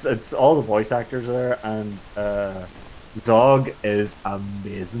yeah, it's all the voice actors are there, and Zog is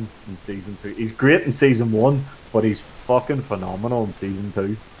amazing in season 2. He's great in season 1, but he's fucking phenomenal in season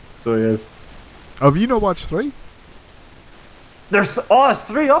 2. So he is. Have you not watched 3? It's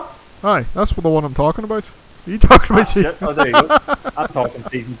 3 up. Aye, that's the one I'm talking about. Are you talking about? Shit. Oh, there you go. I'm talking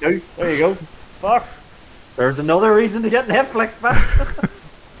season 2. There you go. Fuck. There's another reason to get Netflix back.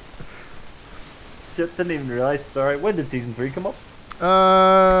 Shit, didn't even realise. Alright, when did season 3 come up?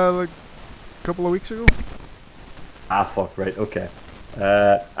 Like a couple of weeks ago. Fuck, right, okay.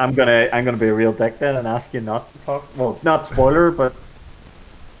 I'm gonna be a real dick then and ask you not to talk. Well, not spoiler, but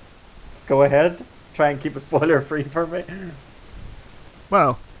go ahead. Try and keep it spoiler free for me.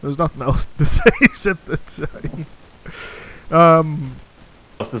 Well, there's nothing else to say except that.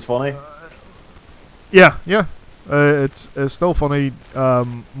 Just as funny. Yeah. It's still funny.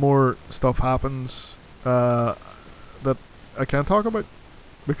 More stuff happens that I can't talk about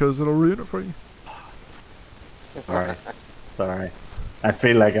because it'll ruin it for you. Alright. Sorry. I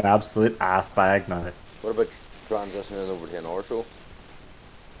feel like an absolute ass bag now. What about transitioning over to an hour show?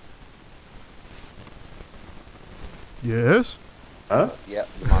 Yes. Huh? Yeah,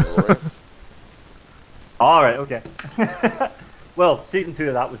 The Mandalorian. Alright, okay. Well, season 2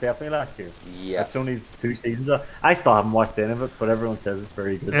 of that was definitely last year. Yeah. It's only 2 seasons. I still haven't watched any of it, but everyone says it's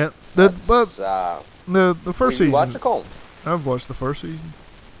very good. Yeah. That's, The first did you watch season. it, Colin? I've watched the first season.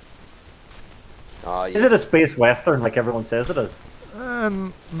 Yeah. Is it a space western like everyone says it is?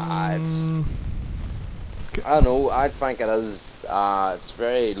 And I don't know. I think it is. It's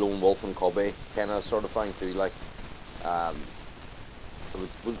very lone wolf and cubby kind of sort of thing too. Like,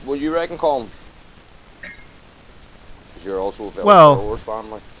 what you reckon, Colin? 'Cause you're also a Well, Star Wars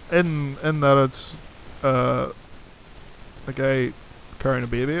fan, like. in that it's a guy carrying a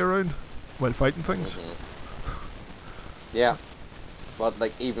baby around while fighting things. Yeah, but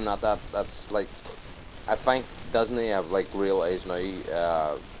like even at that, that's like, I think Disney have like realized now,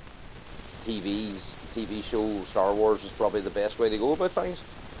 TV show Star Wars is probably the best way to go about things.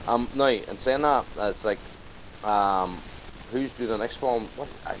 Now, and saying that, it's like, who's doing the next film? What?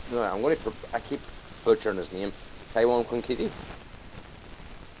 I keep butchering his name. Taiwan Waititi.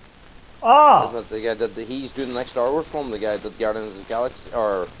 Ah! Isn't it the guy that he's doing the next Star Wars film? The guy that Guardians of the Galaxy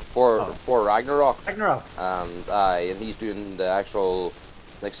or for Ragnarok. Ragnarok. And he's doing the actual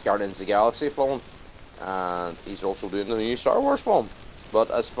next Guardians of the Galaxy film, and he's also doing the new Star Wars film. But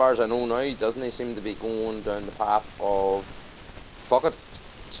as far as I know now, Disney seem to be going down the path of fuck it,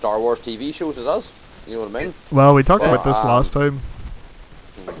 Star Wars TV shows. It does. You know what I mean? Well, we talked Well, about this last time.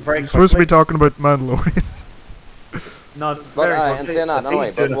 Very We're supposed to be quickly. talking about Mandalorian. No, But, very and quickly, saying that, if anyway,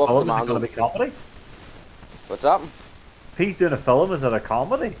 he's but doing a what's film, the is it going to be comedy? What's that? If he's doing a film, is it a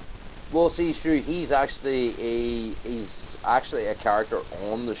comedy? Well, see, sure, he's actually a character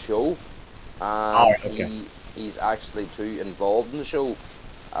on the show, and okay. he's actually too involved in the show.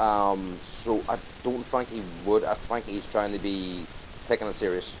 So I don't think he would. I think he's trying to be taking it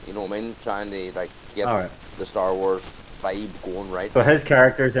serious. You know what I mean? Trying to like get the Star Wars vibe going right. So his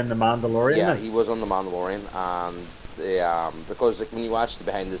character's in The Mandalorian? Yeah, then? he was on The Mandalorian, and because like, when you watch the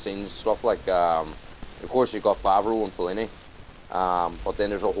behind the scenes stuff, like of course you've got Favreau and Fellini, but then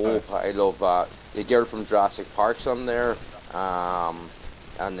there's a whole pile of the girl from Jurassic Park's on there, and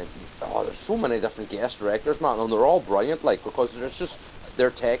then, there's so many different guest directors, man, and they're all brilliant, like because it's just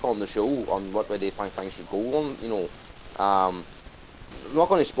their take on the show, on what way they think things should go on. I'm not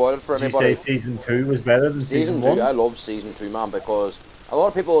going to spoil it for Did you say anybody. season 2 was better than season Season 2, 1? I love season 2, man, because a lot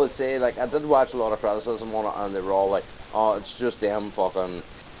of people would say, like, I did watch a lot of criticism on it, and they were all like, oh, it's just them fucking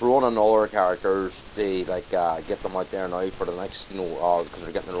throwing in other characters, they, like, get them out there now for the next, because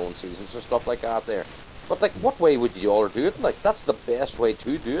they're getting their own seasons and stuff like that there. But, like, what way would you all do it? Like, that's the best way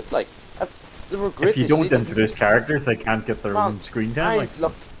to do it. Like, they were great If you to don't see them. introduce characters, they can't get their own screen time.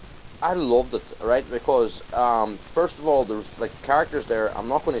 Look, I loved it, right? Because first of all, there's like characters there. I'm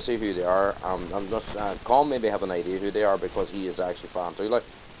not going to say who they are. I'm just Colin maybe have an idea who they are because he is actually fan too. Like,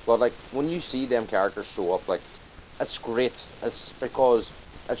 but like when you see them characters show up, like it's great. It's because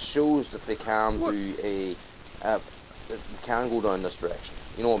it shows that they can do they can go down this direction.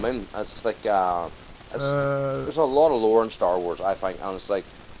 You know what I mean? It's like there's a lot of lore in Star Wars, I think, and it's like.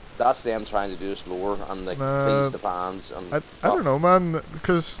 That's them trying to do this lore and like please the fans. And I don't know, man,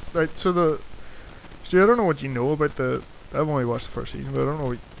 because like Stu, I don't know what you know about I've only watched the first season, but I don't know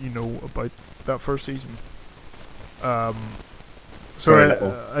what you know about that first season. So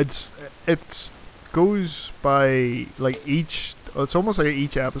it goes by like each. It's almost like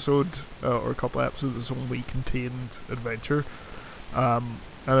each episode or a couple episodes is only contained adventure. And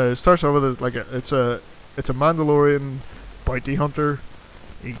it starts off with it's a Mandalorian bounty hunter.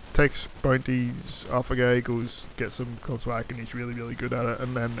 He takes bounties off a guy, gets him, comes back, and he's really, really good at it.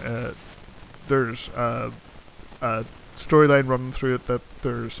 And then there's a storyline running through it that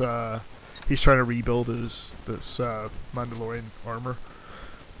he's trying to rebuild this Mandalorian armor.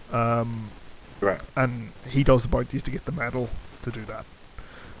 Right. And he does the bounties to get the medal to do that.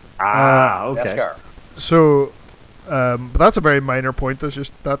 Okay. So, but that's a very minor point.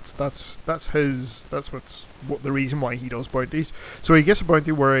 That's the reason why he does bounties. So he gets a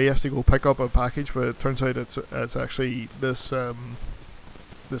bounty where he has to go pick up a package, but it turns out it's actually this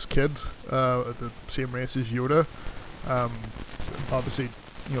kid, the same race as Yoda, obviously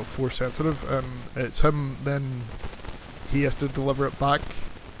force sensitive, and it's him. Then he has to deliver it back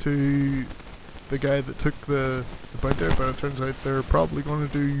to the guy that took the bounty, but it turns out they're probably going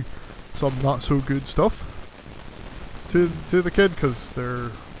to do some not so good stuff to the kid because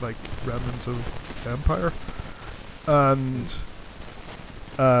they're like remnants of the Empire. And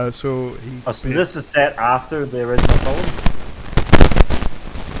so he. So this is set after the original film.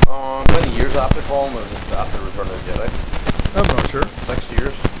 Many years after Colin was after Return of the Jedi. I'm not sure. 6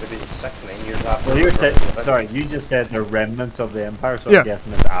 years, maybe 9 years after. Well, you just said they're remnants of the Empire, so I'm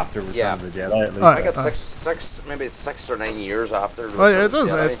guessing it's after Return of the Jedi. At least. I think it's maybe it's 6 or 9 years after. Oh yeah, it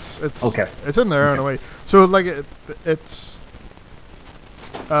does. It's okay. It's in there in a way. So like it's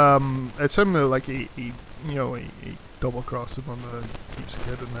him like he double crossed him on the keeps the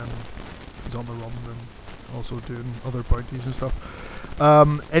kid, and then he's on the run and also doing other bounties and stuff.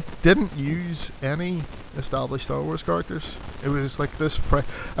 It didn't use any established Star Wars characters. It was like this fresh.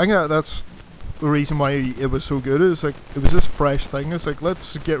 I think that's the reason why it was so good. Is like it was this fresh thing. It's like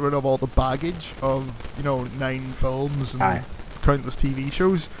let's get rid of all the baggage of 9 films and countless TV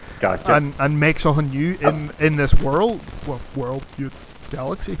shows, and make something new in this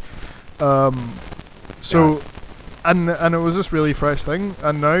galaxy. And it was this really fresh thing,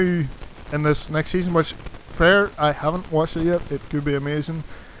 and now in this next season, which I haven't watched it yet, it could be amazing.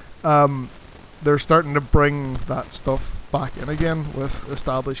 They're starting to bring that stuff back in again with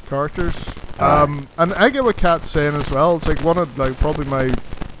established characters. And I get what Kat's saying as well. It's like one of probably my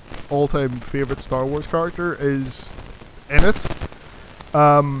all-time favorite Star Wars character is in it.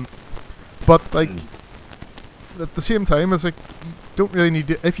 But like at the same time, it's like you don't really need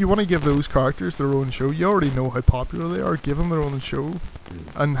to. If you want to give those characters their own show, you already know how popular they are. Give them their own show,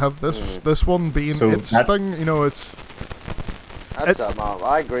 and have this one being its thing. It's. That's it, man.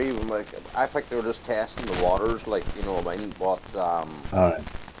 I agree. Like, I think they were just testing the waters, like what I mean. But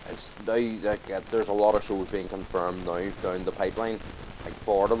it's now like there's a lot of shows being confirmed now down the pipeline, like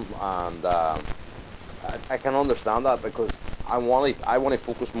for them, and I can understand that because I want to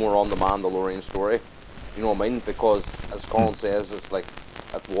focus more on the Mandalorian story. You know what I mean? Because as Colin says, it's like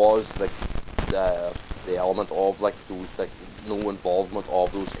it was like the element of like those like no involvement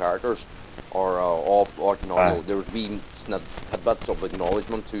of those characters, or there was wee tidbits of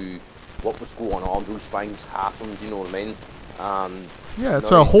acknowledgement to what was going on. Those things happened. You know what I mean? And yeah,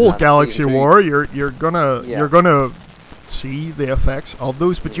 it's a whole galaxy war. You're gonna see the effects of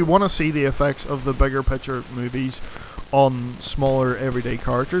those, but you want to see the effects of the bigger picture movies on smaller everyday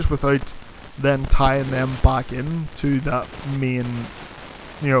characters without then tying them back into that main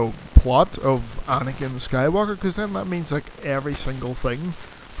plot of Anakin Skywalker, because then that means like every single thing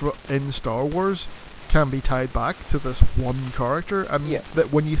in Star Wars can be tied back to this one character, and Yeah.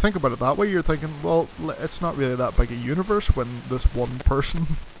 that when you think about it that way, you're thinking, well, it's not really that big a universe when this one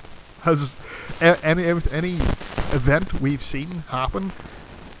person has any event we've seen happen.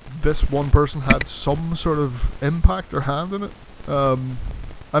 This one person had some sort of impact or hand in it,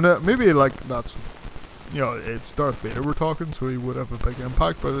 and maybe like that's, it's Darth Vader we're talking, so he would have a big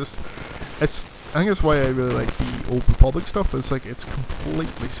impact. But it's I think that's why I really like the Old Republic stuff. It's like it's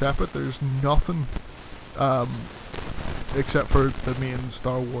completely separate. There's nothing, except for the main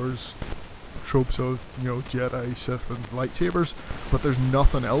Star Wars tropes of Jedi, Sith, and lightsabers. But there's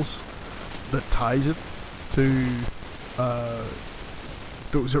nothing else that ties it to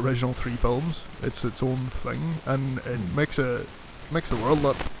those original 3 films. It's its own thing, and it makes the world a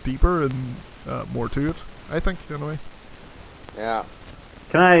lot deeper and more to it, I think, in a way. Yeah.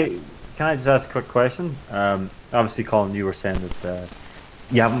 Can I just ask a quick question? Obviously, Colin, you were saying that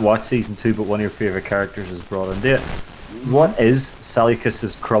you haven't watched season 2, but one of your favorite characters is brought into it. What is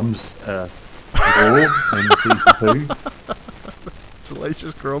Seleucus's Crumb's role in season 2?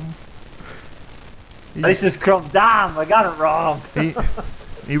 Salacious Crumb. Salacious Crumb. Damn, I got it wrong.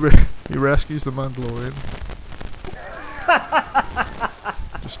 He rescues the Mandalorian.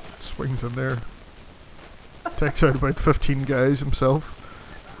 Just swings in there. Takes out about 15 guys himself.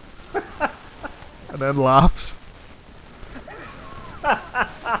 And then laughs.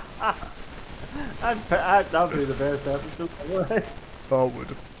 That'd be the best episode ever. Oh,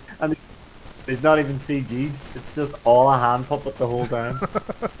 would. And it's not even CG'd. It's just all a hand puppet the whole time.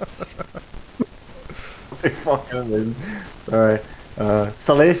 It's fucking amazing. Alright.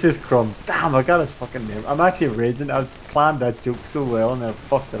 Salacious Crumb. Damn, I got his fucking name. I'm actually raging. I planned that joke so well and I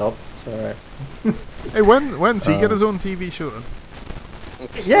fucked it up. Sorry. Hey, when's he get his own TV show then?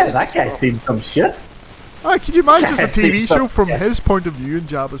 Yeah, that guy's seen some shit. Ah, could you imagine just a Yeah, TV see, show from yeah. his point of view in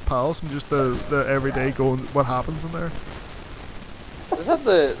Jabba's palace and just the everyday going what happens in there? Is that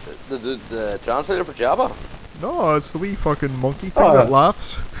the translator for Jabba? No, it's the wee fucking monkey thing Oh. that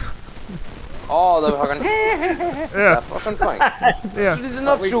laughs. Oh, the fucking Yeah, that fucking thing. yeah, So did they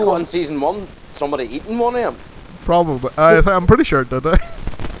not show on season 1 somebody eating one of them? probably. I'm pretty sure it did.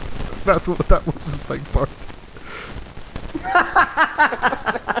 That was his big part.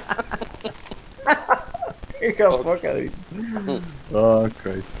 You got fuck out of here. Oh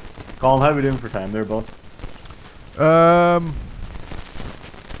Christ. Colin, how we doing for time there, boss?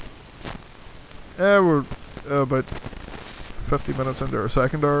 Yeah, we're about 50 minutes into our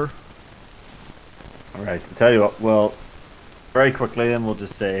second hour. Alright, I'll tell you what, well, very quickly then we'll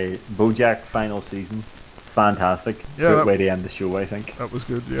just say BoJack final season. Fantastic. Yeah, Great way to end the show, I think. That was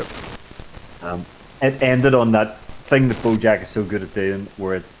good, yep. It ended on that thing that BoJack is so good at doing,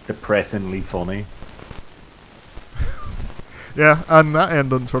 where it's depressingly funny. Yeah, and that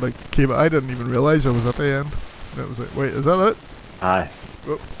ending sort of came. I didn't even realise I was at the end. It was like, wait, is that it? Aye.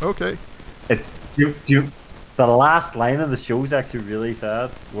 Oh, okay. It's the last line of the show is actually really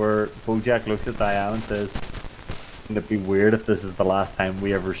sad, where BoJack looks at Diane and says, "Wouldn't it be weird if this is the last time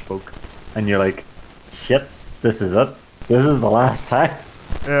we ever spoke?" And you're like, "Shit, this is it. This is the last time."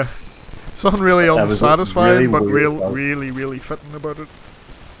 Yeah. Something really That was unsatisfying, really but weird, really fitting about it.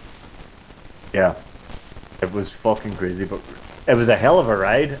 Yeah, it was fucking crazy, but it was a hell of a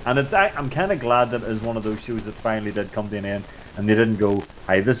ride, and I'm kind of glad that it was one of those shows that finally did come to an end, and they didn't go,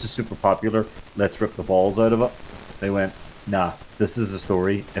 "Hey, this is super popular, let's rip the balls out of it." They went, "Nah, this is a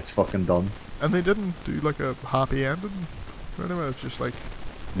story, it's fucking done." And they didn't do like a happy ending. Anyway, it's just like,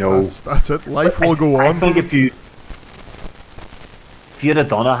 No, that's it. Life will go I on. think if you'd have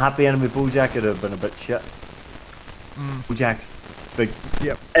done a happy ending with BoJack, it'd have been a bit shit. BoJack's like,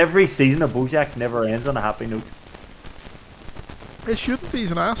 Yep. every season of BoJack never ends on a happy note. It shouldn't.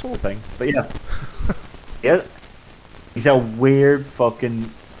 He's an asshole. Thing, but yeah, yeah, he's a weird fucking,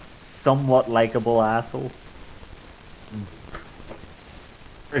 somewhat likable asshole.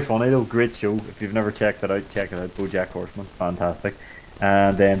 Very funny though, great show. If you've never checked it out, check it out. BoJack Horseman, fantastic.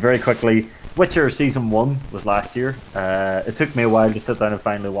 And then very quickly, Witcher season 1 was last year. It took me a while to sit down and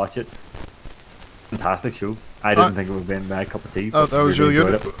finally watch it. Fantastic show. I didn't think it would have been my cup of tea. That was really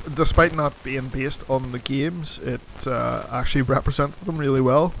good. enjoyed it. Despite not being based on the games, it actually represented them really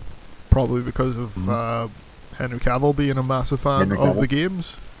well. Probably because of Henry Cavill being a massive fan Henry of Cavill. the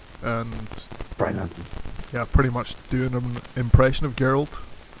games, and Brilliant. yeah, pretty much doing an impression of Geralt.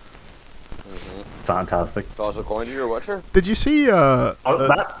 Fantastic. Toss a coin to your Witcher. Did you see?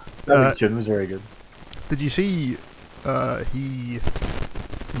 That tune was very good. Did you see? He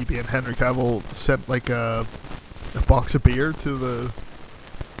being Henry Cavill sent like a box of beer to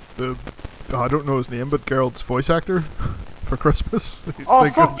the I don't know his name, but Geralt's voice actor for Christmas. Oh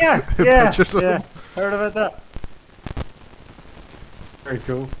Like fuck yeah! a Yeah, picture of yeah. him. Heard about that? Very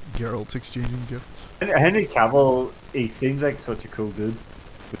cool. Geralt's exchanging gifts. Henry Cavill, he seems like such a cool dude,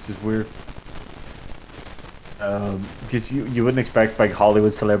 which is weird. Because you wouldn't expect like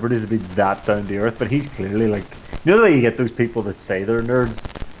Hollywood celebrities to be that down to earth, but he's clearly like, you know the way you get those people that say they're nerds,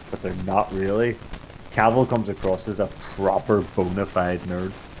 but they're not really. Cavill comes across as a proper bona fide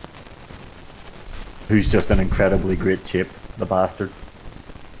nerd, who's just an incredibly great chip, the bastard.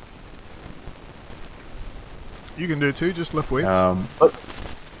 You can do it too, just lift weights. But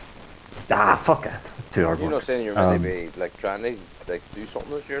fuck it, it's too hard You're work. not saying you're meant to be like trying to like do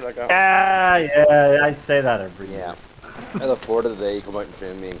something this year like that? Yeah, I'd say that every year. Yeah. I look forward to the day you come out and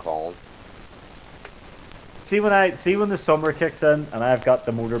train me and Colin. See when the summer kicks in and I've got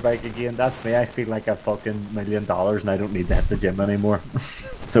the motorbike again, that's me. I feel like a fucking $1 million and I don't need to hit the gym anymore.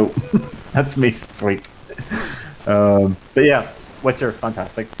 So that's me, sweet. But yeah, Witcher,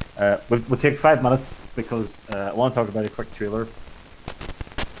 fantastic. We'll take 5 minutes because I want to talk about a quick trailer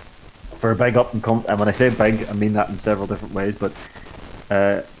for a big up and come. And when I say big, I mean that in several different ways. But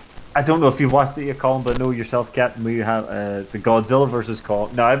I don't know if you've watched it yet, Colin, but I know yourself, Kat, and we have the Godzilla versus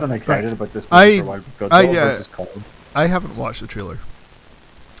Kong. No, I've been excited about this movie for a while. Godzilla versus Kong. I haven't watched the trailer,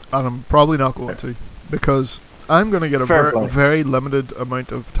 and I'm probably not going to, because I'm going to get a very limited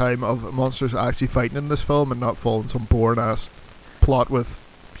amount of time of monsters actually fighting in this film and not following some boring ass plot with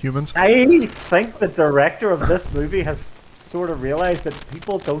humans. I think the director of this movie has sort of realized that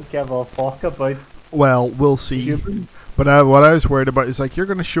people don't give a fuck about. Well, we'll see. Humans. But what I was worried about is like, you're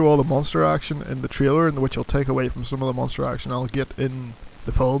going to show all the monster action in the trailer, in which will take away from some of the monster action I'll get in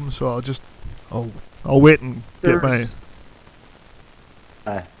the film. So I'll wait and get my.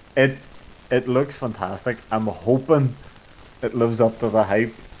 It looks fantastic. I'm hoping it lives up to the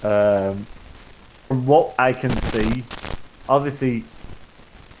hype. From what I can see, obviously,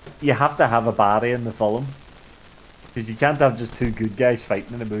 you have to have a baddie in the film, because you can't have just two good guys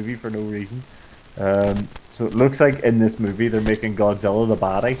fighting in a movie for no reason. So it looks like in this movie they're making Godzilla the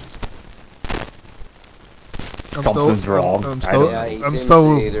baddie. Something's wrong.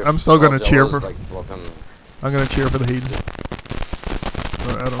 I'm still gonna cheer for. I'm gonna cheer for the heat.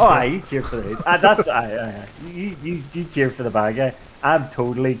 You cheer for the heat. You cheer for the bad guy. I'm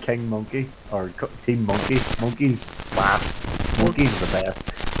totally King Monkey or Team Monkey. Monkey's class. Monkey's the best.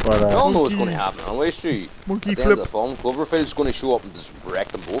 But you all know what's going to happen. Unless you Monkey at the flip. end of the film, Cloverfield's going to show up and just wreck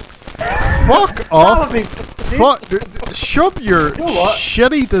them both. Fuck off! Shove your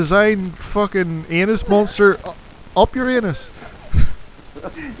shitty design fucking anus monster up your anus.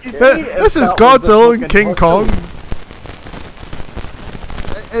 This is Godzilla and King Kong.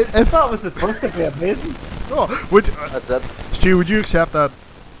 If that was supposed to be amazing. That's it. Stu, would you accept that?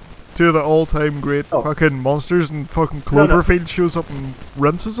 Two of the all-time great fucking monsters, and fucking Cloverfield shows up and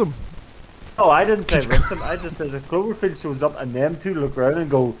rinses them. Oh, I didn't say rinse them. I just said if Cloverfield shows up and them two look around and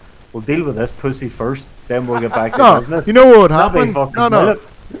go, we'll deal with this pussy first, then we'll get back to business. You know what would happen? No. Brilliant.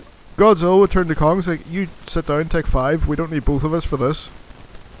 Godzilla would turn to Kong and say, you sit down, take 5, we don't need both of us for this.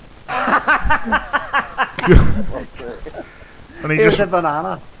 And Here's a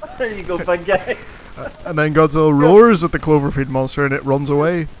banana. There you go, big guy. And then Godzilla roars at the Cloverfield monster and it runs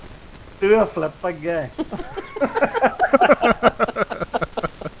away. Do a flip, big guy.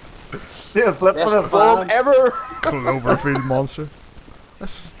 Do a flip Best for a film film. ever. Cloverfield monster.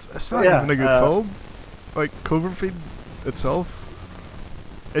 That's not even a good film. Like, Cloverfield itself.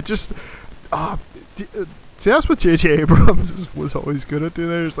 It just... see, that's what J.J. Abrams was always good at doing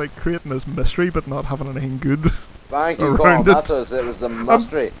there, is like creating this mystery but not having anything good. Thank you, Colin. That's what it was, the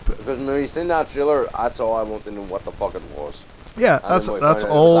mystery. Because when you seen that trailer, that's all I wanted to know what the fuck it was. Yeah, that's all. It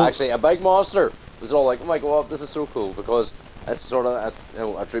was actually a big monster. It was all like, oh my god, this is so cool, because it's sort of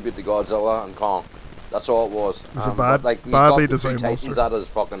a tribute to Godzilla and Kong. That's all it was. It's a badly designed monster. That is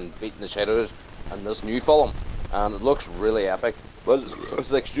fucking beating the shit out of it in this new film, and it looks really epic. Well,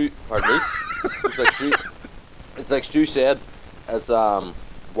 it's like Stu. Pardon me. It's like Stu said. It's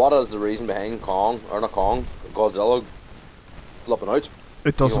what is the reason behind Godzilla flipping out?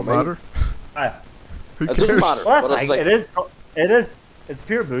 It doesn't matter. Who cares? It doesn't matter. Well, But it's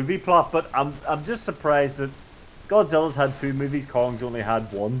pure movie plot, but I'm just surprised that Godzilla's had 2 movies, Kong's only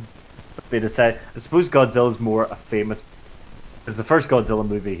had 1. They decide. I suppose Godzilla's more a famous, because the first Godzilla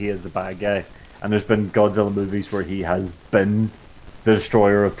movie he is the bad guy, and there's been Godzilla movies where he has been the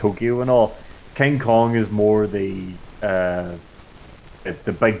destroyer of Tokyo and all. King Kong is more the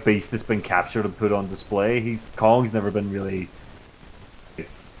big beast that's been captured and put on display. Kong's never been really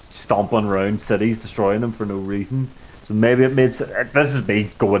stomping around cities, destroying them for no reason. So maybe it made this is me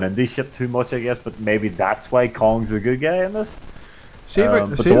going into shit too much, I guess. But maybe that's why Kong's the good guy in this.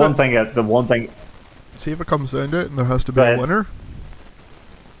 The one thing see if it comes down to it and there has to be Go a ahead. winner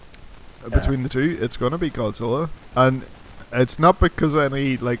between the two, it's gonna be Godzilla. And it's not because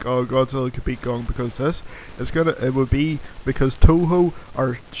any like, oh, Godzilla could beat Kong because this. It would be because Toho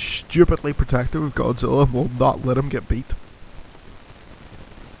are stupidly protective of Godzilla and will not let him get beat.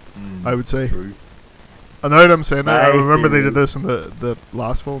 I would say. True. And now that I'm saying that, I remember they theory- did this in the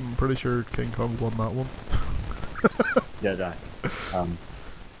last film. I'm pretty sure King Kong won that one. Yeah, that.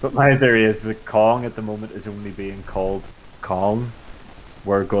 But my theory is that Kong at the moment is only being called Kong,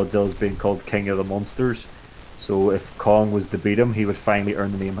 where Godzilla's being called King of the Monsters. So if Kong was to beat him, he would finally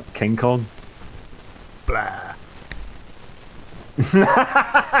earn the name King Kong. Blah.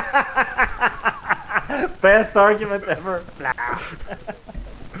 Best argument ever.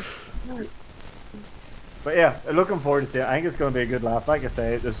 But yeah, looking forward to it. I think it's going to be a good laugh. Like I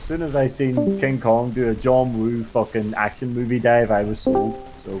say, as soon as I seen King Kong do a John Woo fucking action movie dive, I was sold.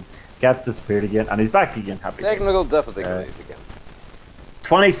 So, Cat disappeared again, and he's back again. Happy days. Technical difficulties again.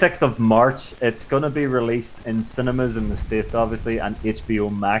 26th of March, it's going to be released in cinemas in the States, obviously, and HBO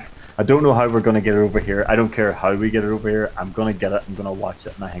Max. I don't know how we're going to get it over here. I don't care how we get it over here. I'm going to get it. I'm going to watch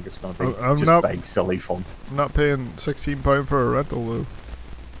it, and I think it's going to be just big, silly fun. I'm not paying £16 for a rental, though.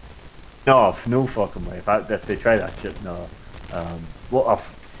 No fucking way. If they try that shit, no. Well,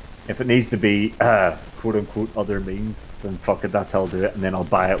 if it needs to be quote unquote other means, then fuck it, that's how I'll do it, and then I'll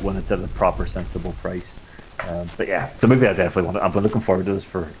buy it when it's at a proper sensible price. But yeah, it's a movie I definitely want. I've been looking forward to this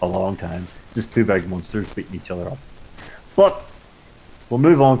for a long time. Just two big monsters beating each other up. But we'll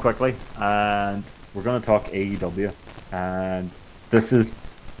move on quickly, and we're going to talk AEW, and this is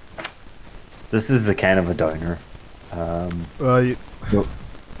a kind of a downer.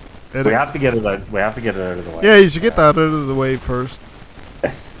 We have to get it out. We have to get it out of the way. Yeah, you should get that out of the way first.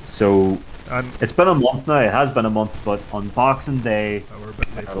 Yes. So And it's been a month now. It has been a month, but on Boxing Day, we're a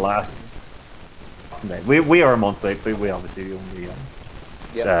bit late. our last Boxing Day, we are a month late, but we obviously only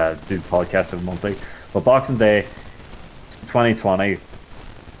do podcasts every monthly. But Boxing Day, 2020.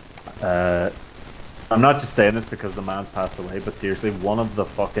 I'm not just saying this because the man's passed away, but seriously, one of the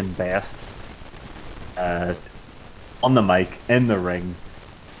fucking best on the mic, in the ring.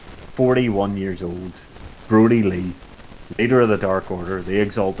 41 years old, Brody Lee, leader of the Dark Order, the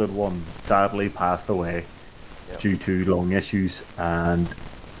Exalted One, sadly passed away due to lung issues. And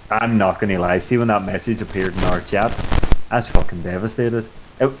I'm not going to lie, see when that message appeared in our chat, I was fucking devastated.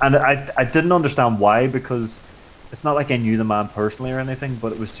 And I didn't understand why, because it's not like I knew the man personally or anything,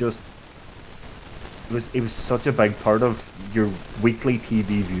 but it was just, it was such a big part of your weekly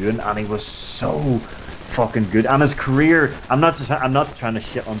TV viewing, and he was so fucking good. And his career, I'm not trying to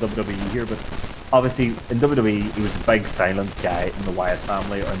shit on WWE here, but obviously in WWE he was a big silent guy in the Wyatt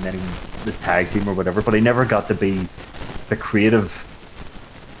family, and then he was this tag team or whatever, but he never got to be the creative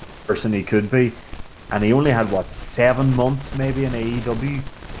person he could be. And he only had 7 months maybe in AEW,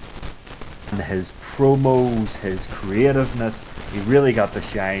 and his promos, his creativeness, he really got to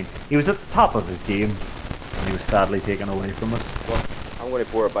shine. He was at the top of his game, and he was sadly taken away from us. Well, I'm going to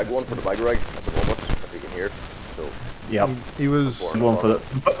pour a big one for the big rig at the moment, if you can hear. So Yep. He was Going for the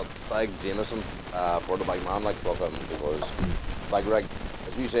a big Jameson for the big man, like fucking, because big rig,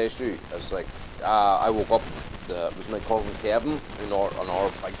 as you say, Stu, it's like I woke up. It was my cousin Kevin, an our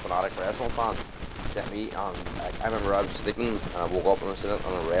big fanatic wrestling fan, sent me, and I remember I was sleeping, and I woke up and I seen it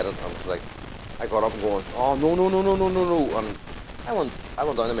and I read it, and I was like, I got up and going, oh no, and I went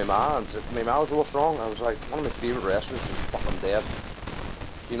down to my ma and said, my ma was what's wrong? I was like, one of my favourite wrestlers is fucking dead,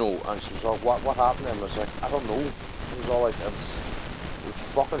 you know, and she was like, what happened to him? I was like, I don't know. It was all like, it was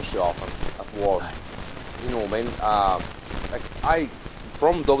fucking shocking. It was, you know what I mean? Like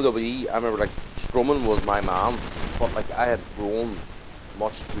from WWE, I remember like Strowman was my man, but like I had grown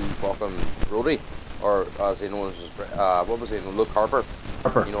much to fucking Brody, or as he knows as what was he, Luke Harper.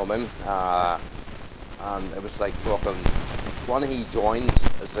 You know what I mean? And it was like fucking when he joined,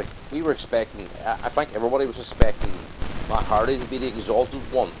 it's like we were expecting. I think everybody was expecting Matt Hardy to be the Exalted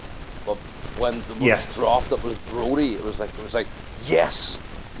One, but when the was dropped, it was Brody. It was like yes,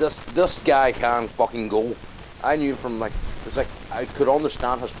 this guy can fucking go. I knew from like it's like I could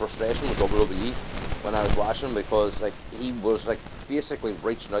understand his frustration with WWE when I was watching, because like he was like basically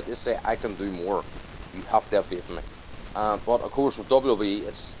reaching out to say I can do more. You have to have faith in me. But of course with WWE,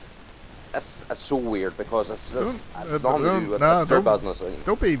 it's so weird because it's nothing to do with it's their business.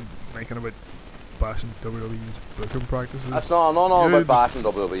 Don't be making about bashing WWE's booking practices. It's not about bashing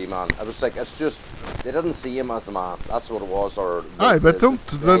WWE, man. It was like it's just they didn't see him as the man. That's what it was. Or but don't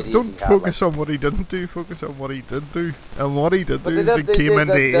focus on what he didn't do. Focus on what he did do. And what he did do is he came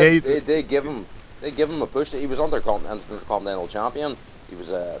into AEW. They give him a push. He was Intercontinental Champion. He was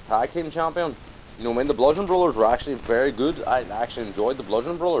a tag team champion. You know, I mean, the Bludgeon Brothers were actually very good. I actually enjoyed the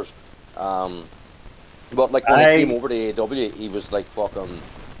Bludgeon Brothers. Um, but like when he came I over to AEW, he was like fucking.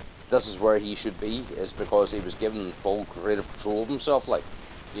 This is where he should be, is because he was given full creative control of himself, like,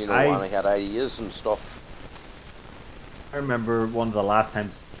 you know, and I he had ideas and stuff. I remember one of the last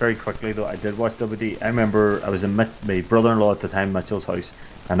times, very quickly though, I did watch WD. I remember I was in my brother-in-law at the time, Mitchell's house,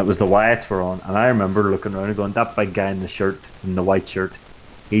 and it was the Wyatts were on, and I remember looking around and going, that big guy in the shirt, in the white shirt,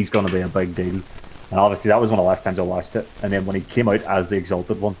 he's going to be a big deal. And obviously that was one of the last times I watched it. And then when he came out as the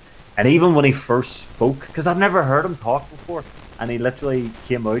Exalted One, and even when he first spoke, because I've never heard him talk before, and he literally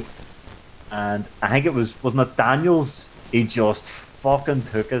came out, and I think wasn't it Daniels? He just fucking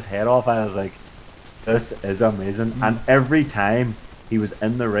took his head off. I was like, this is amazing. And every time he was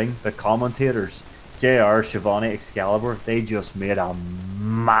in the ring, the commentators, JR, Shivani, Excalibur, they just made a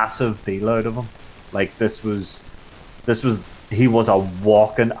massive deal out of him. Like this was he was a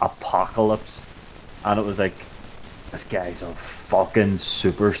walking apocalypse. And it was like, this guy's a fucking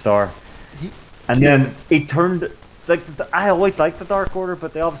superstar. And then he turned like I always liked the Dark Order,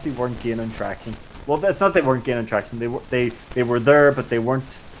 but they obviously weren't gaining traction. Well, it's not they weren't gaining traction. They were there, but they weren't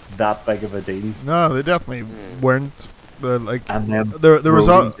that big of a deal. No, they definitely weren't. Like And then there was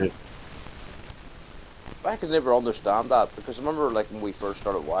I could never understand that, because I remember like when we first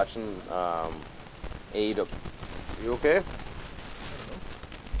started watching AEW. You okay?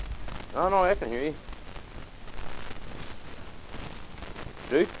 No, I can hear you.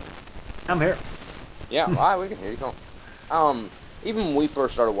 Dude? I'm here. Yeah, we can hear you, Colin. Even when we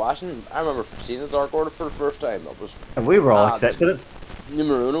first started watching, I remember seeing the Dark Order for the first time. It was And we were all excited with it.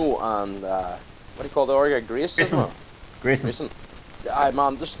 Numero Uno and what do you call the Orga? Grayson. Grayson. Aye,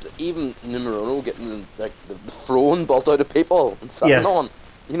 man, just even Numero Uno getting the throne built out of people and sitting on,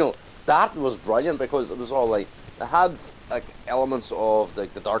 you know, that was brilliant, because it was all like, it had like elements of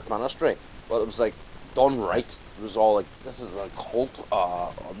like the Dark Ministry, but it was like done right. It was all like, this is a cult,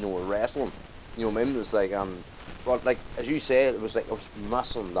 you know, wrestling. You know what I mean? It was like, but like as you say, it was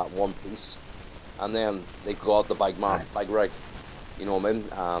missing that one piece, and then they got the big man, big rig. You know what I mean?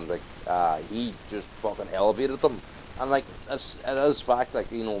 And like, he just fucking elevated them. And like, it is fact.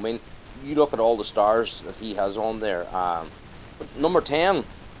 Like, you know what I mean? You look at all the stars that he has on there. But number 10,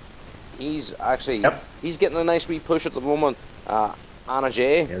 he's actually he's getting a nice wee push at the moment. Anna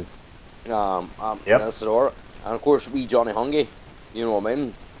Jay. Yes. Isadora, and of course wee Johnny Hungy. You know what I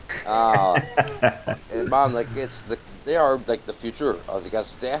mean? Man, like they are like the future. I think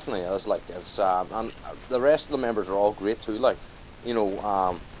it's definitely is like it's and the rest of the members are all great too. Like, you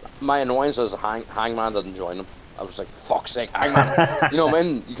know, my annoyance is Hangman didn't join them. I was like, fuck's sake, Hangman. You know what I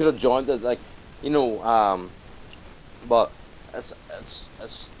mean? You could have joined it, like, you know. But it's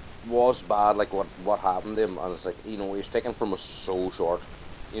was bad, like what happened to him, and it's like, you know, he was taken from us so short.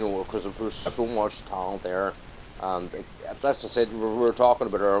 You know, because there was so much talent there. And that's I said, we were talking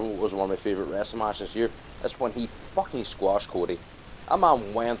about earlier, what was one of my favourite wrestling matches this year. That's when he fucking squashed Cody. That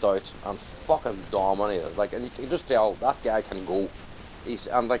man went out and fucking dominated. Like, and you can just tell that guy can go.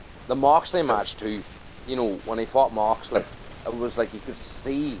 And like the Moxley match too. You know, when he fought Moxley, it was like you could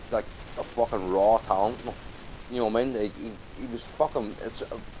see like a fucking raw talent. You know what I mean? He was fucking.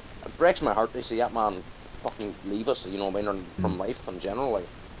 It breaks my heart to see that man fucking leave us. You know what I mean? From life in general, like,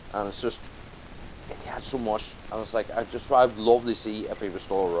 and it's just. He had so much, and it's like I'd love to see if he was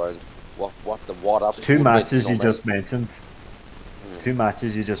still around. What after two matches you just mentioned. Two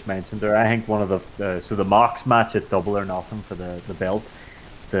matches you just mentioned there. I think one of the Mox match at Double or Nothing for the belt.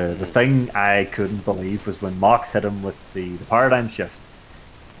 The thing I couldn't believe was when Mox hit him with the paradigm shift,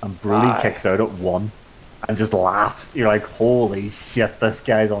 and Brody kicks out at 1, and just laughs. You're like, holy shit, this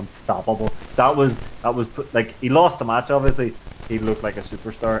guy's unstoppable. That was like, he lost the match obviously. He looked like a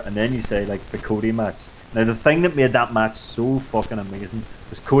superstar, and then you say like the Cody match. Now the thing that made that match so fucking amazing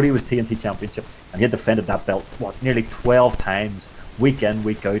was Cody was TNT Championship, and he had defended that belt nearly 12 times, week in,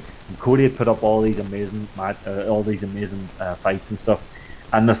 week out. And Cody had put up all these amazing fights and stuff.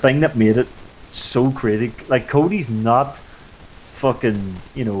 And the thing that made it so crazy, like, Cody's not fucking,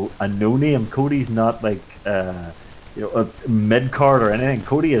 you know, a no name. Cody's not like you know, a mid card or anything.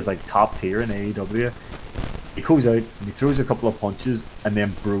 Cody is like top tier in AEW. He goes out and he throws a couple of punches, and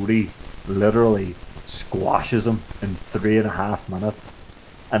then Brody literally squashes him in 3.5 minutes.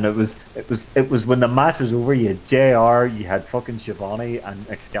 And it was when the match was over. You had JR, you had fucking Shivani, and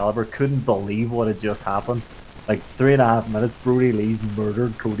Excalibur couldn't believe what had just happened. Like, 3.5 minutes, Brody Lee's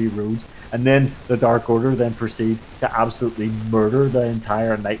murdered Cody Rhodes, and then the Dark Order then proceed to absolutely murder the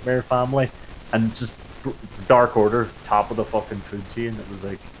entire Nightmare family, and just Dark Order top of the fucking food chain. It was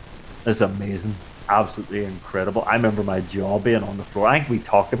like, It's amazing. Absolutely incredible. I remember my jaw being on the floor. I think we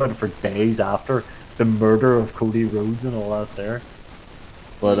talked about it for days after the murder of Cody Rhodes and all that there.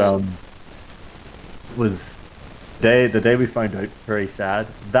 But was the day we found out very sad.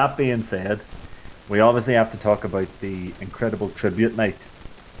 That being said, we obviously have to talk about the incredible tribute night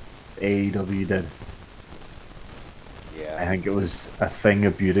AEW did. Yeah. I think it was a thing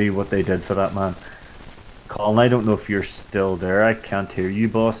of beauty what they did for that man. Colin, I don't know if you're still there. I can't hear you,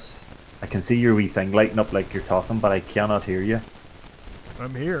 boss. I can see your wee thing lighting up like you're talking, but I cannot hear you.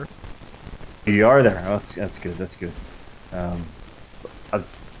 I'm here. You are there. Oh, that's good. That's good. Um,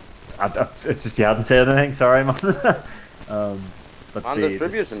 it's just you hadn't said anything. Sorry, man. But And the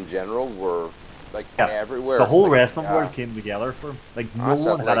tributes in general were like yeah, everywhere. the whole like, wrestling world came together for him. Like no That's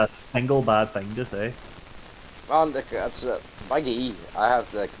one it, had like- a single bad thing to say. Man, like, that's Big E. I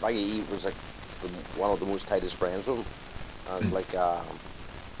have like Big E was like one of the most tightest friends with him. And it's like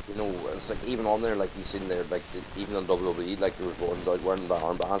you know, it's like even on there, like you seen there, like even on WWE, like there was ones out wearing the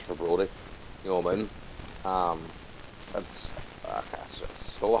armbands for Brody. You know what I mean? It's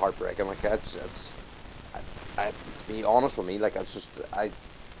so heartbreaking. Like to be honest with me, like it's just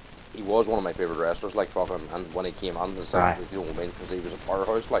he was one of my favorite wrestlers. Like fucking, and when he came on, it's like, you know what I mean? Because he was a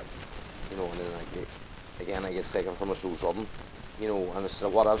powerhouse, like you know, and then like again, I gets taken from us so sudden. You know, and it's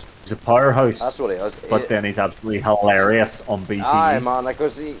what else? He's a powerhouse. That's what he is. But then he's absolutely hilarious on BTE. Aye, man, like,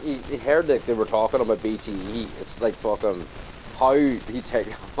 cause he heard that they were talking about BTE. It's like fucking how he take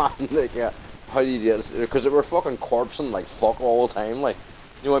man, like how he did it, because they were fucking corpsing like fuck all the time, like.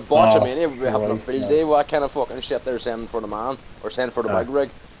 You know, at Botchamania, we were having a field day. What kind of fucking shit they're sending for the man or sending for the big rig?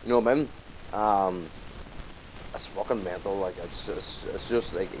 You know what I mean? It's fucking mental. Like it's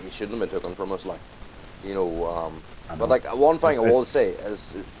just like he shouldn't have been taken from us. Like, you know. But like one thing I will say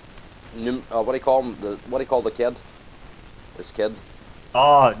is, what do you call him? What do you call the kid? This kid.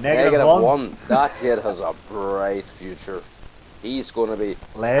 Oh, negative one. That kid has a bright future. He's going to be.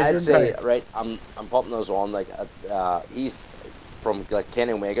 Legendary. I'd say right. I'm putting this on like he's. From like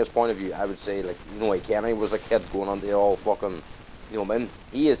Kenny Omega's point of view, I would say like you know like Kenny was a kid going on the all fucking you know what I mean?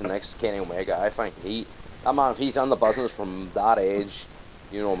 He is the next Kenny Omega. I think that man if he's in the business from that age,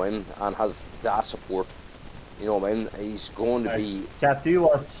 you know what I mean, and has that support, you know what I mean, he's going to be. Cat, do you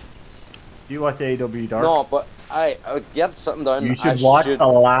watch AEW Dark? No, but I would get something down. You should watch the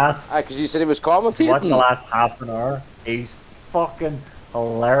last. Because you said he was commentating. Watch the last half an hour. He's fucking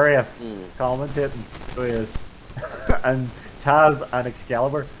hilarious commentating. So he is. And Taz and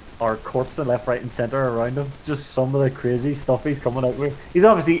Excalibur are corpsing left, right, and center around him. Just some of the crazy stuff he's coming out with. He's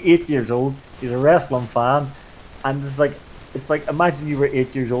obviously 8 years old. He's a wrestling fan, and it's like imagine you were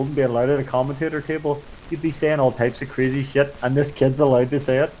 8 years old and being allowed at a commentator table. You'd be saying all types of crazy shit, and this kid's allowed to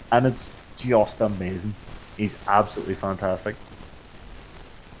say it, and it's just amazing. He's absolutely fantastic.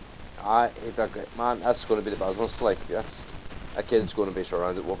 Man, that's going to be the business. Like that kid's going to be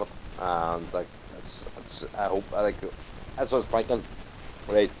surrounded with it, and like it's I hope that's what I was thinking.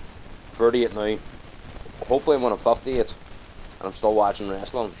 Right, 38 now. Hopefully when I'm 58 and I'm still watching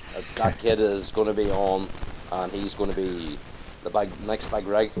wrestling, that kid is going to be on, and he's going to be the next big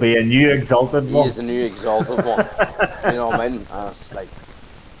rig. Be a new exalted one. He is a new exalted one. You know what I mean? And it's like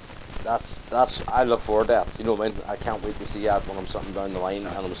that's I look forward to that. You know what I mean? I can't wait to see that when I'm sitting down the line and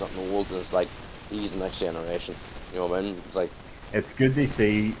I'm sitting old, and it's like he's the next generation. You know what I mean? It's like it's good to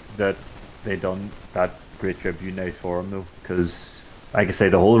see that they done that great tribute now for him though, because like I say,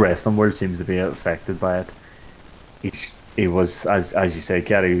 the whole wrestling world seems to be affected by it. He was, as you say,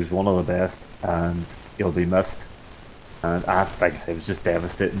 Kerry, he was one of the best, and he'll be missed. And like I say, it was just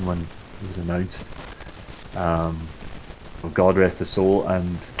devastating when it was announced. Well, God rest his soul,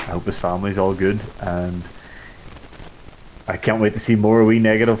 and I hope his family's all good. And I can't wait to see more of we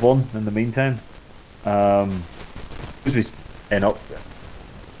negative one in the meantime. We end up.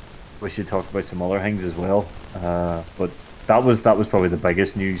 We should talk about some other things as well. But that was probably the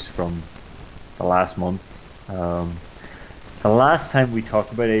biggest news from the last month. The last time we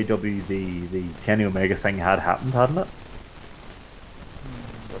talked about AEW, the Kenny Omega thing had happened, hadn't it?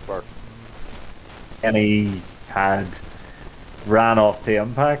 That's part. Kenny had ran off to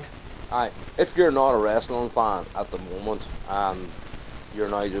Impact. Aye, if you're not a wrestling fan at the moment, and you're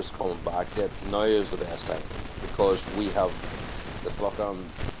now just coming back, now is the best time, because we have the fucking,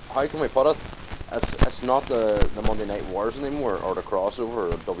 how can we put it? It's not the Monday Night Wars anymore, or the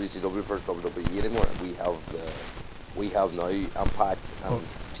crossover, or WCW versus WWE anymore. We have now Impact and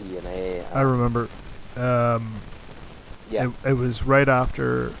TNA. And I remember. Yeah. It was right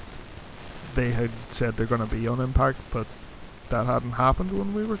after they had said they're going to be on Impact, but that hadn't happened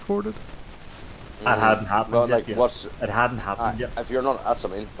when we recorded. It hadn't happened But yet. like, Yes. what's It hadn't happened yet. if you're not, that's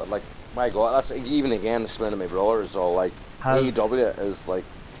what I mean. But like, my God, that's even again explaining to my brother. So like, Have AEW is like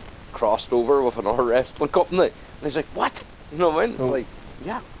crossed over with another wrestling company, and he's like, what? You know what I mean? It's So like,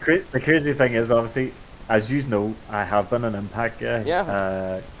 yeah, the crazy thing is, obviously, as you know, I have been an Impact guy.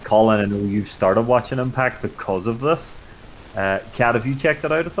 yeah. Colin, I know you've started watching Impact because of this. Kat, have you checked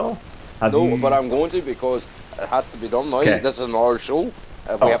it out at all? Have No, but you? I'm going to because it has to be done now. Okay. This is another show.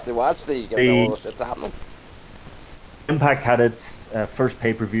 If we Oh, have to watch, they give me all the this shit happening. Impact had its first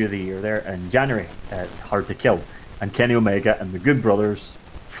pay per view of the year there in January. Hard to Kill, and Kenny Omega and the Good Brothers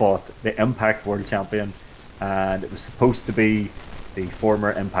fought the Impact World Champion, and it was supposed to be the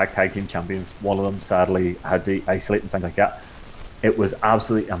former Impact Tag Team Champions. One of them sadly had to isolate and things like that. It was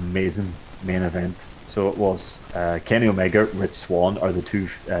absolutely amazing main event. So it was. Kenny Omega, Rich Swann are the two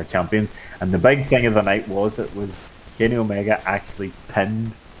champions, and the big thing of the night was it was Kenny Omega actually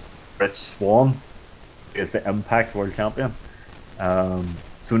pinned Rich Swann as the Impact World Champion.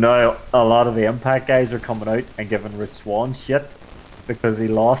 So now a lot of the Impact guys are coming out and giving Rich Swann shit because he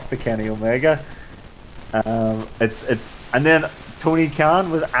lost to Kenny Omega. It's and then Tony Khan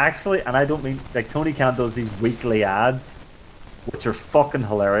was actually, and I don't mean like Tony Khan does these weekly ads, which are fucking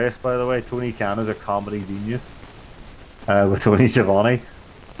hilarious. By the way, Tony Khan is a comedy genius with Tony Schiavone.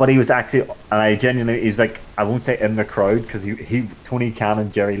 But he was actually, and I genuinely, he's like, I won't say in the crowd because Tony Khan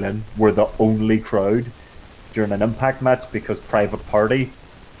and Jerry Lynn were the only crowd during an Impact match because Private Party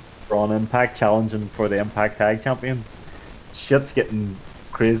were on Impact challenging for the Impact Tag Champions. Shit's getting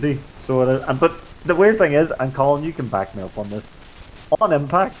crazy. So it is. But the weird thing is, and Colin, you can back me up on this. On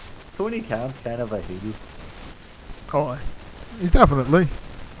Impact, Tony Khan's kind of a heel. Oh, he's definitely.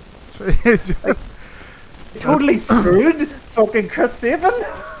 He's Totally screwed fucking Chris Sabin.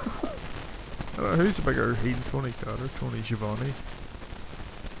 who's a bigger heel, Tony Khan or Tony Schiavone?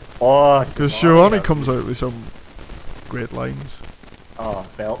 Oh, Because Schiavone comes out with some great lines. Oh,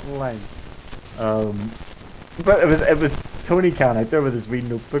 Belton line. But it was Tony Khan out there with his wee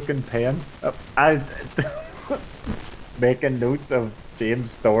notebook and pen. I making notes of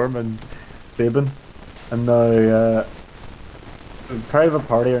James Storm and Sabin, and now Private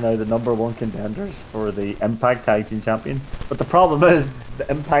Party are now the #1 contenders for the Impact Tag Team Champions. But the problem is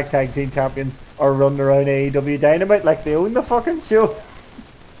the Impact Tag Team Champions are running around AEW Dynamite like they own the fucking show.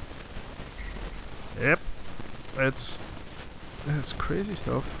 Yep, it's crazy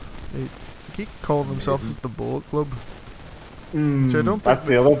stuff. They keep calling themselves as the Bullet Club. Which I don't think That's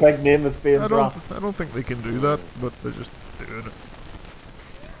the other big name that's being I dropped. don't think they can do that, but they're just doing it.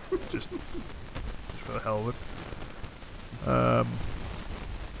 just for the hell of it.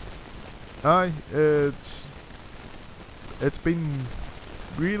 It's been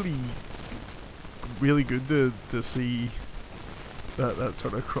really good to see that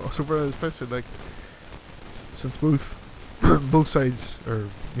sort of crossover, especially like since both both sides are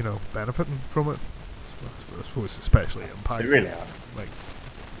benefiting from it. I suppose especially Impact. They really are. Like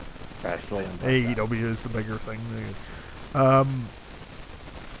Especially Impact. AEW is the bigger thing. And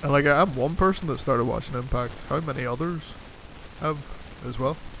like I'm one person that started watching Impact. How many others have as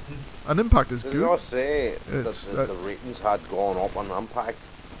well? And Impact is Did good. I say It's, that the ratings had gone up on Impact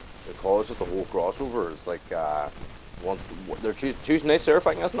because of the whole crossover? It's like they're Tuesday nights there, I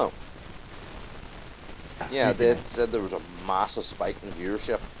think, isn't it? Yeah, they had said there was a massive spike in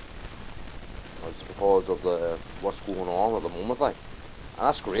viewership. It's because of what's going on at the moment, like, and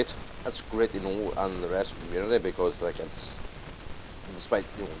that's great. That's great, and the rest of the community, because like it's despite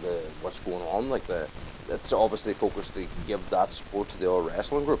what's going on, like it's obviously focused to give that support to the other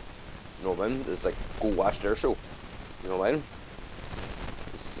wrestling group. You know what I mean? It's like go watch their show. You know what I mean?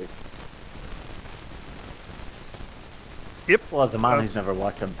 It's like, Yep. Well, as a man who's never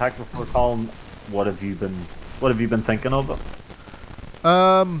watched Impact before, Colin, what have you been thinking of it?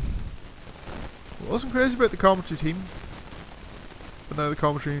 Wasn't crazy about the commentary team, but now the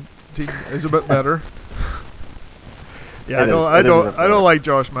commentary team is a bit better. Yeah, I don't like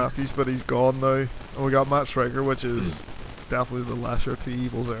Josh Matthews, but he's gone now, and we got Matt Striker, which is definitely the lesser two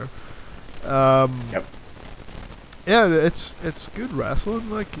evils there. Yep. Yeah, it's good wrestling.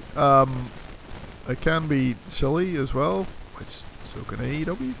 Like, it can be silly as well, which so can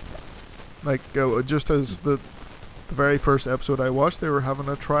AEW. Like, just as the very first episode I watched, they were having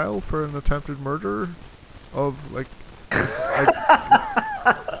a trial for an attempted murder of like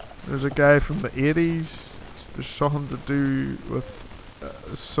there's a guy from the 80s. There's something to do with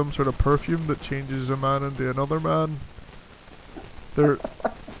some sort of perfume that changes a man into another man.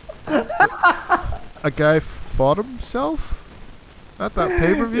 A guy fought himself at that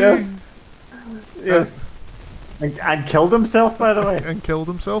pay-per-view. Yes. And killed himself, by the way. And killed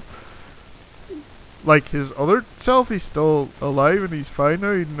himself. like his other self, he's still alive and he's fine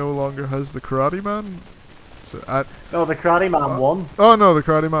now. He no longer has the Karate Man. So No, the Karate Man won. oh no, the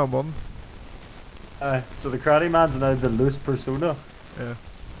Karate Man won. So the Karate Man's now the loose persona. Yeah,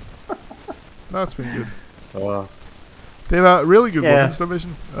 that's been good. Uh, They have a really good Yeah. women's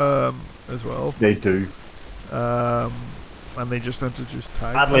division as well. they do. And they just introduced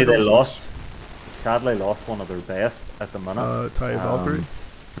tag. Sadly, they titles, lost. Sadly, lost one of their best at the minute. Ty Valkyrie.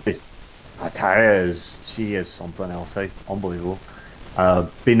 Taya she is something else. Unbelievable.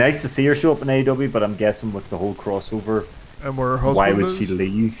 Be nice to see her show up in AEW, but I'm guessing with the whole crossover, And where her husband why would is. she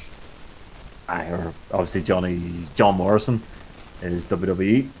leave? Or obviously John Morrison is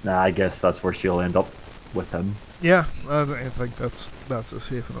WWE. Nah, I guess that's where she'll end up with him. Yeah, I think that's a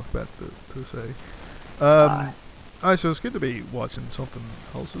safe enough bet to say. So it's good to be watching something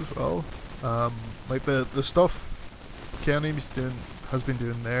else as well. Like the stuff Kenny has been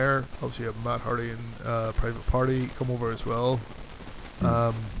doing there. Obviously, you have Matt Hardy and Private Party come over as well.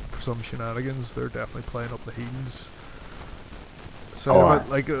 For some shenanigans, they're definitely playing up the heathens. So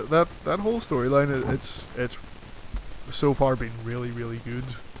like that whole storyline, it's so far been really really good.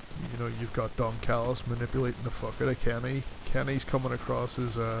 You know, you've got Don Callis manipulating the fuck out of Kenny. Kenny's coming across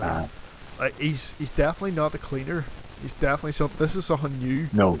as like he's definitely not the cleaner. He's definitely this is something new.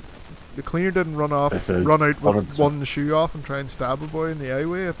 No, The cleaner didn't run out with 100%. one shoe off and try and stab a boy in the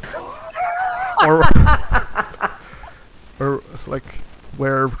aiway, or like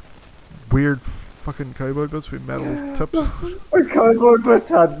wear weird fucking cowboy boots with metal tips. our cardboard boots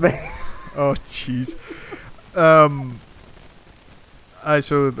had me. Oh jeez.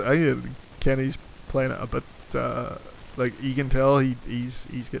 Kenny's playing it a bit like you can tell he's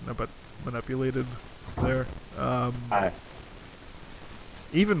getting a bit manipulated there.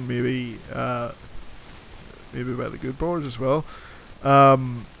 Even maybe by the Good Brothers as well. I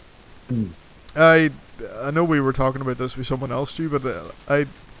know we were talking about this with someone else too, but I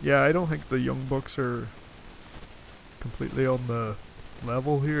don't think the Young Bucks are completely on the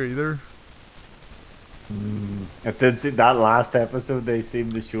level here either. I did see that last episode. They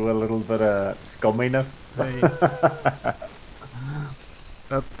seemed to show a little bit of scumminess.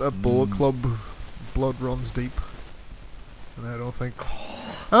 That Bullet Club blood runs deep, and I don't think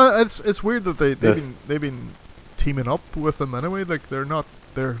it's weird that they've been teaming up with them anyway. Like they're not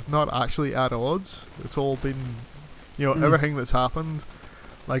actually at odds. It's all been everything that's happened,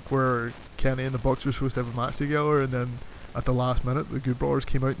 like where Kenny and the Bucks were supposed to have a match together, and then at the last minute the Good Brothers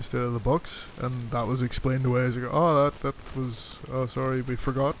came out instead of the Bucks, and that was explained away as that was sorry, we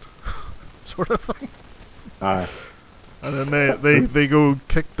forgot sort of thing. And then they go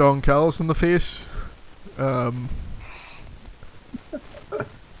kick Don Callis in the face. But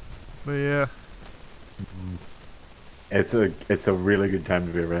yeah. It's a really good time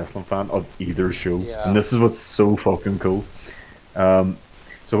to be a wrestling fan of either show, Yeah. and this is what's so fucking cool.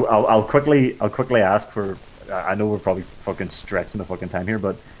 So I'll quickly ask for. I know we're probably fucking stretching the fucking time here,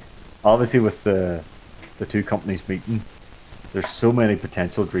 but obviously with the two companies meeting, there's so many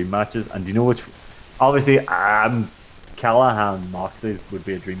potential dream matches, and do you know which? Obviously, Callahan Moxley would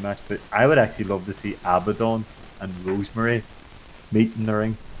be a dream match, but I would actually love to see Abaddon and Rosemary meet in the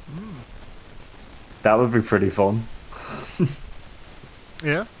ring. That would be pretty fun.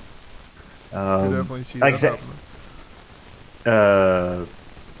 Yeah. I definitely see that happening.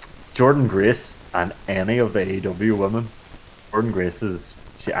 Jordan Grace and any of the AEW women. Jordan Grace I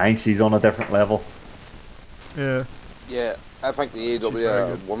think she's on a different level. Yeah. Yeah, I think the very AEW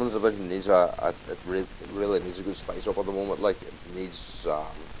good. women's division needs it really needs a good spice up at the moment. Like it needs a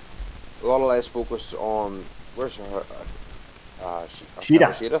lot of less focus on where's her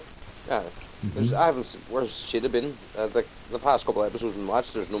Sheeta. Yeah, I haven't where's Sheeta been? The past couple of episodes in the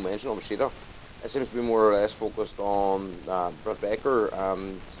match, there's no mention of Sheeta. It seems to be more or less focused on Britt Baker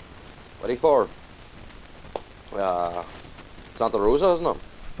and what do you call her? Santa Rosa, isn't it?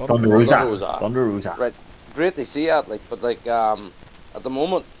 Thunder Rosa. Right, great to see it. Like, but like at the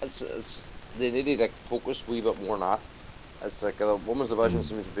moment, it's they need to like focus a wee bit more on that. It's like the women's division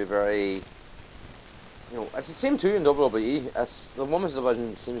seems to be very, it's the same too in WWE. It's the women's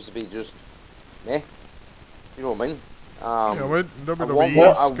division seems to be just meh. You know what I mean? I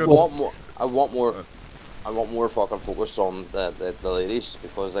want more fucking focus on the ladies,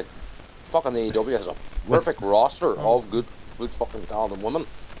 because like fucking the AEW has a perfect roster of good fucking talented women.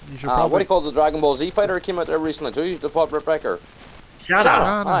 What do you call the Dragon Ball Z fighter who came out there recently too? The fought Britt Baker. Shut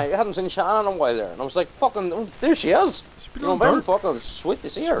up. I hadn't seen Shannon in a while there, and I was like, fucking, there she is. She's been on Dark. Fucking sweet to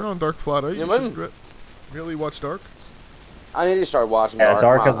see She's been her. on Dark flat out. You should really watch Dark. I need to start watching Yeah, Dark.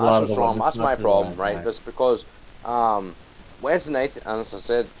 Dark Man. has a lot That's of what's wrong. the That's my women's problem, matches, right? right. That's because Wednesday night, and as I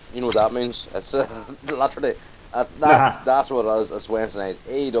said, you know what that means. It's literally that's what it is. It's Wednesday night.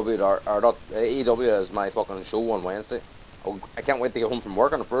 AEW or not AEW is my fucking show on Wednesday. I can't wait to get home from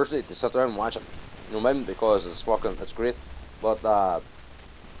work on a Thursday to sit down and watch it. You know what I mean? Because it's great. But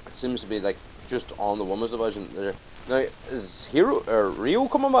it seems to be like just on the women's division. Now is Rio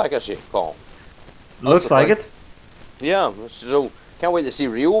coming back? Is she, Colin? Looks like it. Yeah. So can't wait to see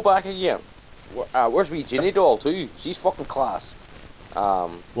Rio back again. Where's wee Ginny doll too? She's fucking class.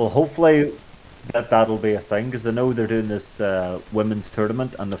 Well, hopefully that'll be a thing, because I know they're doing this women's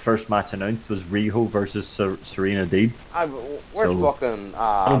tournament, and the first match announced was Riho versus Serena Deeb. Where's So, fucking?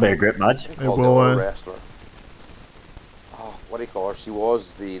 That'll be a great match. What do you call the other wrestler? Oh, what do you call her? She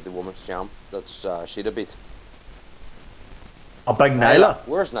was the women's champ. That's She'd beat. A big Nyla.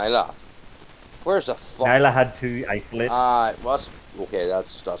 Where's Nyla at? Where's the fuck? Nyla had to isolate. Okay,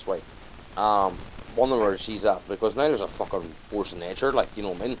 that's why. Wondering where she's at, because Nyla's a fucking force of nature, like, you know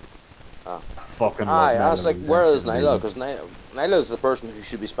what I mean? Fucking. I was like, where is Nyla? Because Nyla is the person who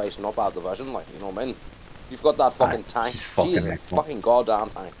should be spicing up our division, like, you know what I mean? You've got that fucking tank. She is a fucking goddamn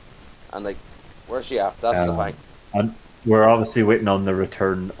tank. And like, where's she at? That's the thing. And we're obviously waiting on the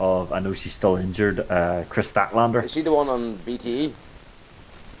return of, I know she's still injured, Chris Statlander. Is she the one on BTE?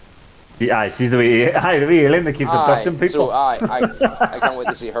 Yeah, she's the wee alien that keeps abducting people. So I can't wait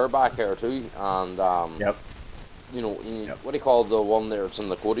to see her back here too. And yep. You know, what do you call the one there? It's in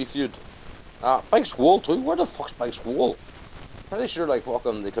the Cody feud. Big Swole too. Where the fuck's Big Swole? Pretty sure like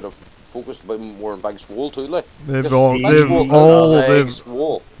fucking they could have focused a bit more on Big Swole too. Like they've all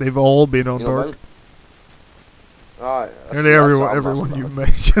been on Dark. Nearly everyone you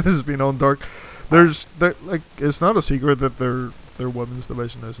mentioned has been on Dark. Like it's not a secret that their women's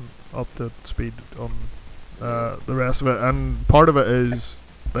division isn't up to speed on the rest of it, and part of it is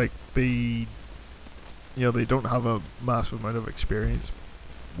like they don't have a massive amount of experienced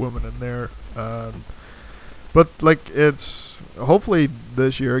women in there, but like it's hopefully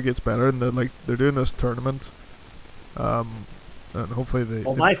this year it gets better, and they're doing this tournament, and hopefully they.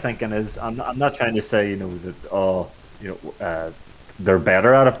 Well, my thinking is, I'm not trying to say that they're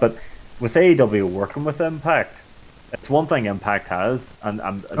better at it, but with AEW working with Impact, it's one thing Impact has, and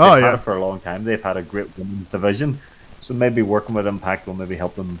they've had it for a long time. They've had a great women's division, so maybe working with Impact will maybe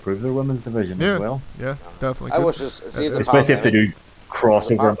help them improve their women's division as well. Yeah, definitely. I was just especially if they do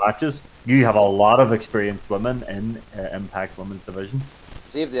crossover matches. You have a lot of experienced women in Impact women's division.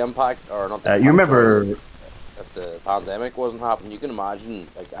 See if the Impact or not. You remember if the pandemic wasn't happening, you can imagine.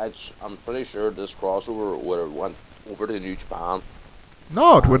 Like I'm pretty sure this crossover would have went over to New Japan.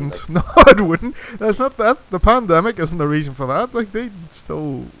 No, it wouldn't. No, it wouldn't. That's not that. The pandemic isn't the reason for that. Like they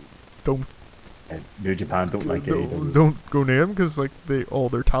still don't. New Japan don't like AEW. Don't go near them because like all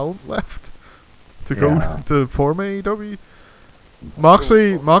their talent left to go to form AEW.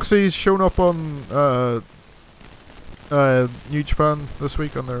 Moxie's shown up on New Japan this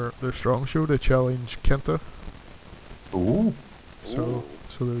week on their Strong show to challenge Kenta. Ooh. So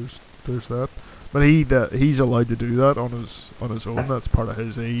there's that. But he's allowed to do that on his own. That's part of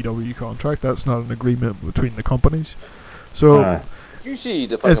his AEW contract. That's not an agreement between the companies. So you see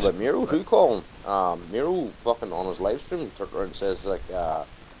the thing about Miro too, Colin. Miro fucking on his live stream turned around and says like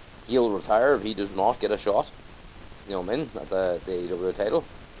he'll retire if he does not get a shot. You know what I mean? At the AEW title.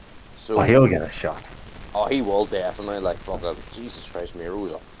 So he'll get a shot. Oh, he will definitely. Like fucking Jesus Christ, Miro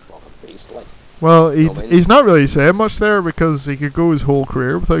is a fucking beast. Like. Well, he's not really saying much there because he could go his whole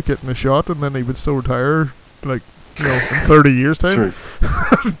career without getting a shot, and then he would still retire, like in 30 years' time.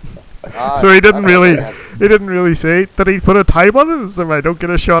 So he didn't really say that he put a time on it. So if I don't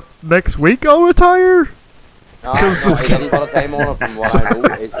get a shot next week, I'll retire. No, he didn't put a time on it from what I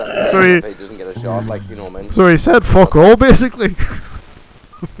know. He said if he doesn't get a shot, like you know what I mean. So he said, "Fuck all," basically.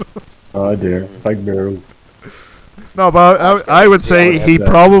 Oh dear, big barrel. No, but I would say he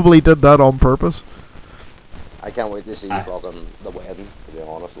probably did that on purpose. I can't wait to see fucking the wedding, to be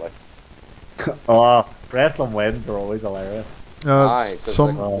honest. Like, wrestling weddings are always hilarious. We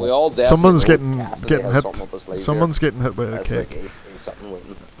all someone's getting hit. Someone's getting hit by a cake.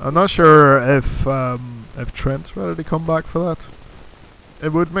 I'm not sure if Trent's ready to come back for that.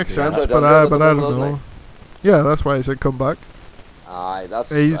 It would make sense, but I don't know. Yeah, that's why I said come back.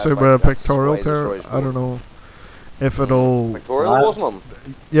 He's a pectoral tear. I don't know if it'll. Pectoral wasn't him.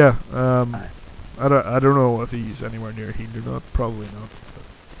 Yeah. I don't know if he's anywhere near healed or not. Probably not.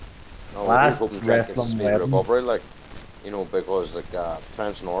 No, we're hoping Trent gets a speed recovery, like, you know, because like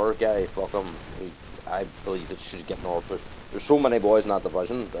Trent's Nor guy, fuck him. I believe it should get more pushed. There's so many boys in that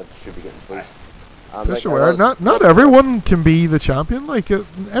division that should be getting pushed. Not everyone can be the champion. Like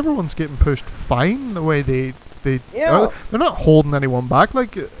everyone's getting pushed fine the way they Yeah. they're not holding anyone back.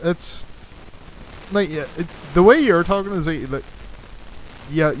 Like it's like the way you're talking is like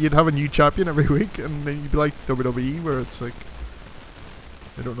yeah, you'd have a new champion every week, and then you'd be like WWE, where it's like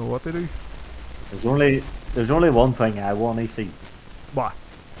they don't know what they do. There's only one thing I want to see, What?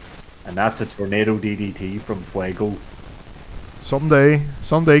 and that's a tornado DDT from Fuego. Someday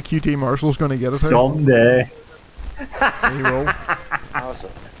QT Marshall's gonna get it. Someday. He will.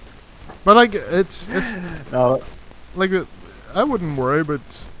 Awesome. But like it's No, like I wouldn't worry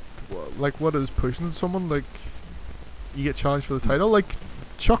about like what is pushing someone. Like you get challenged for the title. Like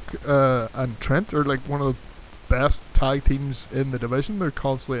Chuck and Trent are like one of the best tag teams in the division. They're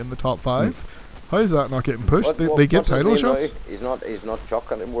constantly in the top 5. How is that not getting pushed? They get what's his title name shots. now? He's not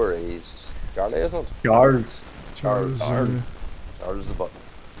Chuck anymore. He's Charlie, isn't it? Charles. Charles, Charles the Butler.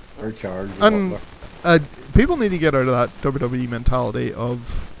 Or Charles. And Butler. people need to get out of that WWE mentality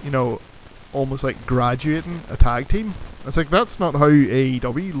of, you know, almost like graduating a tag team. It's like that's not how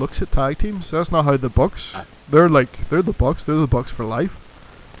AEW looks at tag teams. That's not how the Bucks. They're the Bucks. They're the Bucks for life.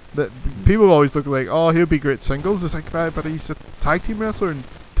 People always look like, oh, he'll be great singles. It's like, but he's a tag team wrestler, and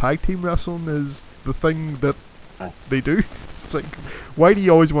tag team wrestling is the thing that they do. It's like, why do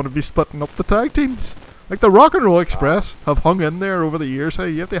you always want to be splitting up the tag teams? Like the Rock and Roll Express have hung in there over the years.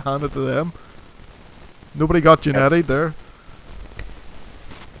 Hey, you have to hand it to them. Nobody got Genetti there.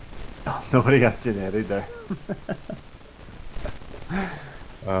 Nobody got Genetti there.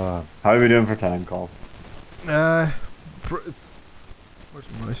 How are we doing for time, Call? Where's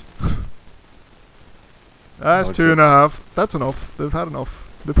my mouse? That's Okay. 2.5. That's enough. They've had enough.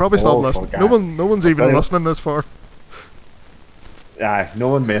 They probably stopped listening. fuck, No one's even listening this far. No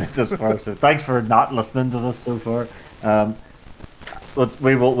one made it this far, so thanks for not listening to this so far. But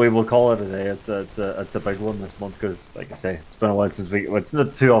we will call it a day. It's a big one this month because, like I say, it's been a while since it's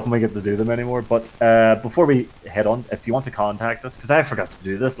not too often we get to do them anymore. But before we head on, if you want to contact us, because I forgot to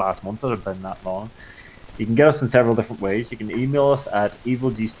do this last month, it had been that long. You can get us in several different ways. You can email us at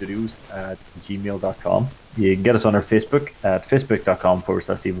evilgstudios@gmail.com. You can get us on our Facebook at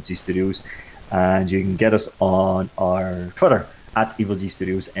facebook.com/evilgstudios. And you can get us on our Twitter at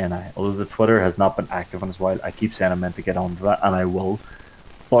evilgstudios.ni. Although the Twitter has not been active in a while, I keep saying I meant to get onto that, and I will.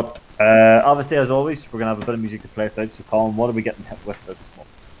 But obviously, as always, we're going to have a bit of music to play us out. So, Colin, what are we getting hit with this month?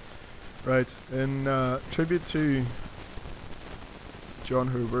 Right. In tribute to John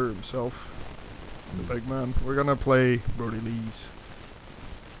Hoover himself, the big man, we're going to play Brody Lee's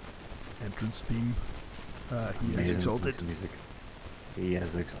entrance theme. He is exalted. Music. He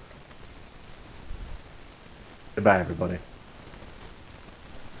is exalted. Goodbye, everybody.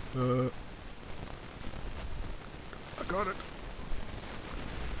 I got it.